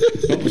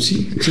 No, pues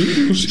sí.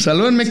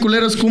 Salúdenme,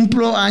 culeros.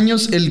 Cumplo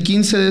años el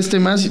 15 de este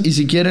mes y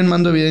si quieren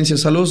mando evidencia.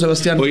 Saludos,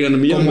 Sebastián. Oigan, a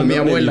mí como mi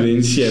abuela.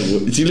 Evidencia,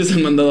 güey. Sí les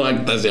han mandado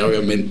actas ya,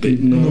 obviamente.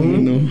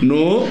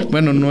 No.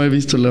 Bueno, no he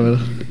visto, la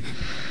verdad.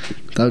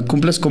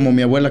 Cumples como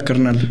mi abuela,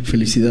 carnal.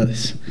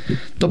 Felicidades.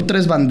 Top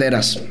 3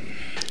 banderas.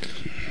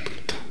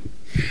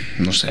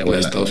 No sé, güey. La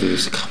de Estados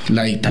Unidos, cabrón.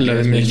 La de Italia.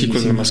 La de México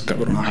es la más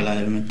cabrón. No, la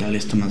de Italia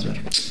está más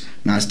verga.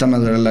 No, está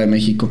más verga la de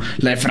México.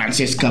 La de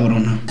Francia es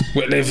cabrona.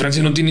 Güey, la de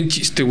Francia no tiene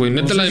chiste, güey.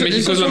 Neta, la de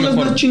México es la mejor.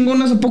 Las más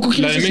chingonas. ¿A poco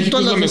la de México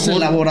es la mejor.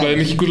 La de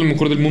México es la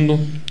mejor del mundo.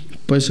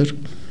 Puede ser.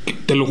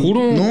 Te lo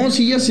juro. No,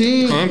 sí, ya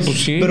sé.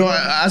 Pues sí. Pero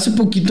hace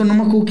poquito, no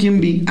me acuerdo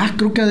quién vi.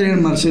 Creo que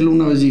Adrián Marcelo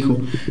una vez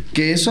dijo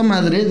que esa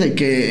madre de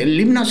que el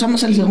himno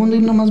somos el segundo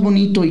himno más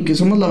bonito y que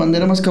somos la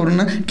bandera más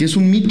cabrona, que es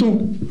un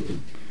mito.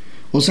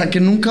 O sea, que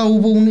nunca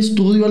hubo un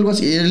estudio o algo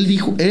así. Él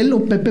dijo, él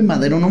o Pepe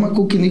Madero, no me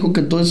acuerdo quién dijo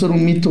que todo eso era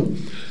un mito.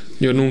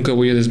 Yo nunca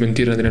voy a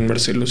desmentir a Adrián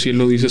Marcelo. Si él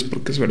lo dice es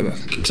porque es verdad.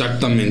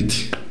 Exactamente.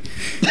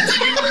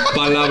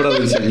 Palabra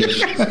del Señor.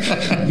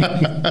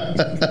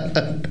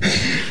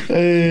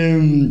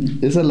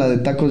 Esa la de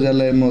tacos ya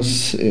la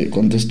hemos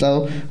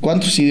contestado.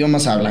 ¿Cuántos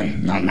idiomas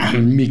hablan? No,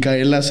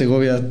 Micaela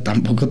Segovia,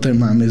 tampoco te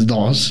mames,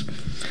 2.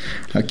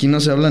 Aquí no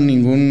se habla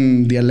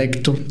ningún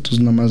dialecto, entonces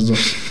nomás 2.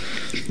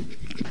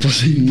 Pues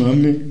sí,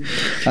 mame.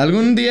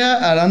 ¿Algún día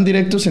harán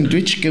directos en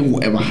Twitch? Qué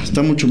hueva,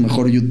 está mucho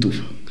mejor YouTube.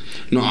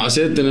 No,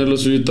 hace de tener lo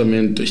suyo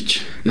también en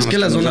Twitch. Es que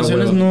las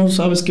donaciones no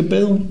sabes qué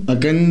pedo.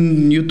 Acá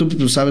en YouTube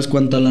pues sabes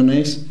cuánta lana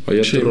es.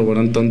 Allá te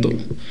robarán tanto.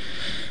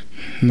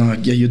 No,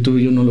 aquí a YouTube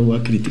yo no lo voy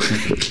a criticar.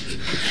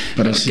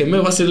 Pero ¿qué me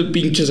va a hacer el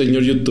pinche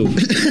señor YouTube?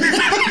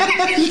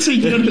 El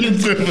señor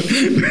YouTube.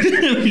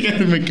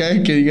 Me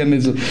cae que digan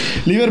eso.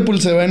 Liverpool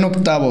se va en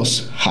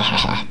octavos.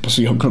 Jajaja. Pues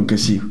yo creo que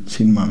sí,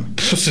 sin mame.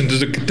 Pues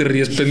entonces, ¿de qué te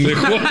ríes,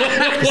 pendejo?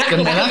 Es que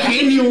me da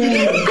genio.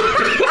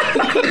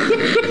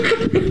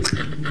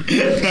 ¿Qué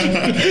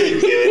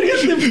verga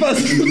te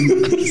pasa?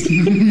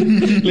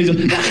 Le hizo...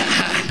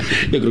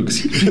 Yo creo que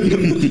sí.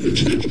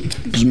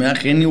 Pues me da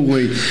genio,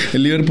 güey.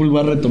 El Liverpool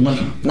va a retomar.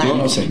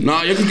 No sé.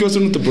 No, yo creo que va a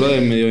ser una temporada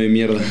de medio de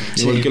mierda.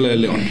 Sí. Igual que la de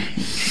León.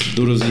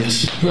 Duros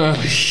días.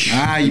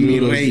 Ay, mi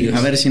rey. Días.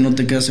 A ver si no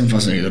te quedas en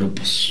fase de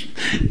grupos.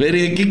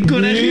 Verga, qué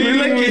coraje,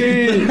 ¿verdad?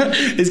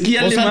 Que... Es que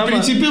ya le mama. Al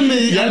principio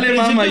me ya le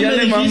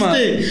mama.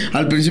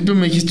 Al principio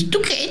me dijiste,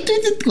 ¿tú qué?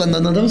 Cuando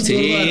andamos todos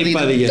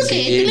arriba. Padilla, ¿tú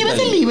qué? ¿Tú le vas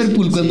al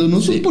Liverpool? Cuando no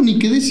supo ni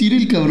qué decir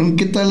el cabrón,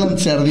 ¿qué tal?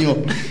 Se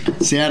ardió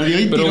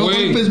y tiró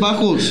golpes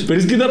bajos. Pero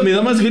es que me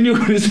da más genio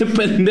con ese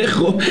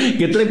pendejo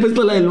que trae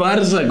puesto la del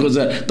Barça. O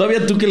sea,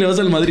 todavía tú que le vas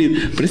al Madrid.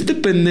 Pero este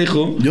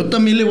pendejo... Yo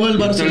también le voy al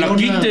Barcelona.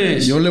 Te lo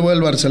quites. Yo le voy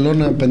al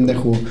Barcelona,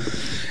 pendejo.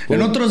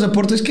 En otros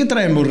deportes, ¿qué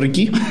traemos,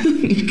 Ricky?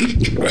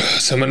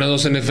 Semana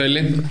 2 NFL.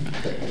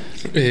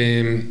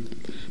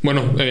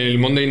 Bueno, el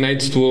Monday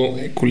Night estuvo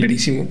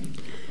culerísimo.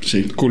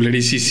 Sí.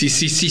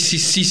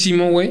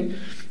 Culerísimo, güey.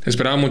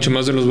 Esperaba mucho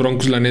más de los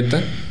Broncos, la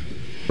neta.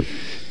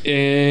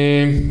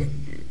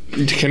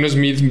 Geno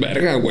Smith,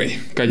 verga, güey.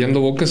 Callando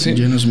bocas, ¿eh?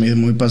 Geno Smith,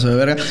 muy pasado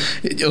de verga.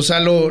 O sea,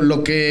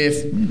 lo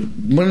que...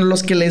 Bueno,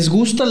 los que les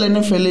gusta la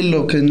NFL y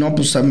lo que no,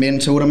 pues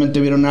también seguramente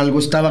vieron algo.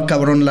 Estaba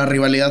cabrón la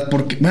rivalidad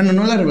porque... Bueno,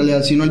 no la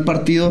rivalidad, sino el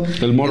partido.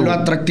 El morbo. Lo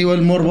atractivo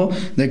del morbo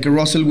de que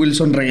Russell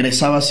Wilson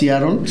regresaba a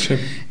Seattle. Sí.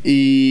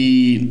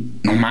 Y...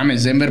 No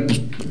mames, Denver pues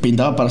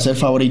pintaba para ser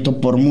favorito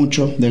por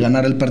mucho de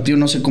ganar el partido.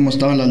 No sé cómo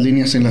estaban las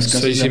líneas en las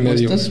casas de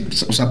apuestas.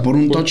 O sea, por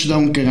un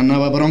touchdown que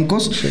ganaba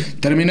Broncos. Sí.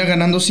 Termina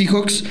ganando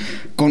Seahawks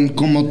con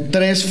como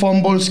 3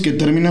 fumbles que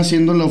termina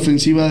siendo la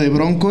ofensiva de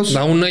Broncos.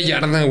 Da 1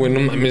 yarda, güey,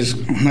 no mames.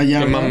 1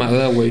 yarda. Qué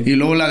mamada, güey. Y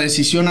luego la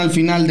decisión al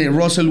final de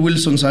Russell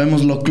Wilson,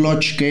 sabemos lo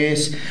clutch que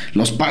es,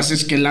 los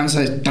pases que lanza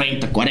de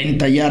 30,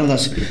 40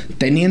 yardas,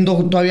 teniendo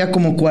todavía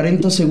como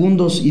 40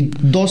 segundos y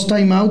 2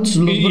 timeouts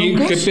los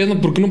Broncos. ¿Qué pedo?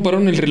 ¿Por qué no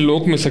pararon el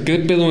reloj? Me saqué de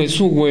pedo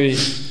eso, güey.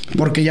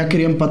 Porque ya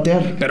querían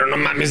patear. Pero no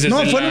mames. No,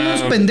 fueron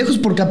unos pendejos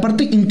porque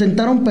aparte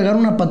intentaron pegar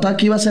una patada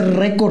que iba a ser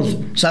récord.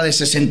 O sea, de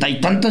 60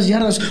 y tantas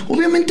yardas.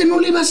 Obviamente no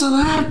le ibas a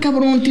dar,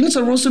 cabrón. Tienes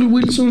a Russell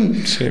Wilson.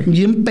 Sí.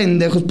 Bien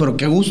pendejos, pero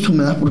qué gusto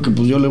me da porque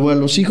pues yo le voy a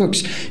los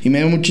Seahawks y me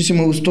da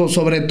muchísimo gusto.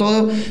 Sobre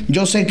todo,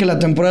 yo sé que la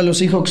temporada de los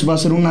Seahawks va a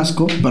ser un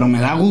asco, pero me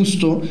da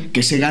gusto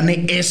que se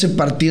gane ese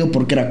partido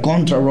porque era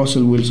contra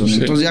Russell Wilson. Sí.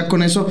 Entonces ya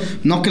con eso,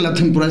 no que la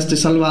temporada esté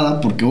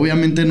salvada, porque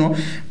obviamente no,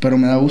 pero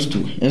me da gusto,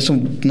 güey. Eso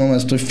no me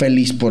estoy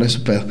feliz por ese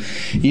pedo.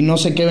 Y no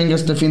sé qué venga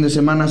este fin de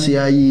semana, si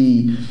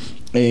hay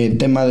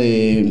tema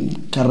de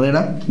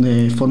carrera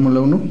de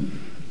Fórmula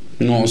 1.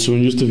 No,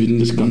 según yo este fin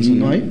de descanso.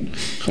 ¿No hay?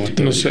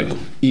 No sé.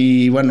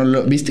 Y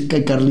bueno, viste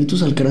que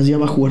Carlitos Alcaraz ya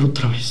va a jugar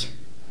otra vez.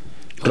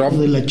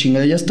 De la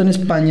chingada, ya está en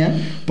España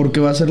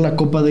porque va a ser la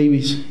Copa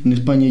Davis en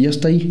España, ya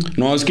está ahí.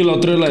 No, es que la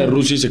otra era la de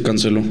Rusia y se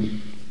canceló.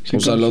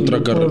 La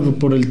otra carrera.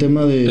 Por el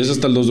tema de... Es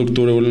hasta el 2 de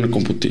octubre vuelven a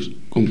competir.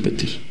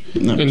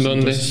 No, ¿En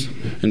dónde? Entonces...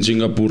 En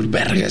Singapur.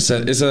 Verga,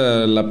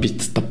 esa la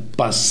pista está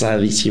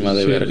pasadísima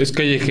de verga. Es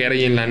callejera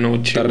y en la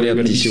noche. Está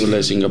riatísima la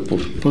de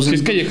Singapur. Pues sí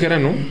es callejera,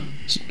 ¿no?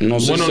 No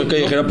sé si es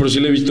callejera, pero sí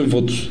la he visto en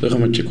fotos.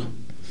 Déjame checo.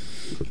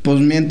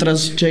 Pues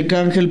mientras checa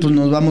Ángel, pues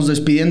nos vamos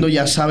despidiendo.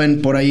 Ya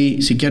saben, por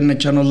ahí, si quieren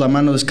echarnos la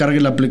mano,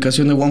 descarguen la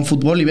aplicación de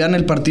OneFootball y vean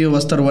el partido, va a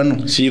estar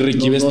bueno. Sí,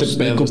 Ricky, ve este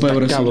pedo,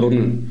 está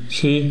cabrón.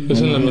 Sí,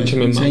 esa en la noche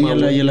me mama.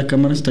 Enséñala ahí a la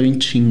cámara, está bien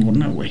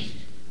chingona, güey.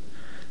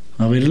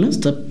 A verla,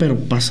 está pero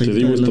pasadita. Te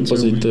digo, está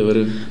pasadita de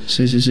verga.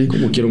 Sí.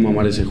 Como quiero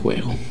mamar ese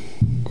juego.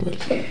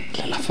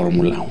 La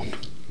Fórmula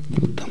 1.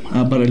 Puta madre.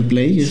 Ah, para el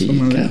Play, sí, eso,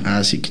 madre. Claro.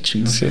 Ah, sí, qué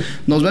chingón. Sí.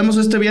 Nos vemos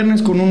este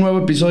viernes con un nuevo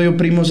episodio,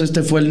 primos.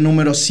 Este fue el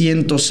número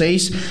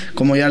 106.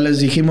 Como ya les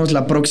dijimos,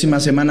 la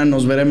próxima semana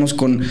nos veremos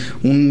con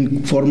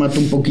un formato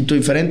un poquito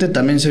diferente.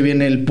 También se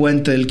viene el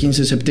puente del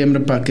 15 de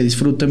septiembre para que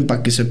disfruten,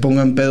 para que se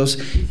pongan pedos.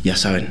 Ya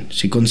saben,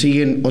 si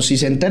consiguen o si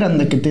se enteran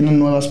de que tienen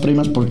nuevas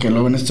primas, porque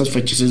luego en estas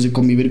fechas es de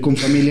convivir con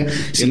familia.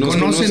 Si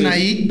conocen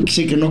ahí,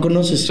 sí que no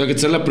conoces. O sea, que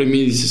te sale la prima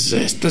y dices,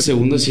 esta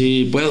segunda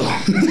sí puedo.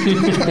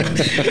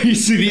 Y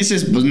si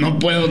dices, pues no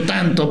puedo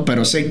tanto,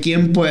 pero sé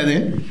quién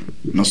puede.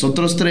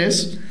 Nosotros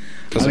tres.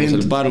 Hacemos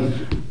el paro.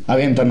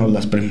 Aviéntanos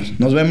las primas.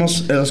 Nos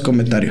vemos en los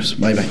comentarios.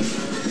 Bye, bye.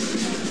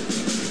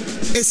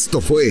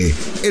 Esto fue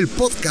el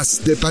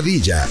podcast de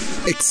Padilla,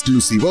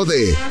 exclusivo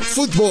de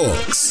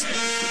Footbox.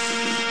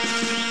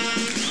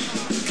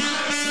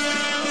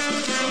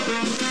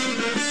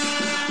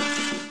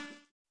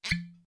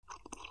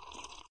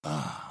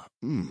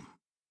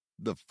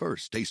 The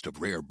first taste of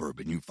rare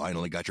bourbon you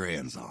finally got your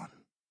hands on.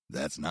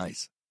 That's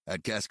nice.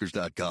 At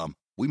Caskers.com,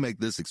 we make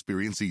this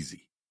experience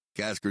easy.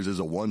 Caskers is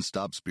a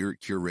one-stop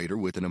spirit curator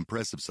with an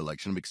impressive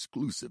selection of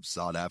exclusive,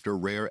 sought-after,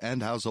 rare,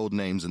 and household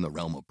names in the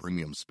realm of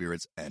premium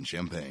spirits and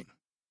champagne.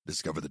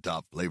 Discover the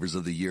top flavors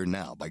of the year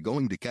now by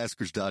going to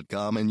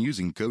Caskers.com and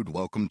using code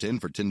WELCOME10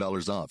 for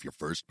 $10 off your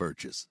first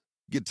purchase.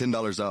 Get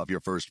 $10 off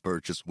your first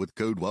purchase with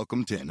code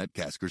WELCOME10 at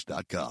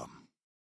Caskers.com.